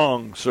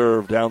 strong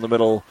serve down the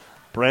middle.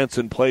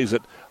 Branson plays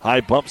it.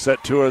 High bump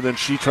set to her, then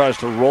she tries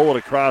to roll it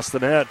across the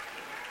net.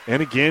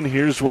 And again,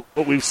 here's what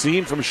we've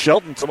seen from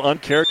Shelton, some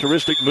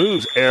uncharacteristic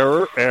moves.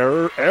 Error,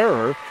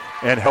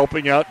 and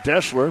helping out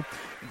Deshler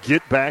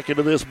get back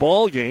into this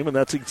ball game, and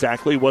that's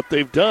exactly what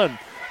they've done.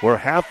 We're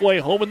halfway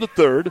home in the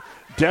third.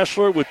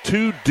 Deshler with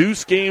 2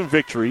 deuce game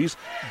victories,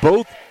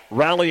 both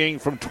rallying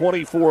from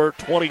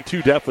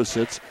 24-22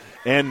 deficits.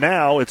 And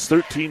now it's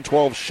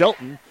 13-12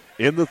 Shelton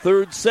in the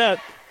third set.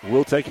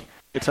 We'll take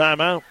a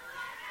timeout.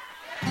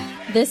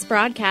 This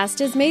broadcast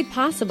is made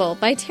possible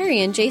by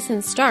Terry and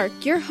Jason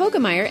Stark, your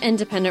Hogemeyer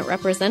Independent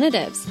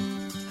Representatives.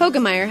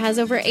 Hogemeyer has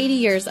over 80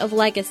 years of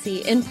legacy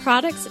in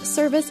products,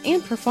 service,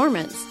 and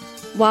performance.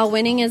 While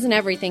winning isn't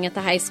everything at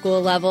the high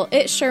school level,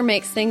 it sure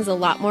makes things a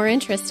lot more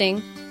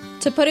interesting.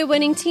 To put a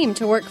winning team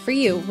to work for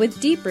you with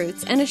deep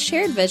roots and a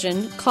shared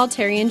vision, call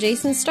Terry and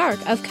Jason Stark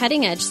of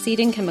Cutting Edge Seed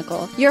and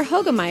Chemical, your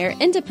Hogemeyer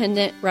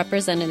Independent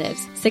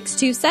Representatives,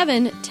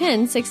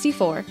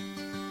 627-1064.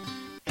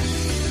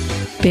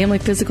 Family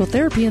Physical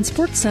Therapy and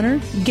Sports Center,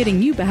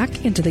 getting you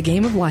back into the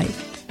game of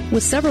life,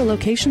 with several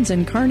locations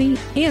in Kearney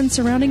and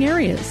surrounding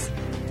areas.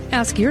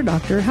 Ask your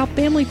doctor how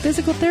Family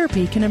Physical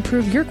Therapy can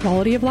improve your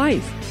quality of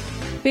life.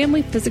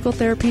 Family Physical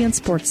Therapy and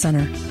Sports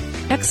Center.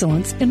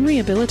 Excellence in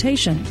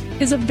Rehabilitation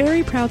is a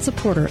very proud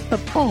supporter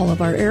of all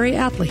of our area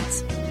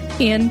athletes,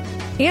 in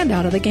and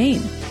out of the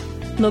game.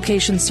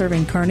 Locations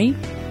serving Kearney,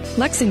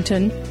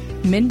 Lexington,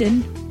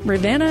 Minden,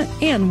 Ravenna,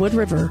 and Wood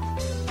River.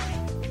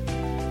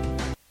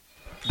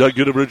 Doug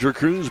Goodenbridger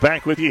Cruz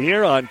back with you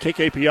here on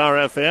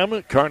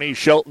KKPR-FM, Kearney,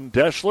 Shelton,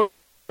 Deshler,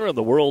 and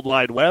the World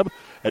Wide Web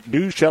at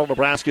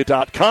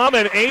newssheltonnebraska.com.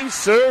 And ace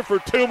serve for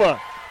Tuma.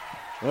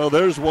 Well,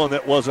 there's one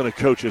that wasn't a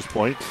coach's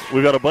point.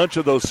 We've got a bunch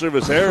of those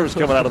service errors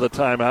coming out of the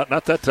timeout.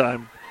 Not that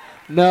time.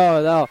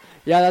 No.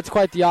 Yeah, that's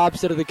quite the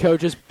opposite of the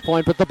coach's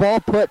point. But the ball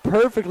put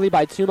perfectly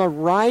by Tuma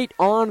right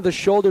on the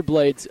shoulder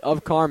blades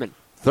of Carmen.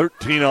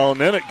 13 all,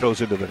 and then it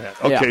goes into the net.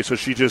 Okay, yeah. So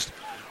she just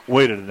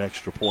waited an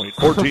extra point.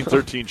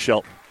 14-13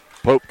 Shelton.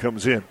 Pope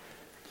comes in.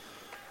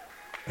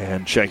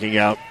 And checking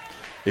out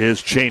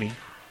is Cheney.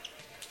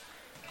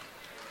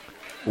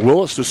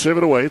 Willis to serve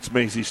it away. It's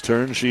Macy's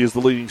turn. She is the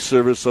leading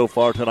server so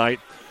far tonight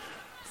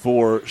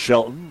for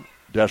Shelton.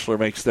 Deshler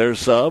makes their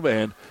sub,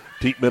 and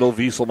deep middle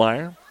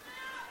Wieselmeyer.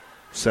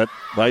 Set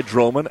by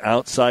Droman.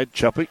 Outside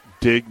Chupik.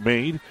 Dig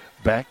made.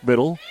 Back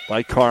middle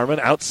by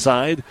Carmen.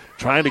 Outside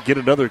trying to get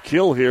another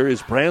kill here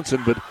is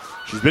Branson, but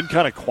she's been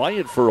kind of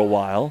quiet for a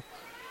while.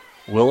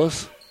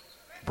 Willis.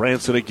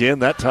 Branson again,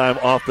 that time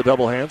off the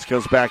double hands,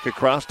 comes back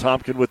across.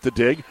 Tompkin with the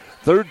dig.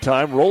 Third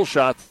time, roll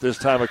shot this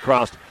time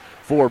across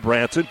for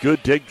Branson.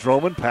 Good dig,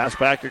 Droman, pass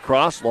back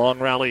across. Long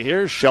rally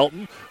here,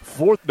 Shelton.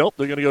 Fourth, nope,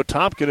 they're going to go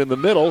Tompkin in the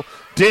middle.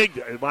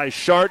 Dig by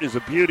Shart is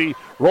a beauty.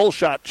 Roll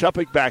shot,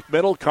 Chupik back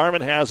middle.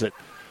 Carmen has it.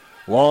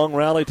 Long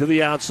rally to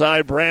the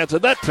outside,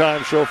 Branson. That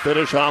time she'll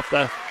finish off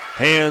the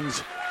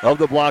hands of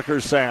the blocker,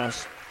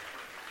 Sass.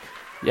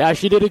 Yeah,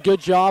 she did a good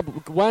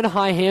job. Went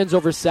high hands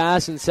over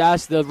Sass, and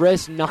Sass, the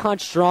wrist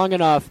not strong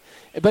enough.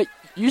 But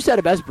you said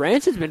it best.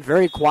 Branson's been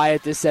very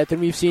quiet this set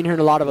than we've seen her in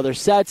a lot of other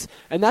sets,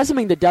 and that's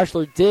something that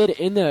Deshler did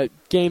in the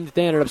game that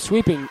they ended up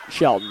sweeping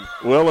Shelton.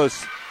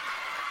 Willis,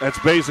 that's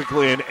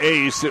basically an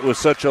ace. It was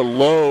such a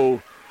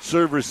low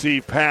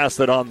serve-receive pass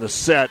that on the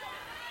set,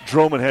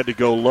 Droman had to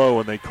go low,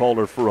 and they called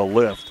her for a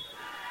lift.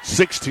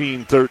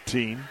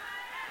 16-13.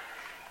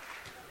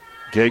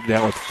 Gegg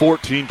now with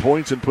 14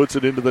 points and puts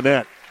it into the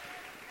net.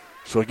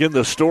 So again,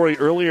 the story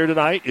earlier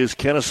tonight is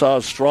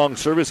Kennesaw's strong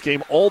service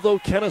game. Although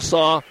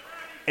Kennesaw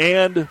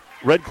and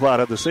Red Cloud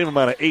have the same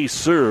amount of ace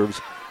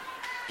serves,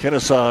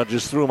 Kennesaw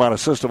just threw them out of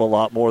system a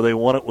lot more. They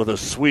won it with a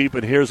sweep,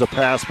 and here's a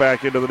pass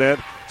back into the net.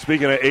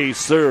 Speaking of ace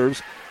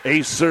serves,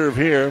 ace serve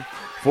here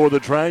for the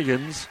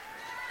Dragons.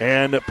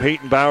 And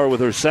Peyton Bauer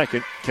with her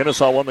second.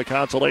 Kennesaw won the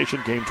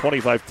consolation game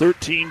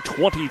 25-13,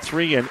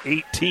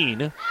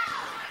 23-18.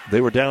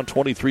 They were down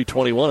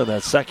 23-21 in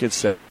that second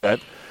set.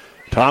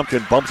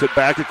 Tompkin bumps it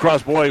back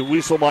across. Boy,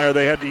 Wieselmeyer,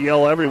 they had to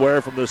yell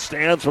everywhere from the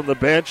stands, from the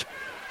bench,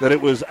 that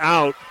it was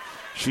out.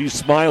 She's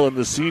smiling.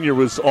 The senior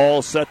was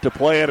all set to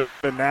play it.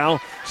 And now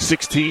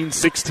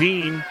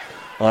 16-16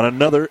 on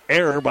another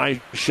error by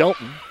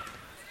Shelton.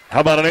 How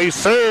about an ace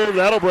serve?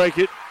 That'll break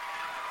it.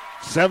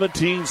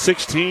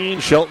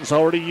 17-16. Shelton's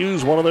already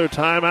used one of their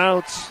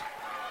timeouts.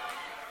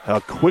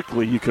 How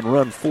quickly you can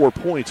run 4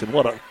 points in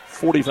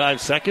 45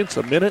 seconds,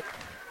 a minute?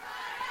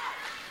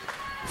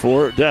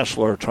 For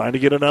Deshler, trying to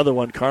get another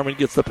one. Carmen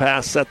gets the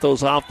pass, set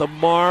those off the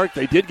mark.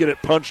 They did get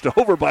it punched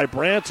over by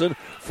Branson.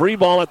 Free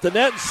ball at the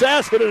net.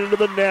 Sass hit it into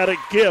the net. A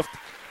gift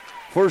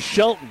for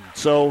Shelton.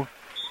 So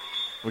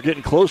we're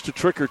getting close to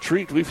trick or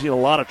treat. We've seen a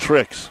lot of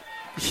tricks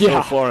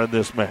so far in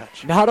this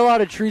match. Not a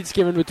lot of treats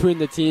given between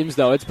the teams,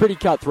 though. It's pretty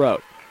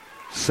cutthroat.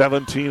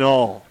 17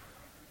 all.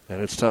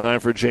 And it's time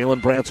for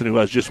Jalen Branson, who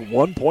has just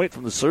 1 point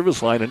from the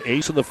service line, an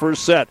ace in the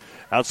first set.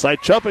 Outside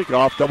Chupik,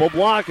 off double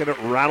block, and it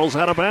rattles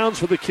out of bounds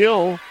for the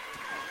kill.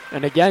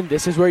 And again,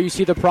 this is where you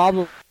see the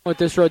problem with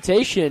this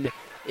rotation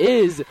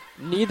is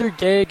neither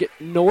Gegg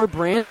nor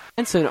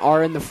Branson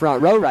are in the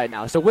front row right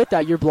now. So with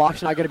that, your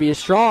block's not going to be as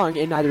strong,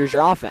 and neither is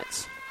your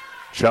offense.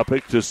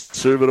 Chupik to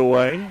serve it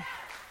away.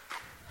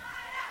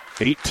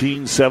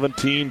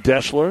 18-17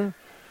 Deshler.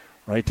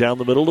 Right down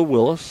the middle to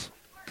Willis.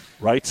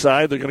 Right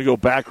side, they're going to go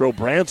back row.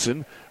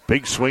 Branson.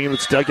 Big swing, and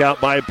it's dug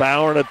out by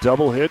Bauer, and a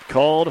double hit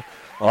called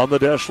on the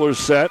Deshler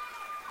set.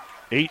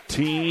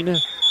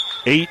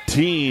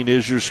 18-18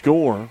 is your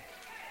score.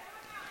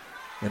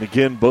 And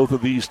again, both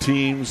of these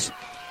teams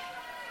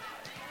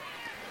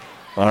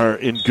are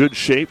in good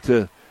shape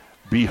to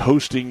be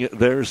hosting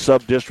their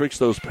sub-districts.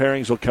 Those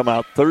pairings will come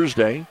out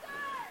Thursday.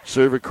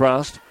 Serve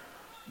across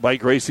by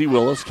Gracie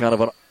Willis. Kind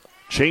of a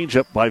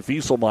change-up by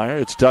Wieselmeyer.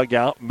 It's dug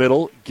out,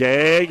 middle.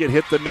 Gegg, it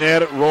hit the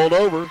net, it rolled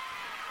over.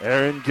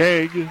 Aaron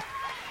Gegg,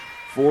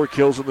 4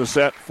 kills in the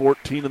set,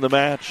 14 in the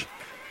match.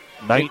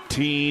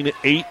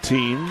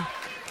 19-18.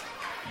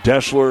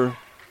 Deshler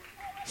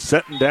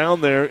setting down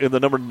there in the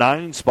number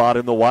 9 spot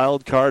in the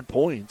wild card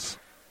points.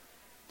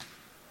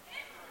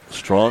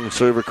 Strong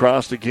serve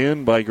across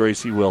again by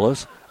Gracie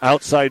Willis.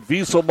 Outside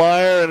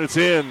Wieselmeyer, and it's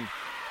in.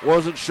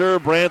 Wasn't sure.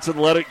 Branson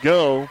let it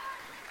go,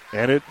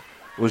 and it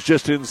was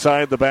just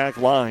inside the back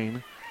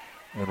line.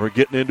 And we're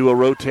getting into a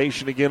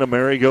rotation again, a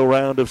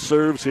merry-go-round of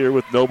serves here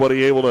with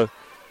nobody able to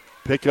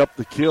pick up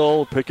the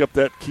kill, pick up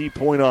that key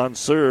point on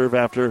serve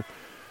after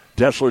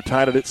Deshler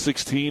tied it at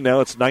 16. Now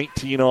it's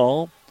 19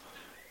 all.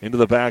 Into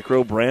the back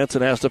row,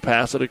 Branson has to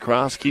pass it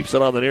across, keeps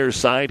it on the near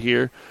side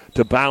here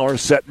to Bauer,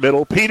 set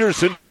middle.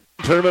 Peterson,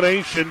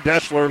 termination,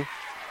 Deshler.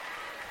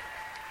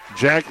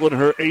 Jacqueline,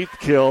 her 8th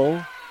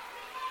kill,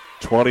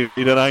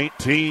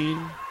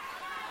 20-19.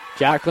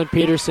 Jacqueline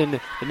Peterson,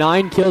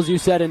 9 kills, you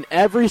said, and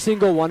every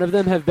single one of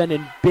them have been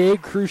in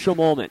big, crucial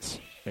moments.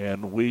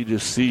 And we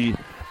just see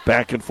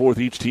back and forth,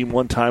 each team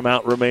 1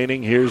 timeout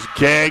remaining. Here's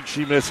Gegg,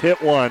 she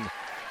mishit one.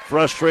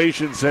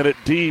 Frustration sent it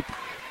deep.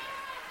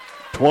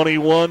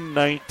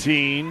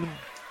 21-19.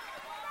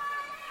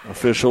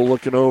 Official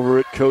looking over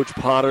at Coach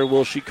Potter.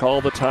 Will she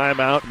call the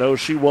timeout? No,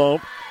 she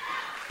won't.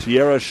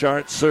 Tierra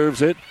Shart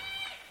serves it.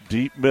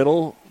 Deep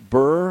middle.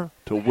 Burr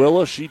to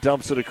Willis. She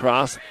dumps it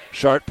across.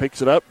 Shart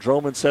picks it up.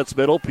 Droman sets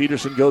middle.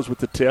 Peterson goes with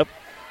the tip.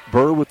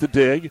 Burr with the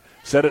dig.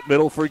 Set it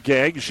middle for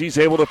Gegg. She's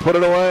able to put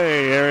it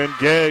away. Aaron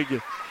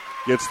Gegg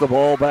gets the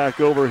ball back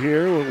over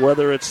here.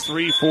 Whether it's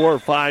 3, 4, or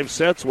 5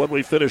 sets when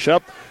we finish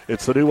up,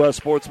 it's the New West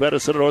Sports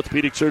Medicine and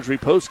Orthopedic Surgery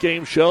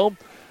postgame show.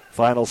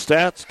 Final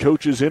stats,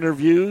 coaches'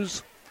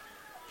 interviews.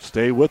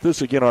 Stay with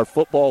us. Again, our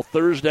football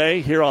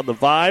Thursday here on the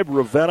Vibe.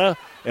 Ravenna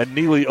and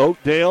Neely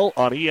Oakdale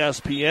on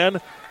ESPN.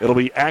 It'll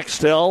be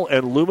Axtell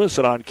and Loomis,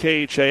 and on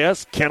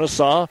KHAS,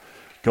 Kennesaw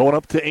going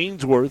up to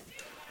Ainsworth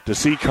to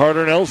see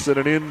Carter Nelson,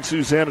 and in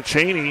Susanna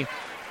Cheney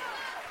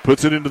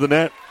puts it into the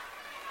net.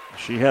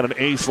 She had an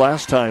ace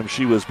last time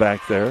she was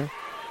back there.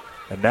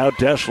 And now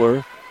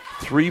Deshler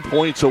 3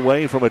 points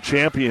away from a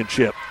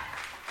championship.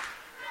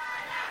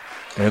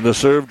 And the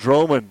serve,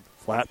 Droman.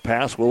 Flat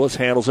pass, Willis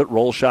handles it,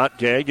 roll shot,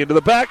 Gegg into the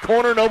back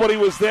corner, nobody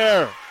was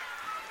there.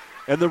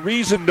 And the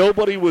reason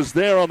nobody was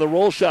there on the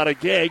roll shot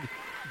of Gegg,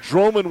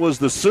 Droman was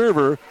the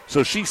server,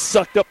 so she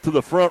sucked up to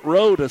the front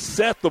row to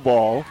set the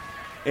ball.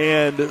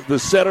 And the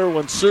setter,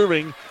 when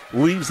serving,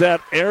 leaves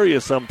that area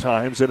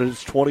sometimes, and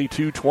it's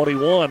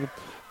 22-21.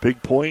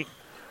 Big point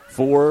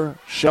for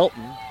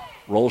Shelton.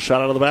 Roll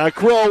shot out of the back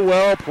row,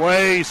 well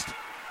placed.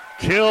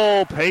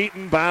 Kill,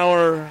 Peyton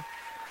Bauer.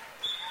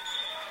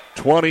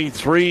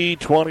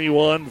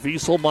 23-21.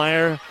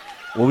 Wieselmeyer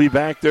will be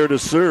back there to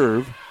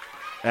serve.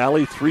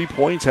 Allie, 3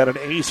 points, had an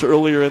ace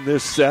earlier in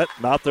this set.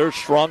 Not their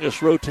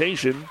strongest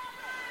rotation.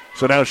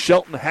 So now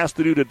Shelton has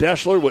to do to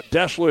Deshler what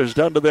Deshler has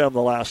done to them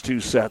the last 2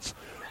 sets.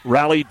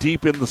 rally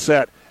deep in the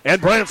set. And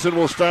Branson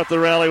will start the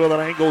rally with an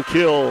angle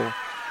kill.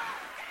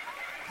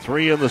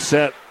 3 in the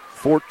set,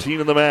 14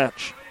 in the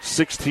match.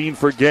 16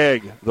 for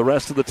Gegg. The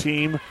rest of the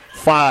team,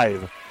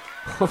 5.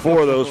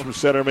 4 of those from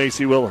center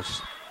Macy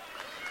Willis.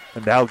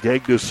 And now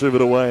Gegg to serve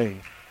it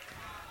away.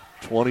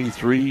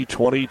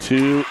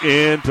 23-22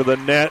 into the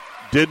net.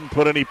 Didn't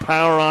put any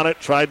power on it.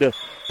 Tried to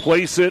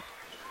place it.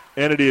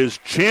 And it is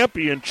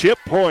championship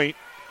point.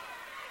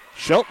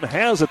 Shelton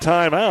has a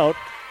timeout.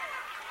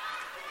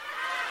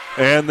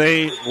 And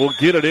they will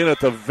get it in at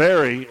the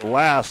very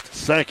last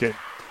second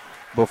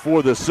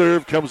before the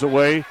serve comes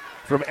away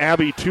from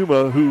Abby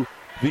Tuma, who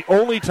the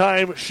only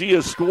time she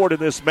has scored in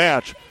this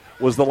match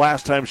was the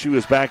last time she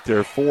was back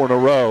there, 4 in a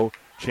row.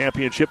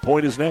 Championship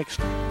point is next.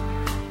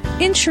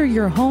 Insure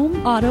your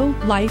home, auto,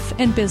 life,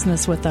 and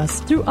business with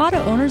us through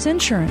Auto Owners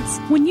Insurance.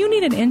 When you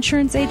need an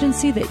insurance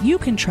agency that you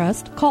can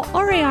trust, call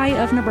RAI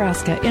of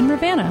Nebraska in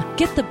Ravenna.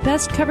 Get the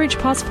best coverage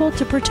possible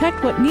to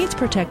protect what needs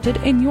protected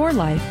in your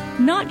life.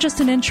 Not just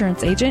an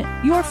insurance agent,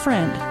 your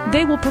friend.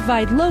 They will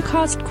provide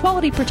low-cost,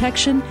 quality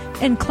protection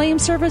and claim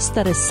service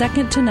that is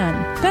second to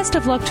none. Best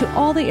of luck to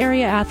all the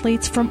area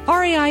athletes from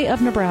RAI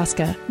of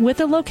Nebraska, with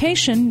a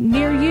location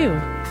near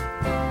you.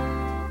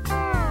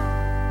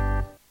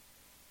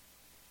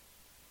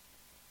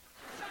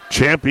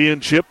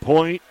 Championship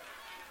point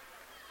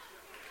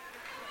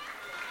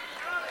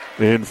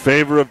in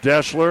favor of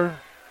Deshler.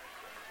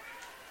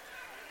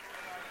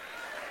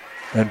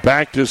 And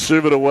back to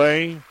serve it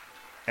away,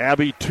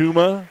 Abby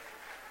Tuma.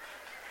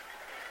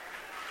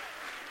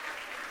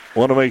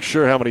 Want to make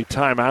sure how many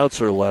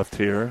timeouts are left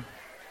here.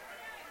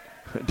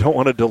 Don't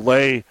want to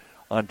delay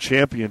on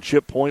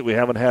championship point. We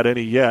haven't had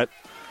any yet.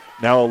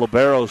 Now a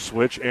libero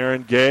switch.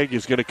 Aaron Gegg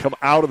is going to come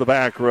out of the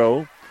back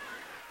row.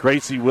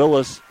 Gracie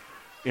Willis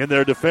in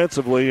there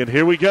defensively, and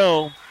here we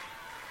go.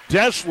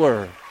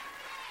 Deshler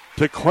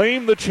to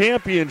claim the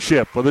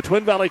championship of the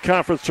Twin Valley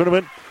Conference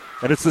Tournament,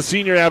 and it's the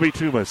senior Abby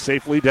Tuma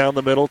safely down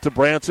the middle to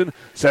Branson.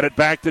 Set it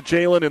back to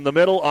Jalen in the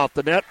middle, off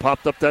the net,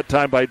 popped up that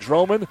time by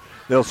Droman.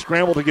 They'll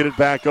scramble to get it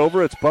back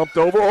over. It's bumped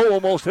over. Oh,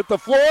 almost hit the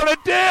floor, and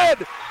it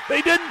did!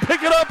 They didn't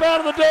pick it up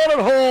out of the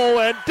donut hole,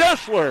 and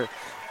Deshler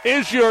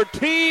is your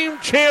team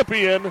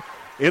champion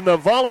in the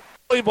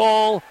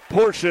volleyball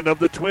portion of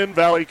the Twin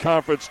Valley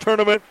Conference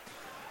Tournament.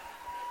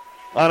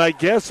 And I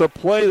guess a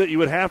play that you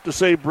would have to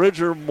say,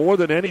 Bridger, more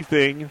than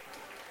anything,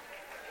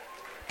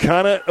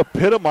 kind of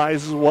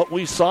epitomizes what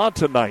we saw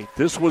tonight.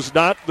 This was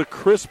not the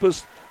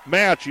crispest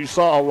match. You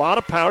saw a lot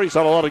of power. You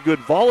saw a lot of good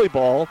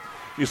volleyball.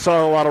 You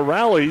saw a lot of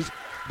rallies.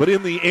 But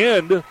in the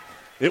end,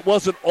 it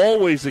wasn't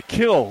always a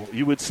kill.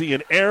 You would see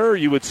an error.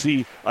 You would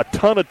see a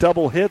ton of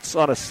double hits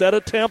on a set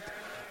attempt.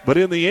 But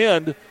in the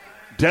end,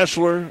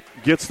 Deshler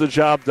gets the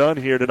job done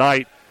here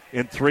tonight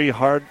in 3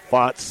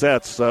 hard-fought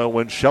sets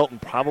when Shelton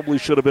probably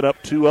should have been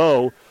up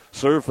 2-0.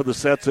 Served for the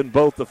sets in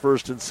both the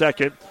first and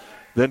second.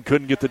 Then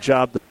couldn't get the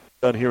job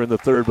done here in the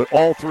third. But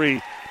all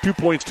 3, 2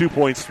 points, 2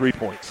 points, 3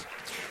 points.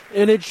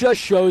 And it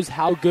just shows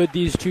how good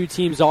these two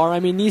teams are.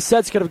 I mean, these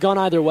sets could have gone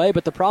either way,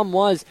 but the problem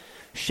was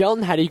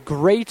Shelton had a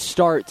great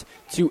start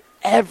to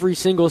every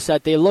single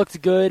set. They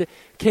looked good,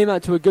 came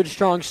out to a good,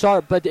 strong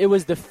start, but it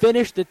was the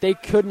finish that they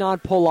could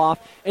not pull off,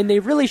 and they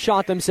really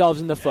shot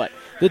themselves in the foot.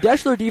 The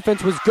Deshler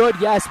defense was good,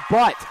 yes,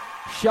 but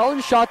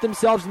Shelton shot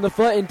themselves in the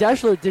foot, and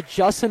Deshler did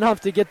just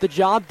enough to get the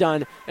job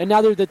done, and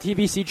now they're the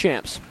TVC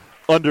champs.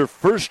 Under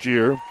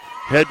first-year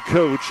head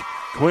coach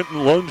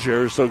Quentin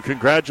Lunger, so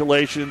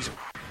congratulations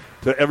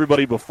to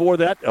everybody before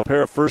that, a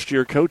pair of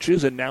first-year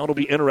coaches, and now it'll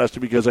be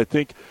interesting because I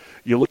think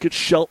you look at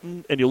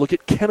Shelton and you look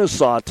at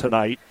Kennesaw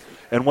tonight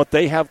and what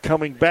they have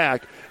coming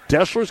back.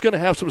 Deshler's going to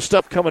have some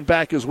stuff coming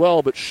back as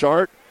well, but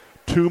Schart,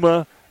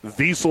 Tuma,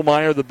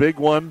 Wieselmeyer, the big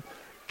one,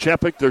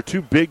 Chepik, their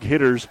 2 big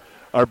hitters,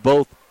 are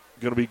both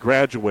going to be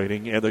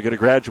graduating, and they're going to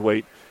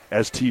graduate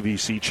as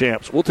TVC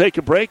champs. We'll take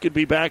a break and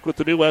be back with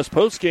the New West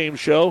postgame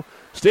show.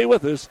 Stay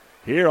with us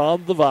here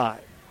on The Vibe.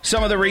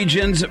 Some of the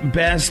region's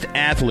best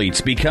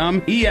athletes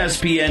become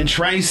ESPN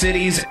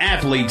Tri-Cities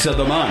Athletes of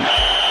the Month.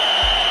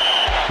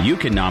 You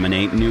can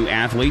nominate new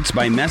athletes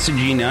by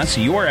messaging us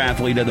your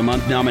Athlete of the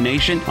Month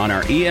nomination on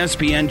our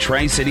ESPN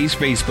Tri-Cities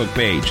Facebook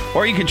page.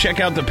 Or you can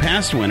check out the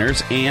past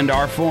winners and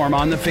our form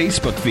on the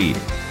Facebook feed.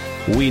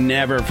 We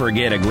never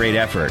forget a great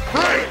effort.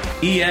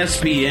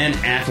 ESPN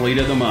Athlete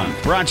of the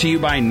Month. Brought to you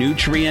by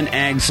Nutrien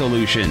Ag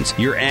Solutions,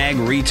 your ag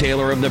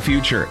retailer of the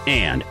future,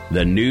 and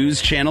the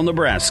News Channel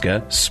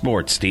Nebraska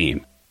sports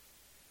team.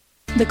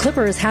 The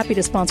Clipper is happy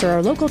to sponsor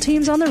our local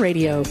teams on the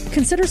radio.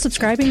 Consider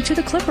subscribing to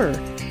The Clipper.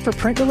 For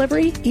print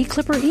delivery,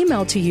 eClipper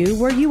emailed to you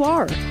where you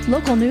are.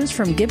 Local news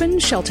from Gibbon,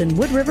 Shelton,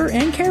 Wood River,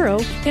 and Caro,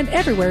 and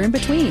everywhere in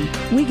between.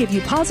 We give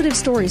you positive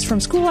stories from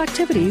school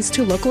activities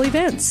to local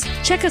events.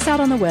 Check us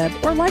out on the web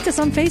or like us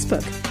on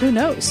Facebook. Who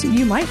knows,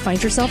 you might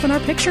find yourself in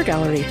our picture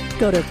gallery.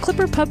 Go to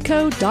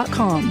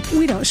clipperpubco.com.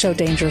 We don't show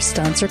dangerous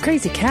stunts or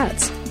crazy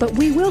cats, but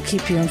we will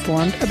keep you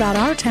informed about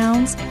our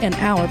towns and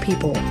our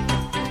people.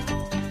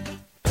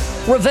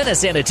 Ravenna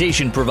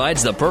Sanitation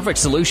provides the perfect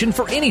solution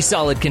for any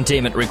solid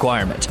containment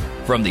requirement.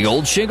 From the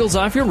old shingles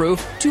off your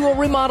roof to a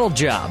remodel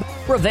job,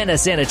 Ravenna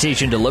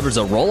Sanitation delivers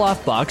a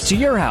roll-off box to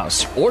your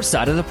house or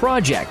side of the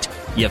project.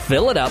 You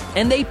fill it up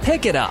and they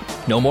pick it up.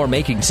 No more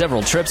making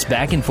several trips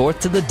back and forth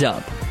to the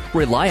dump.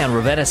 Rely on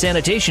Ravenna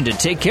Sanitation to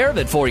take care of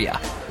it for you.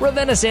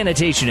 Ravenna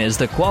Sanitation is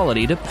the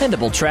quality,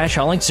 dependable trash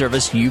hauling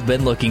service you've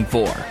been looking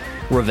for.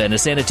 Ravenna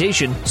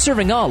Sanitation,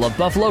 serving all of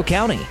Buffalo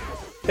County.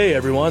 Hey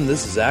everyone,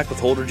 this is Zach with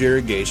Holdridge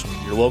Irrigation,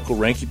 your local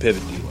Ranky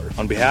Pivot dealer.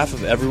 On behalf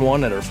of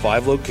everyone at our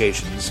 5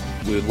 locations,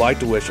 we would like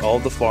to wish all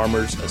of the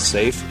farmers a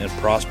safe and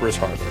prosperous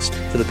harvest.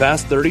 For the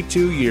past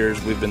 32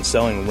 years, we've been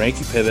selling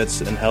Ranky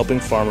Pivots and helping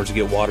farmers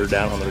get water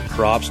down on their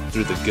crops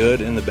through the good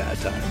and the bad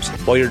times.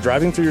 While you're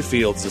driving through your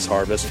fields this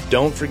harvest,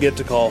 don't forget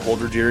to call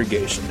Holdridge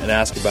Irrigation and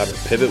ask about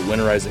our Pivot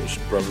Winterization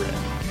program.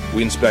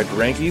 We inspect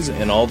Rankies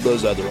and all of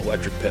those other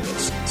electric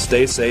pivots.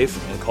 Stay safe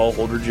and call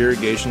Holdridge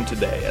Irrigation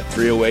today at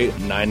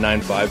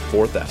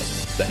 308-995-4000.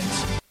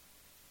 Thanks.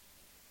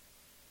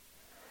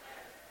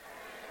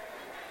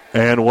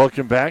 And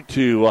welcome back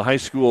to high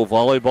school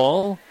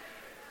volleyball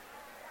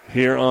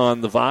here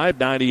on the Vibe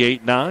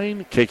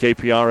 98.9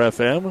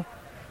 KKPR-FM.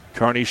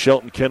 Kearney,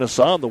 Shelton,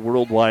 Kennesaw on the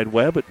World Wide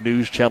Web at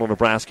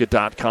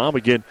newschannelnebraska.com.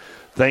 Again,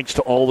 thanks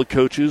to all the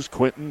coaches,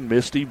 Quentin,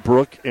 Misty,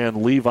 Brooke,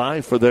 and Levi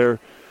for their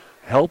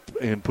help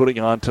in putting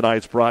on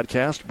tonight's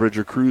broadcast.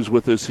 Bridger Cruz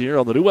with us here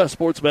on the New West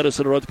Sports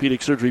Medicine and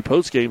Orthopedic Surgery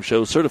postgame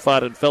show.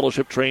 Certified and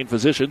fellowship-trained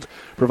physicians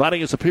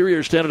providing a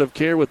superior standard of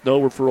care with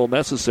no referral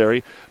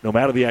necessary. No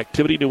matter the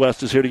activity, New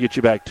West is here to get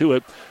you back to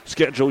it.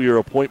 Schedule your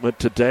appointment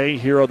today.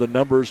 Here are the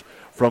numbers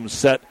from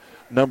set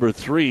number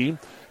 3,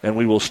 and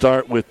we will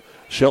start with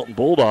Shelton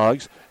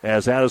Bulldogs,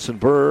 as Addison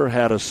Burr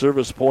had a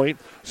service point.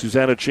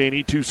 Susanna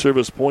Cheney, 2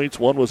 service points.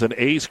 One was an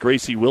ace.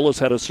 Gracie Willis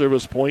had a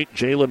service point.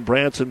 Jalen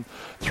Branson,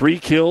 3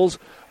 kills.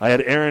 I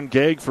had Aaron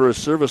Gegg for a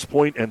service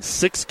point and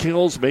 6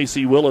 kills.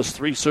 Macy Willis,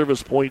 3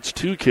 service points,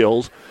 2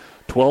 kills.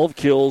 12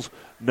 kills,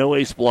 no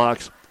ace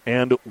blocks,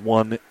 and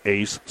 1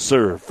 ace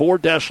serve. For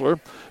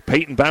Deshler,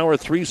 Peyton Bauer,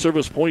 3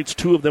 service points.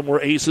 2 of them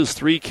were aces,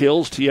 3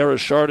 kills. Tiara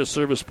Shard, a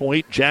service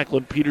point.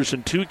 Jacqueline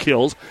Peterson, 2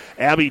 kills.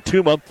 Abby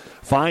Tuma,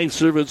 5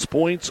 service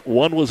points.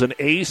 1 was an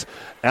ace.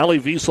 Allie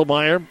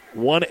Wieselmeyer,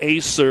 1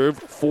 ace serve,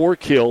 4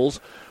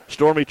 kills.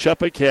 Stormy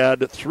Chepik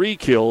had 3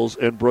 kills,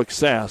 and Brooke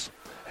Sass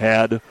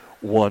had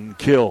 1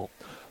 kill.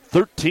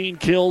 13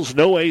 kills,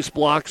 no ace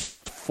blocks,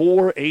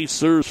 4 ace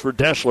serves for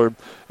Deshler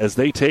as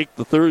they take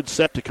the third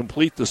set to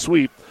complete the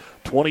sweep,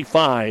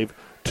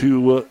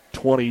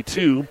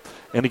 25-22.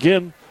 And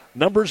again,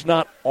 numbers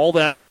not all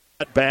that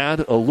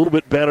bad, a little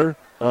bit better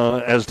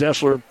as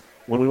Deshler,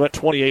 when we went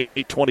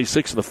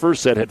 28-26 in the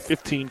first set, had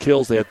 15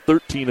 kills. They had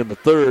 13 in the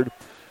third.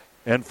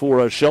 And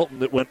for Shelton,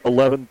 that went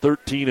 11,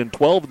 13, and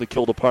 12 in the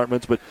kill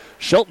departments. But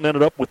Shelton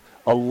ended up with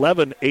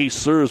 11 ace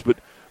serves, but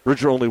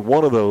Bridger, only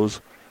one of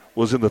those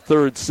was in the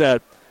third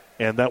set.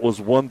 And that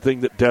was one thing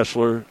that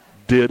Deshler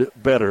did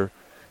better.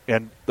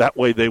 And that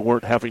way they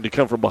weren't having to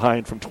come from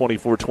behind from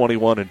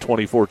 24-21 and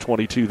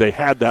 24-22. They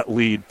had that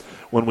lead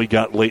when we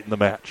got late in the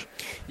match.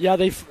 Yeah,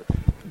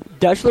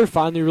 Deshler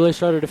finally really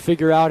started to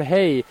figure out,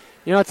 hey,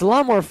 you know, it's a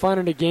lot more fun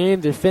in a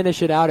game to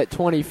finish it out at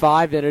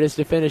 25 than it is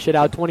to finish it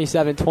out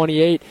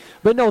 27-28.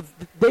 But no,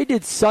 they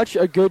did such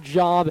a good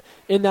job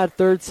in that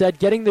third set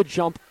getting the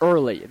jump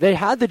early. They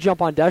had the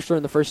jump on Deshler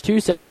in the first 2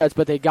 sets,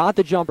 but they got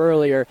the jump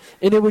earlier,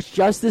 and it was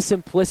just the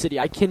simplicity.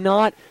 I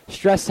cannot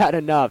stress that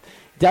enough.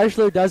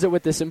 Deshler does it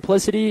with the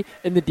simplicity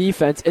in the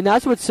defense, and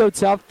that's what's so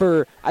tough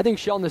for, I think,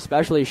 Shelton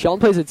especially. Shelton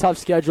plays a tough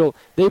schedule.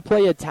 They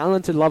play a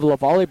talented level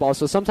of volleyball,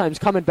 so sometimes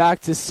coming back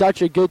to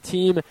such a good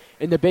team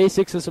in the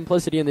basics of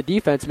simplicity in the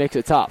defense makes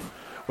it tough.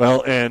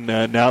 Well, and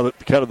now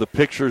that kind of the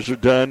pictures are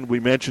done,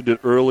 we mentioned it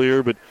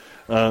earlier, but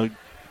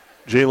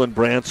Jalen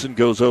Branson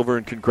goes over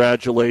and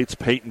congratulates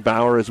Peyton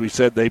Bauer. As we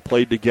said, they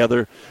played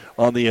together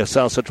on the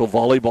South Central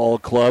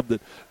Volleyball Club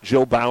that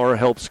Jill Bauer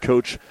helps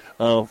coach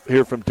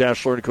here from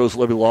Deshler, and coach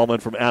Libby Lawman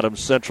from Adams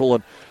Central,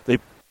 and they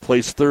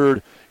placed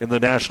third in the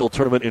national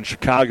tournament in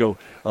Chicago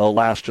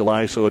last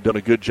July, so have done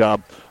a good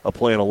job of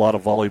playing a lot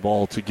of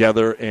volleyball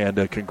together,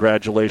 and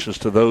congratulations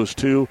to those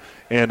two.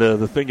 And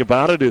the thing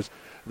about it is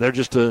they're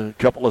just a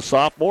couple of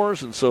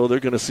sophomores, and so they're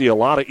going to see a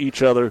lot of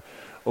each other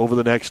over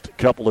the next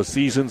couple of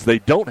seasons. They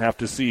don't have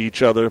to see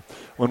each other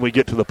when we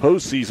get to the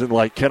postseason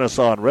like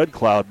Kennesaw and Red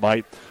Cloud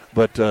might,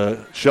 but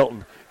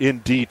Shelton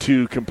in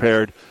D2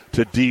 compared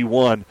to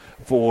D1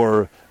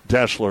 for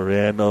Deshler.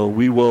 And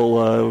we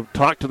will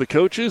talk to the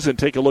coaches and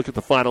take a look at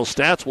the final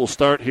stats. We'll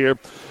start here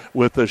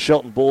with the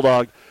Shelton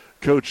Bulldog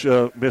coach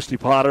Misty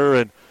Potter,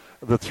 and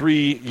the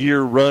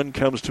 3-year run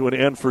comes to an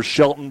end for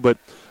Shelton, but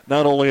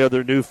not only are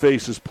there new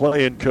faces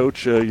playing,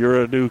 Coach,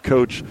 you're a new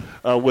coach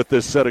with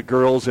this set of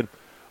girls, and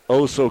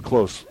oh so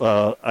close.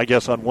 I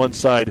guess on one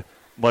side,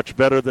 much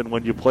better than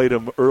when you played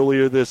them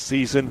earlier this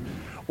season.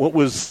 What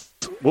was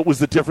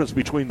the difference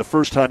between the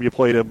first time you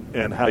played them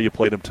and how you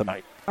played them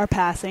tonight? Our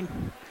passing.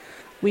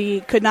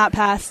 We could not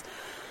pass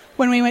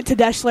when we went to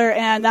Deshler,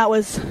 and that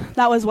was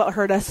what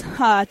hurt us.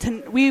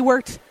 We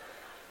worked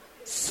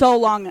so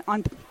long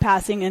on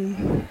passing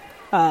and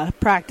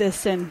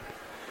practice, and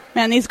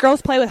man, these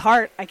girls play with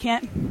heart. I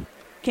can't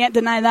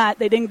deny that.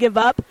 They didn't give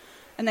up,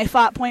 and they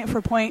fought point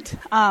for point.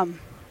 I'm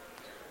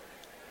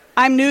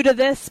new to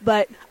this,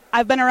 but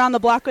I've been around the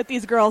block with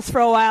these girls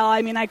for a while.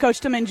 I mean, I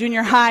coached them in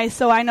junior high,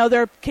 so I know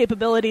their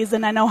capabilities,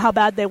 and I know how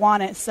bad they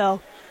want it.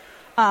 So,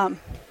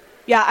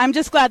 yeah, I'm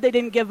just glad they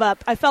didn't give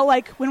up. I felt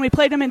like when we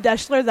played them in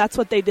Deshler, that's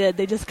what they did.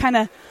 They just kind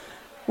of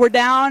were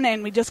down,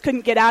 and we just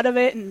couldn't get out of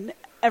it. And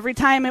every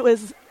time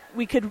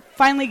we could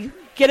finally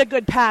get a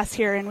good pass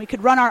here, and we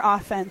could run our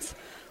offense.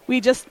 We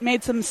just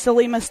made some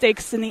silly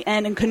mistakes in the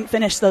end and couldn't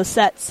finish those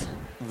sets.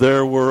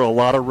 There were a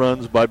lot of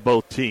runs by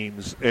both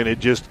teams, and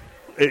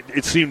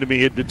it seemed to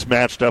me it's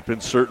matched up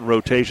in certain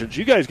rotations.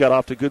 You guys got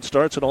off to good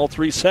starts in all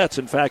 3 sets.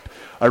 In fact,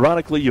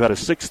 ironically, you had a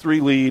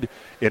 6-3 lead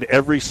in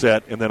every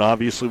set, and then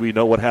obviously we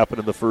know what happened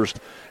in the first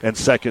and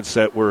second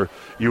set where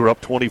you were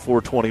up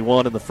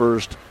 24-21 in the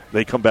first.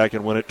 They come back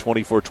and win it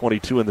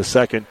 24-22 in the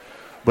second.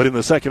 But in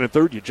the second and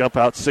third, you jump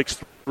out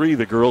 6-3.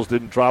 The girls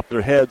didn't drop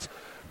their heads.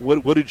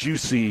 What did you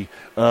see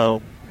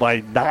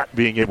by not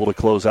being able to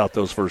close out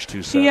those first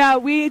 2 sets? Yeah,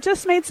 we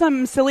just made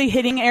some silly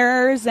hitting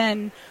errors,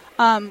 and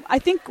I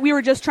think we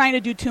were just trying to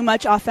do too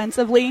much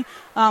offensively.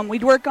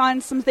 We'd work on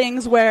some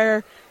things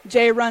where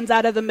Jay runs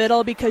out of the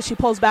middle because she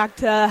pulls back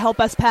to help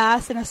us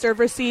pass in a serve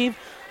receive,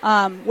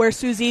 where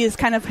Susie is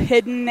kind of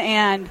hidden,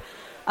 and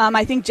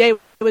I think Jay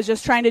was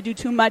just trying to do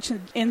too much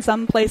in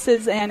some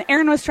places, and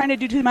Erin was trying to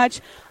do too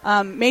much.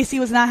 Macy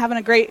was not having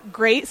a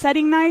great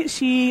setting night.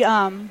 She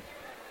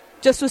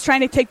just was trying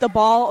to take the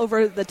ball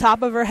over the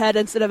top of her head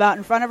instead of out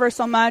in front of her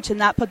so much,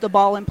 and that put the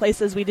ball in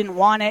places we didn't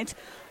want it.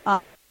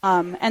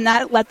 And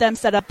that let them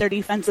set up their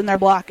defense and their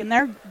block. And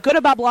they're good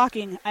about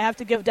blocking. I have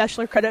to give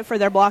Deshler credit for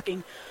their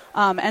blocking.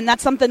 And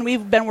that's something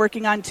we've been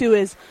working on, too,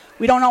 is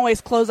we don't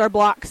always close our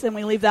blocks and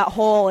we leave that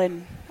hole.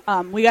 And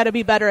we got to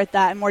be better at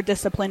that and more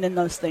disciplined in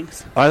those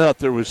things. I thought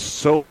there was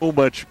so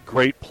much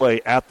great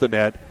play at the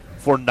net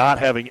for not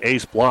having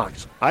ace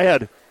blocks. I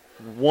had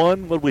what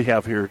do we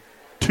have here?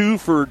 2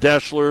 for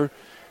Deshler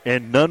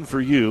and none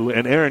for you.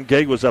 And Aaron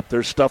Gegg was up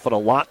there stuffing a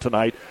lot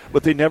tonight,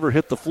 but they never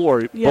hit the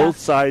floor. Yeah. Both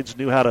sides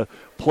knew how to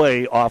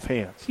play off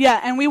hands. Yeah,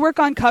 and we work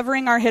on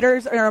covering our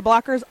hitters and our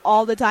blockers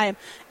all the time.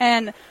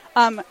 And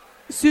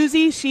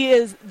Susie, she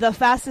is the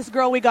fastest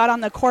girl we got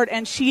on the court,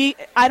 and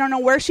I don't know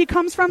where she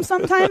comes from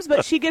sometimes,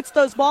 but she gets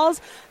those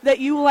balls that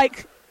you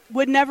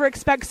would never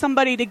expect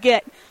somebody to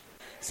get.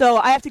 So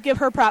I have to give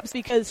her props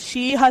because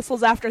she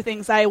hustles after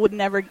things I would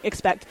never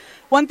expect.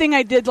 One thing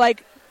I did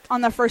like on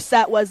the first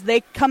set was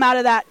they come out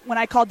of that when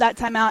I called that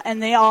timeout,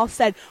 and they all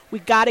said, we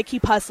got to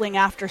keep hustling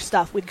after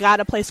stuff. We got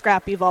to play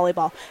scrappy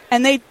volleyball.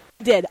 And they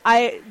did.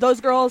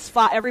 Those girls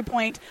fought every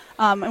point,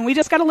 and we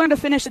just got to learn to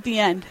finish at the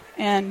end.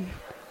 And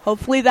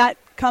hopefully that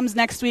comes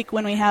next week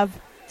when we have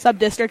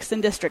sub-districts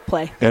and district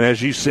play. And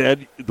as you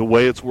said, the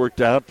way it's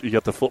worked out, you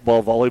got the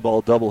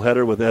football-volleyball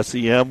doubleheader with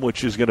SEM,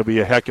 which is going to be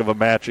a heck of a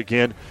match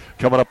again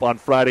coming up on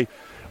Friday.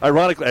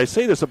 Ironically, I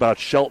say this about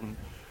Shelton.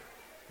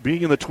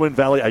 Being in the Twin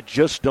Valley, I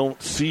just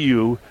don't see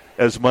you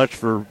as much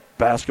for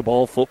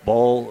basketball,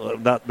 football,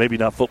 maybe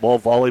not football,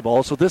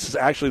 volleyball. So this is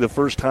actually the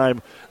first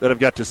time that I've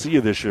got to see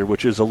you this year,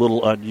 which is a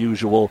little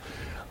unusual.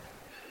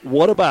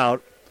 What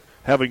about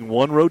having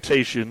one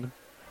rotation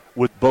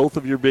with both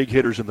of your big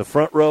hitters in the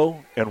front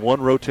row and one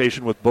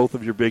rotation with both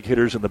of your big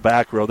hitters in the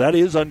back row? That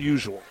is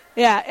unusual.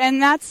 Yeah,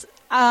 and that's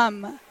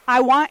I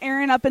want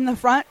Erin up in the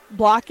front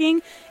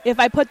blocking. If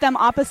I put them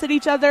opposite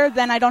each other,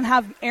 then I don't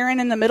have Erin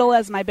in the middle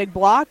as my big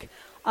block.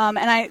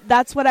 And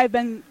that's what I've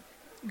been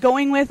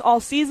going with all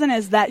season,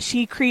 is that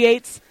she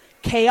creates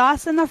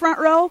chaos in the front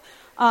row.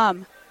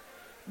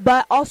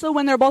 But also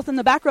when they're both in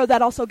the back row,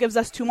 that also gives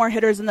us 2 more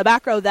hitters in the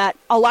back row that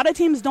a lot of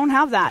teams don't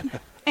have that.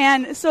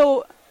 And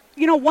so,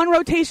 one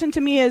rotation to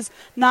me is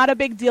not a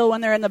big deal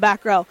when they're in the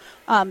back row.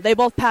 They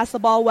both pass the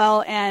ball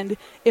well, and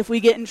if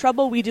we get in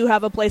trouble, we do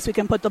have a place we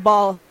can put the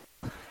ball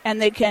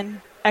and they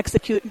can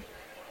execute.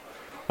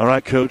 All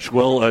right, Coach.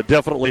 Well,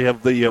 definitely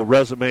have the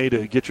resume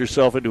to get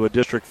yourself into a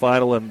district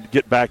final and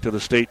get back to the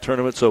state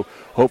tournament. So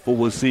hopeful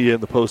we'll see you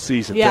in the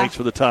postseason. Yeah. Thanks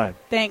for the time.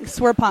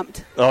 Thanks. We're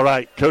pumped. All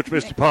right, Coach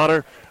Misty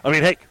Potter. I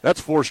mean, hey, that's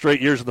 4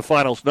 straight years in the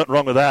finals. Nothing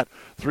wrong with that.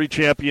 3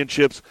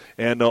 championships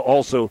and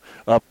also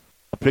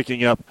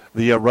picking up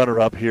the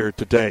runner-up here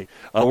today.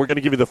 We're going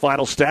to give you the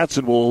final stats,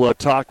 and we'll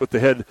talk with the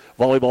head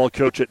volleyball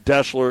coach at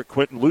Deshler,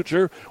 Quentin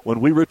Lucher, when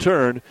we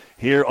return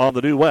here on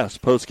the New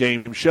West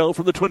post-game show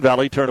from the Twin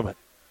Valley Tournament.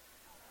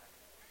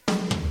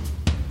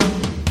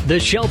 The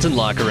Shelton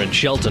Locker in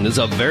Shelton is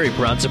a very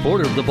proud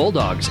supporter of the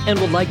Bulldogs and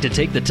would like to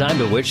take the time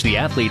to wish the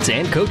athletes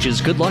and coaches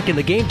good luck in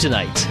the game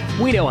tonight.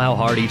 We know how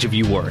hard each of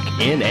you work,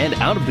 in and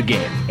out of the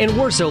game, and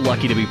we're so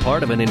lucky to be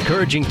part of an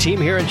encouraging team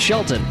here in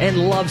Shelton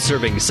and love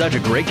serving such a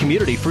great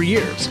community for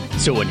years.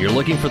 So when you're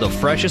looking for the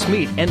freshest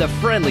meat and the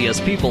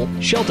friendliest people,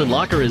 Shelton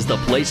Locker is the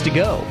place to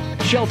go.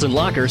 Shelton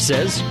Locker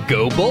says,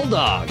 go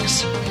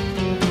Bulldogs!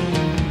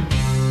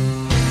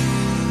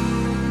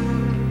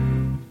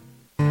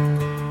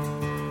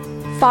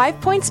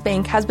 5 Points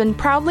Bank has been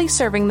proudly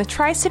serving the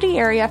Tri-City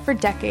area for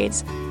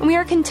decades, and we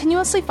are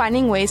continuously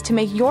finding ways to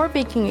make your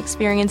banking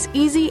experience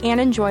easy and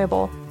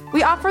enjoyable.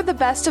 We offer the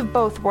best of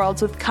both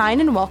worlds with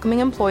kind and welcoming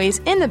employees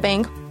in the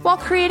bank while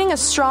creating a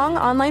strong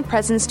online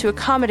presence to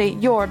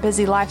accommodate your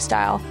busy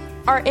lifestyle.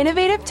 Our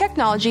innovative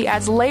technology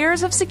adds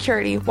layers of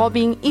security while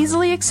being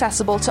easily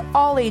accessible to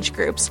all age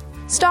groups.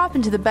 Stop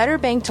into the Better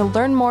Bank to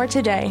learn more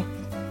today.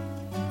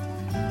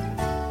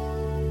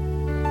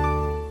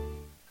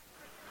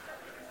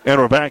 And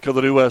we're back on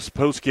the New West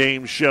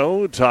postgame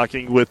show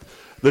talking with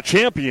the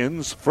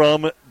champions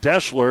from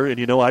Deshler. And,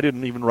 you know, I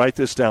didn't even write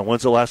this down.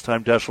 When's the last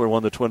time Deshler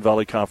won the Twin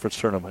Valley Conference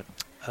Tournament?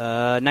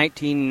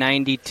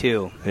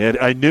 1992. And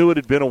I knew it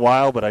had been a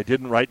while, but I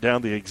didn't write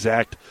down the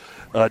exact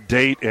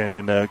date.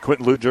 And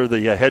Quentin Luger,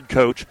 the head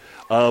coach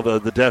of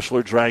the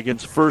Deshler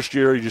Dragons. First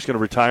year, are you just going to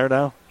retire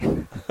now?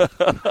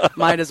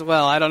 Might as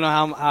well. I don't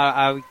know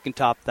how we can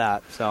top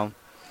that. So,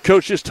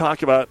 Coach, just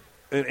talk about,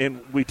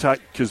 and we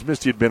talked, because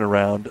Misty had been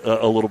around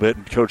a little bit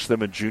and coached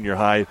them in junior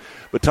high,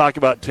 but talk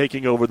about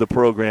taking over the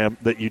program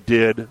that you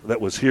did, that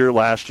was here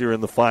last year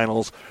in the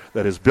finals,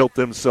 that has built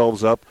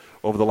themselves up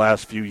over the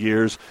last few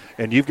years.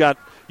 And you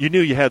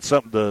knew you had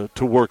something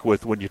to work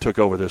with when you took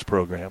over this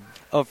program.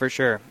 Oh, for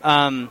sure.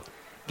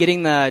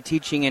 Getting the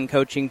teaching and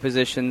coaching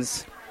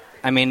positions,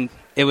 I mean,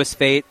 it was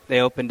fate. They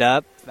opened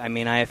up. I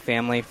mean, I have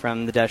family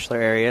from the Deshler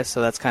area,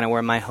 so that's kind of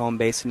where my home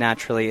base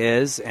naturally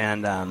is.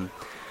 And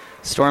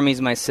Stormy's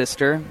my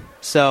sister.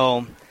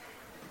 So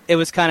it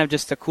was kind of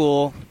just a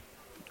cool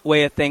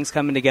way of things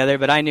coming together.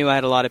 But I knew I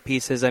had a lot of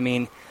pieces. I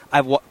mean,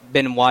 I've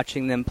been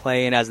watching them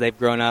play, and as they've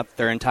grown up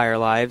their entire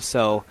lives.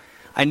 So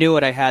I knew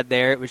what I had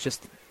there. It was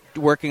just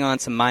working on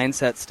some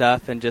mindset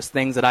stuff and just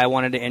things that I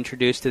wanted to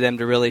introduce to them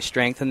to really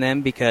strengthen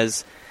them,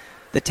 because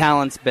the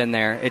talent's been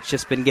there. It's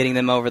just been getting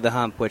them over the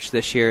hump, which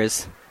this year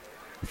is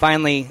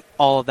finally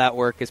all of that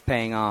work is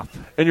paying off.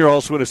 And you're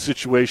also in a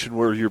situation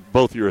where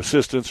both your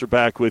assistants are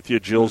back with you.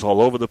 Jill's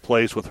all over the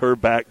place with her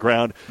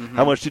background. Mm-hmm.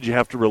 How much did you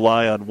have to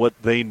rely on what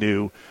they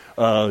knew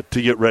to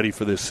get ready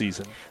for this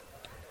season?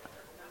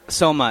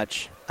 So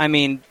much. I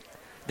mean,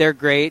 they're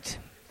great.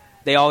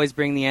 They always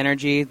bring the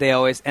energy. They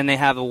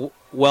have a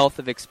wealth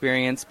of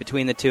experience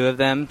between the two of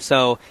them.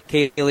 So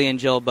Kaylee and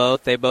Jill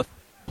they both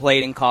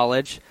played in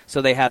college,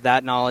 so they have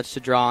that knowledge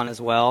to draw on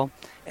as well.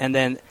 And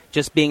then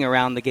just being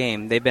around the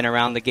game. They've been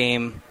around the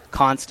game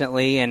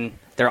constantly, and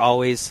they're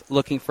always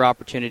looking for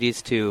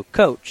opportunities to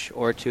coach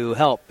or to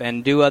help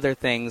and do other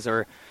things,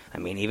 or, I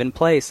mean, even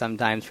play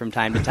sometimes from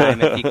time to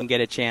time if you can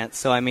get a chance.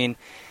 So, I mean,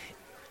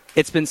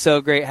 it's been so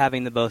great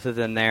having the both of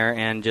them there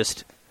and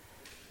just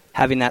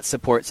having that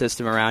support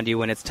system around you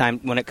when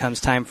it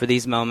comes time for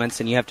these moments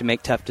and you have to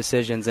make tough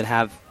decisions and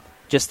have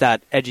just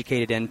that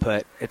educated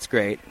input. It's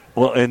great.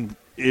 Well, and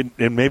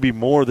maybe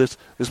more, this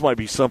might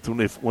be something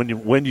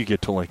when you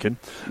get to Lincoln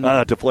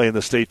to play in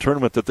the state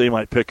tournament that they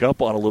might pick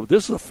up on a little.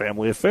 This is a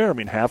family affair. I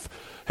mean,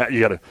 you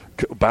got a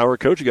Bauer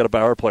coach, you got a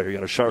Bauer player, you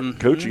got a Sharp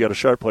coach, you got a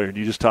Sharp player, and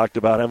you just talked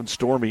about having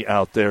Stormy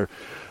out there.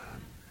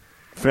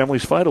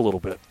 Families fight a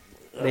little bit.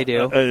 They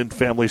do. And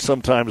families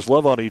sometimes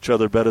love on each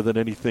other better than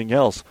anything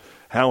else.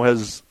 How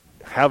has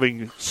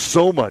having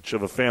so much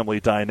of a family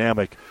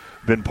dynamic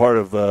been part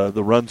of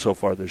the run so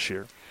far this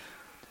year?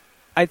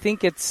 I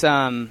think it's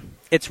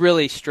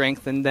really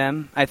strengthened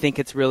them. I think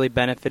it's really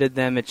benefited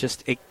them.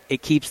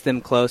 It keeps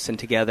them close and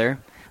together.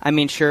 I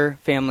mean, sure,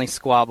 families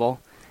squabble.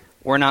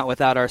 We're not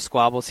without our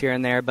squabbles here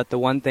and there, but the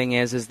one thing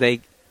is they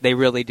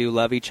really do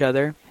love each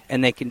other,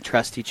 and they can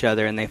trust each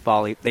other, and they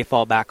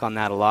fall back on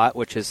that a lot,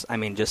 which is, I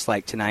mean, just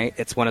like tonight,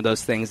 it's one of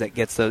those things that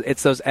gets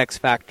it's those X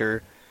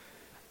factor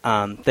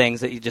things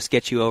that just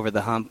get you over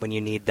the hump when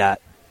you need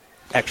that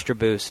extra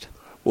boost.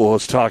 Well,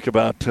 let's talk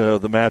about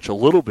the match a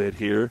little bit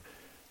here.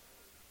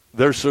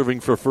 They're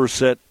serving for first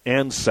set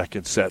and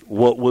second set.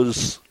 What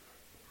was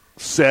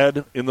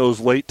said in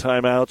those late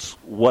timeouts?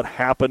 What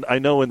happened? I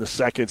know in the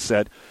second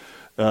set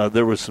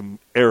there was some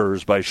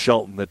errors by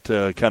Shelton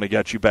that kind of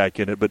got you back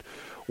in it, but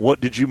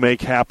what did you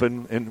make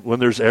happen? And when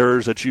there's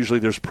errors,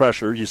 there's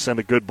pressure. You send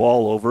a good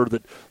ball over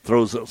that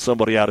throws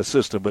somebody out of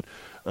system, but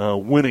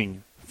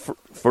winning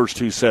first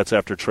two sets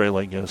after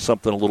trailing is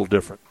something a little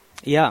different.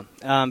 Yeah,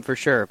 for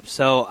sure.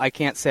 So I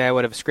can't say I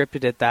would have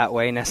scripted it that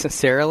way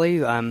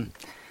necessarily.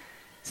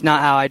 It's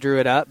not how I drew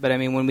it up, but I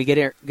mean, when we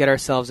get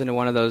ourselves into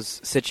one of those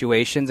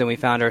situations and we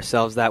found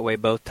ourselves that way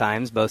both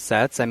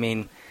sets, I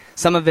mean,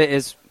 some of it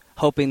is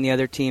hoping the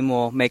other team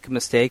will make a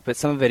mistake, but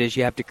some of it is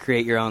you have to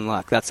create your own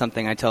luck. That's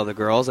something I tell the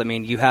girls. I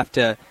mean, you have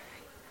to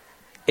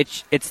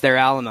it's their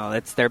Alamo.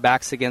 It's their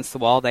backs against the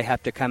wall. They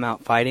have to come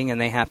out fighting,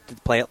 and they have to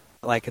play it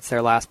like it's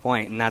their last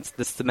point, and that's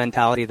the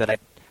mentality that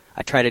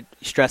I try to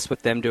stress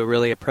with them to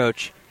really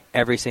approach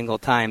every single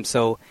time.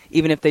 So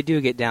even if they do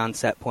get down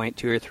set point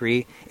 2 or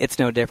 3, it's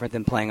no different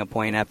than playing a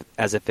point up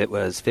as if it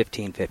was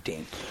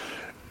 15-15.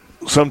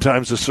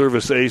 Sometimes the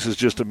service ace is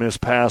just a missed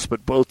pass,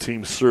 but both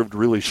teams served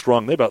really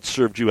strong. They about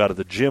served you out of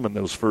the gym in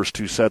those first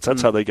two sets.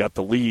 That's how they got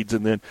the leads,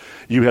 and then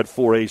you had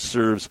 4 ace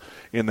serves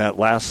in that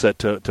last set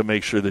to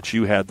make sure that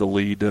you had the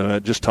lead.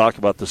 Just talk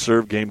about the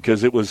serve game,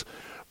 because it was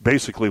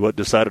basically what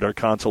decided our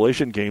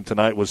consolation game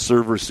tonight was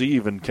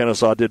serve-receive, and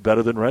Kennesaw did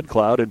better than Red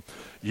Cloud, and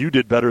you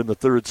did better in the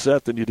third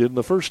set than you did in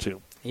the first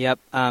two. Yep,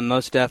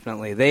 most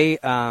definitely. They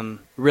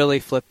really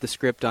flipped the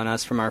script on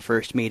us from our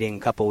first meeting a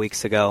couple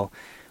weeks ago.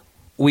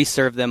 We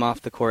served them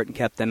off the court and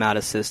kept them out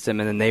of system,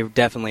 and then they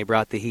definitely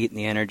brought the heat and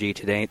the energy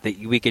today. That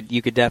you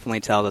could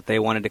definitely tell that they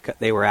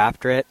were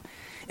after it,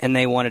 and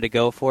they wanted to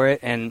go for it,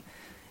 and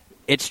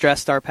it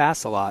stressed our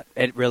pass a lot.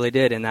 It really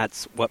did, and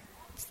that's what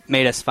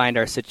made us find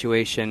our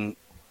situation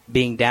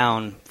being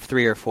down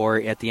 3 or 4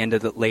 at the end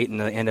of late in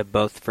the end of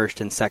both first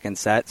and second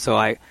set. So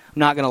I'm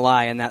not going to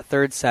lie, in that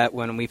third set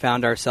when we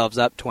found ourselves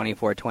up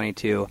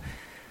 24-22,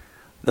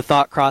 the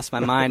thought crossed my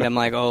mind. I'm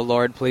like, oh,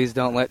 Lord, please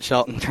don't let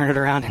Shelton turn it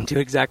around and do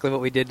exactly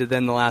what we did to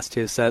them the last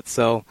 2 sets.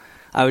 So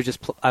I was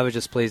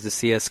just pleased to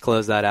see us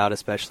close that out,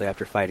 especially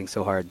after fighting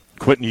so hard.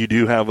 Quentin, you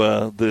do have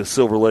the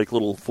Silver Lake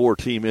little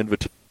 4-team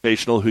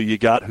invitational. Who you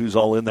got? Who's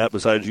all in that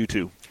besides you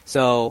two?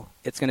 So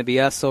it's going to be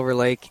us, Silver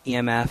Lake,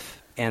 EMF,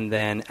 and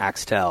then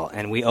Axtell.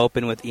 And we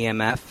open with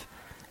EMF,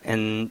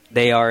 and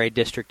they are a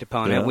district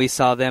opponent. Yeah. We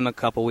saw them a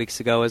couple weeks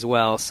ago as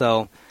well.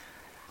 So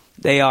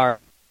they are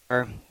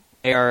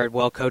a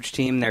well-coached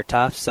team. They're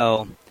tough,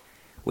 so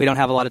we don't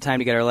have a lot of time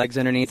to get our legs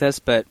underneath us.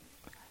 But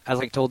as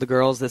I told the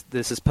girls,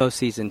 this is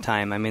postseason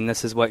time. I mean,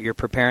 this is what you're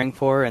preparing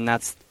for, and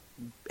that's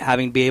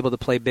having to be able to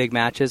play big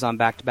matches on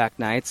back-to-back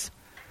nights.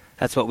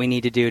 That's what we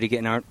need to do to get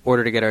in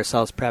order to get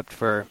ourselves prepped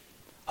for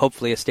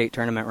hopefully a state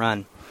tournament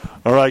run.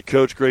 All right,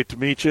 Coach, great to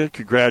meet you.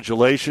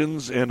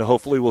 Congratulations, and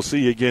hopefully we'll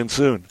see you again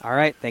soon. All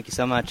right, thank you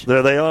so much.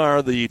 There they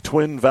are, the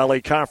Twin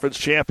Valley Conference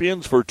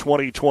champions for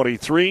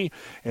 2023,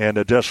 and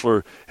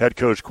Deshler head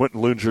coach Quentin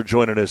Lunger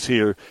joining us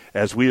here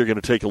as we are going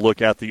to take a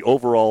look at the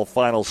overall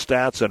final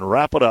stats and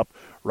wrap it up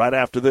right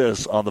after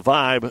this on the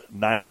Vibe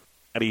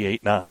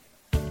 98.9.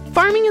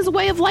 Farming is a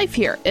way of life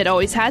here. It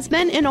always has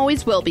been and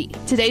always will be.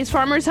 Today's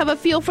farmers have a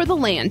feel for the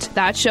land.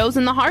 That shows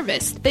in the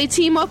harvest. They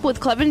team up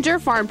with Clevenger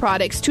Farm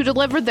Products to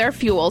deliver their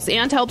fuels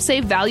and help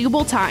save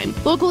valuable time.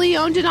 Locally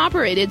owned and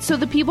operated, so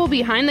the people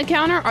behind the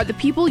counter are the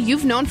people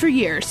you've known for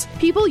years.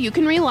 People you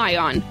can rely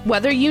on.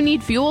 Whether you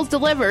need fuels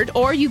delivered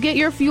or you get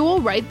your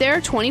fuel right there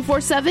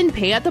 24/7,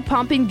 pay at the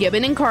pump in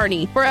Gibbon and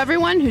Kearney. For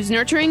everyone who's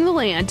nurturing the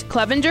land,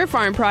 Clevenger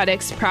Farm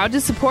Products, proud to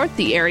support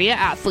the area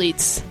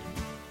athletes.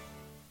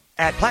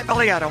 At Platte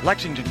Valley-Addo,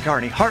 Lexington,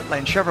 Kearney,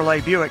 Heartland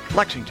Chevrolet Buick,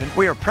 Lexington,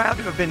 we are proud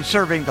to have been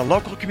serving the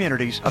local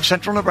communities of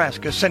central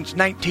Nebraska since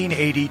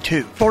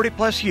 1982.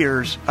 40-plus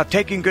years of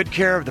taking good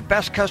care of the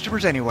best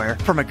customers anywhere,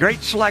 from a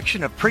great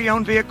selection of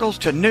pre-owned vehicles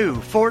to new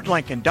Ford,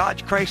 Lincoln,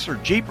 Dodge,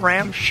 Chrysler, Jeep,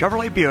 Ram,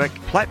 Chevrolet Buick.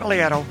 Platte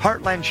Valley-Addo,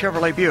 Heartland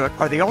Chevrolet Buick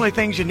are the only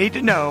things you need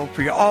to know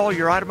for all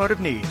your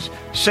automotive needs.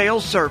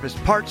 Sales, service,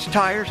 parts,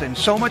 tires, and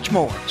so much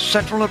more.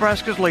 Central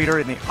Nebraska's leader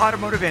in the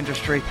automotive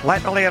industry,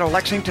 Platte Valley-Addo,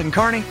 Lexington,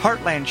 Kearney,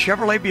 Heartland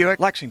Chevrolet Buick,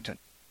 Lexington.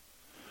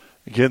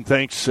 Again,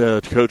 thanks to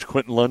Coach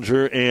Quentin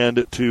Lunger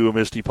and to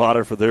Misty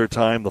Potter for their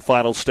time. The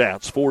final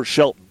stats for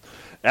Shelton.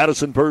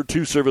 Addison Bird,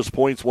 2 service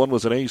points, 1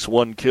 was an ace,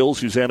 1 kill.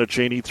 Susanna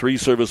Cheney, 3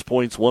 service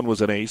points, 1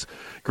 was an ace.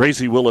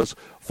 Gracie Willis,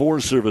 4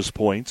 service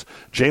points.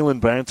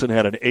 Jalen Branson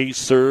had an ace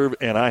serve,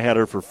 and I had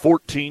her for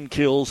 14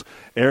 kills.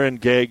 Erin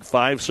Gegg,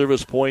 5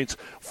 service points.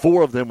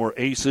 4 of them were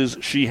aces.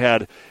 She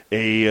had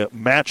a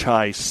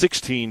match-high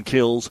 16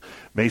 kills.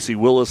 Macy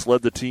Willis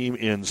led the team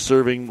in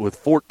serving with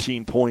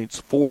 14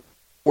 points. 4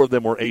 of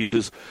them were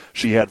aces.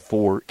 She had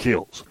 4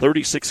 kills.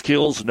 36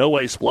 kills, no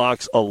ace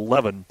blocks,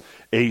 11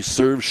 ace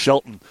serves.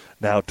 Shelton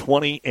now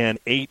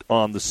 20-8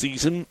 on the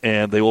season,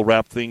 and they will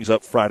wrap things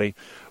up Friday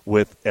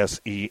with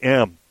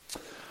SEM.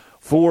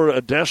 For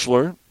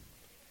Deshler,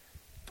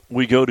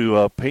 we go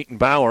to Peyton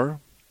Bauer,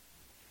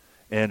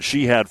 and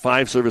she had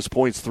 5 service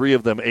points, 3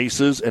 of them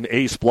aces, an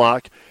ace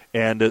block,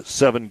 and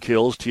 7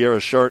 kills. Tiara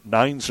Shart,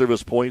 9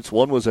 service points,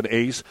 1 was an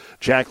ace.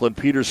 Jacqueline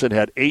Peterson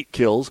had 8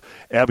 kills.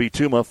 Abby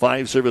Tuma,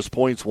 5 service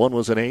points, 1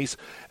 was an ace.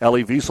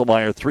 Ellie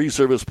Wieselmeyer, 3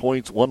 service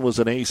points, 1 was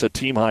an ace, a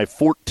team-high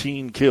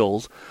 14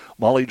 kills.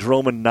 Molly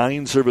Droman,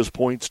 9 service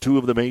points, 2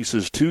 of them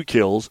aces, 2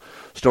 kills.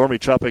 Stormy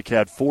Chupik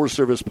had 4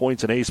 service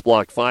points, an ace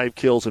block, 5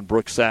 kills, and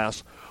Brooke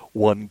Sass,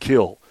 1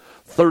 kill.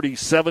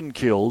 37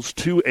 kills,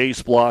 2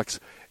 ace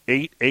blocks,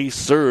 8 ace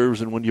serves,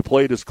 and when you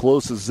played as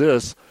close as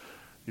this,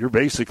 you're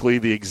basically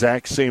the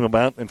exact same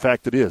amount. In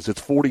fact, it is.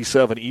 It's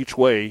 47 each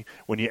way.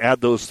 When you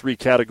add those 3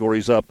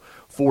 categories up,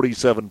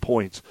 47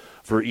 points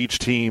for each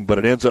team. But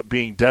it ends up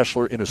being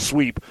Deshler in a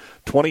sweep,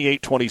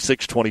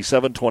 28-26,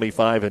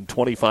 27-25, and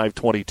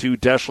 25-22.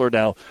 Deshler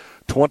now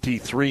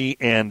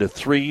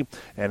 23-3.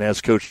 And as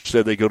Coach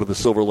said, they go to the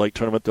Silver Lake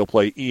tournament. They'll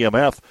play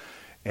EMF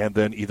and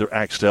then either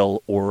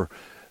Axtell or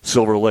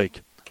Silver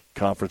Lake,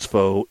 conference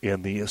foe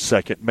in the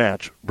second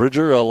match.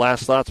 Bridger,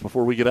 last thoughts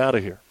before we get out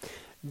of here.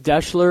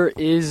 Deshler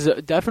is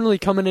definitely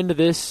coming into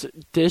this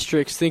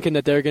district thinking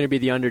that they're going to be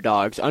the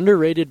underdogs.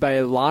 Underrated by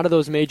a lot of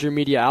those major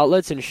media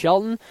outlets. In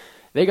Shelton,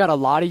 they got a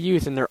lot of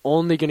youth, and they're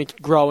only going to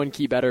grow and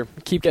keep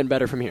getting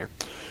better from here.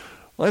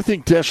 Well, I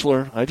think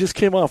Deshler, I just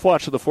came off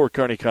watching the Fort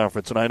Kearney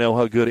Conference, and I know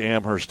how good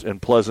Amherst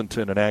and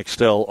Pleasanton and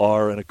Axtell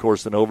are, and, of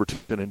course, then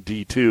Overton and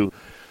D2.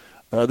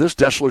 this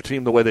Deshler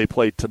team, the way they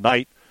played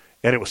tonight,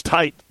 and it was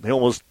tight, they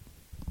almost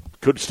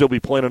could still be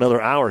playing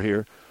another hour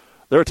here.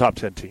 They're a top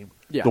 10 team.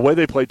 Yeah. The way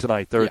they played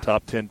tonight, they're a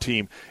top 10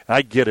 team.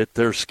 I get it.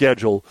 Their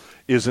schedule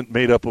isn't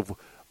made up of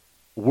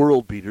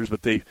world beaters,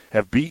 but they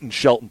have beaten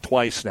Shelton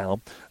twice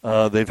now.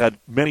 They've had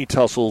many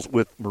tussles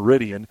with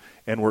Meridian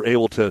and were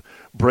able to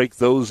break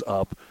those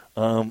up.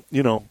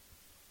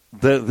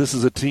 This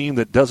is a team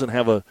that doesn't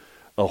have a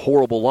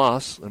horrible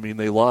loss. I mean,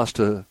 they lost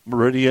to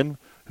Meridian,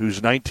 who's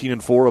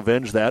 19-4,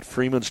 avenged that.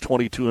 Freeman's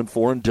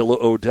 22-4, and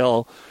Dilla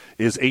Odell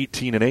is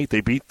 18-8.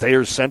 They beat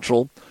Thayers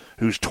Central,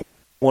 who's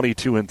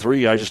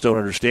 22-3. I just don't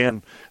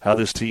understand how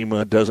this team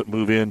doesn't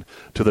move in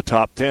to the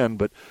top 10,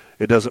 but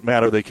it doesn't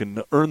matter. They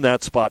can earn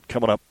that spot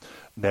coming up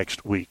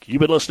next week. You've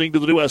been listening to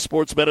the New West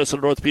Sports Medicine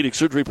and Orthopedic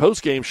Surgery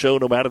postgame show.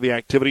 No matter the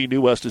activity,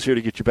 New West is here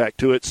to get you back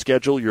to it.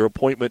 Schedule your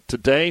appointment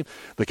today.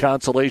 The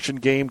consolation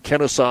game,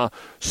 Kennesaw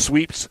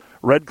sweeps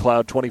Red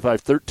Cloud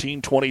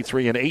 25-13,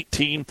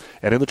 23-18.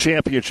 And in the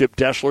championship,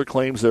 Deshler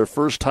claims their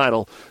first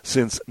title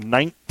since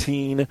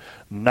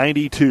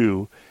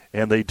 1992.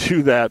 And they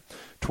do that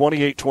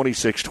 28-26,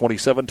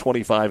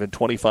 27-25, and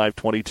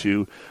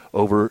 25-22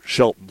 over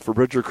Shelton. For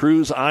Bridger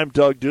Cruz, I'm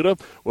Doug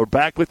Duda. We're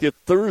back with you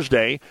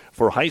Thursday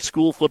for high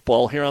school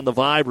football here on The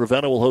Vibe.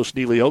 Ravenna will host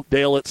Neely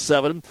Oakdale at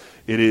 7.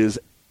 It is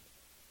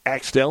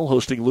Axtell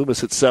hosting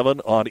Loomis at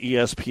 7 on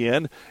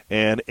ESPN.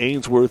 And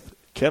Ainsworth,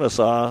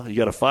 Kennesaw, you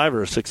got a 5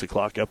 or a 6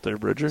 o'clock up there,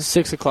 Bridger?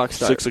 6 o'clock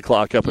start. 6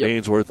 o'clock up at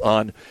Ainsworth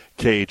on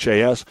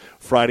KHAS.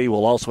 Friday,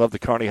 we'll also have the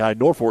Kearney High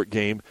Norfolk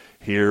game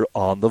here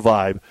on The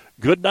Vibe.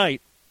 Good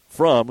night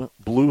from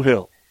Blue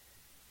Hill.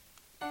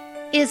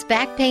 Is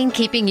back pain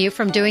keeping you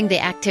from doing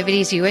the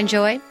activities you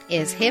enjoy?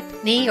 Is hip,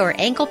 knee, or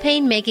ankle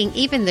pain making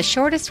even the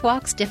shortest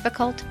walks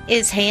difficult?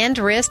 Is hand,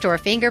 wrist, or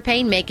finger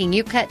pain making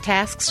you cut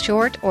tasks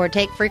short or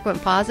take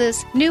frequent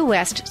pauses? New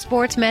West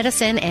Sports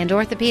Medicine and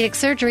Orthopedic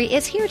Surgery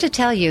is here to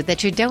tell you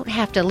that you don't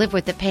have to live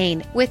with the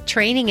pain. With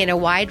training in a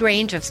wide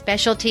range of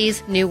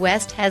specialties, New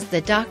West has the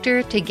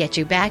doctor to get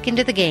you back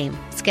into the game.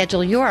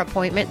 Schedule your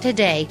appointment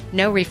today.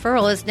 No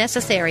referral is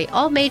necessary.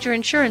 All major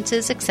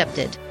insurances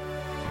accepted.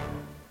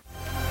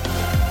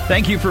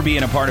 Thank you for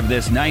being a part of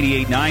this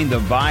 98.9 The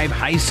Vibe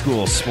High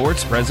School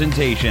Sports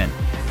presentation.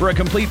 For a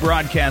complete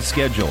broadcast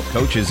schedule,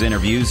 coaches'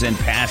 interviews, and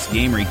past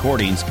game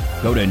recordings,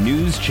 go to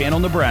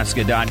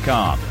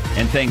newschannelnebraska.com.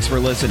 And thanks for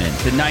listening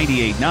to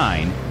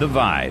 98.9 The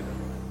Vibe.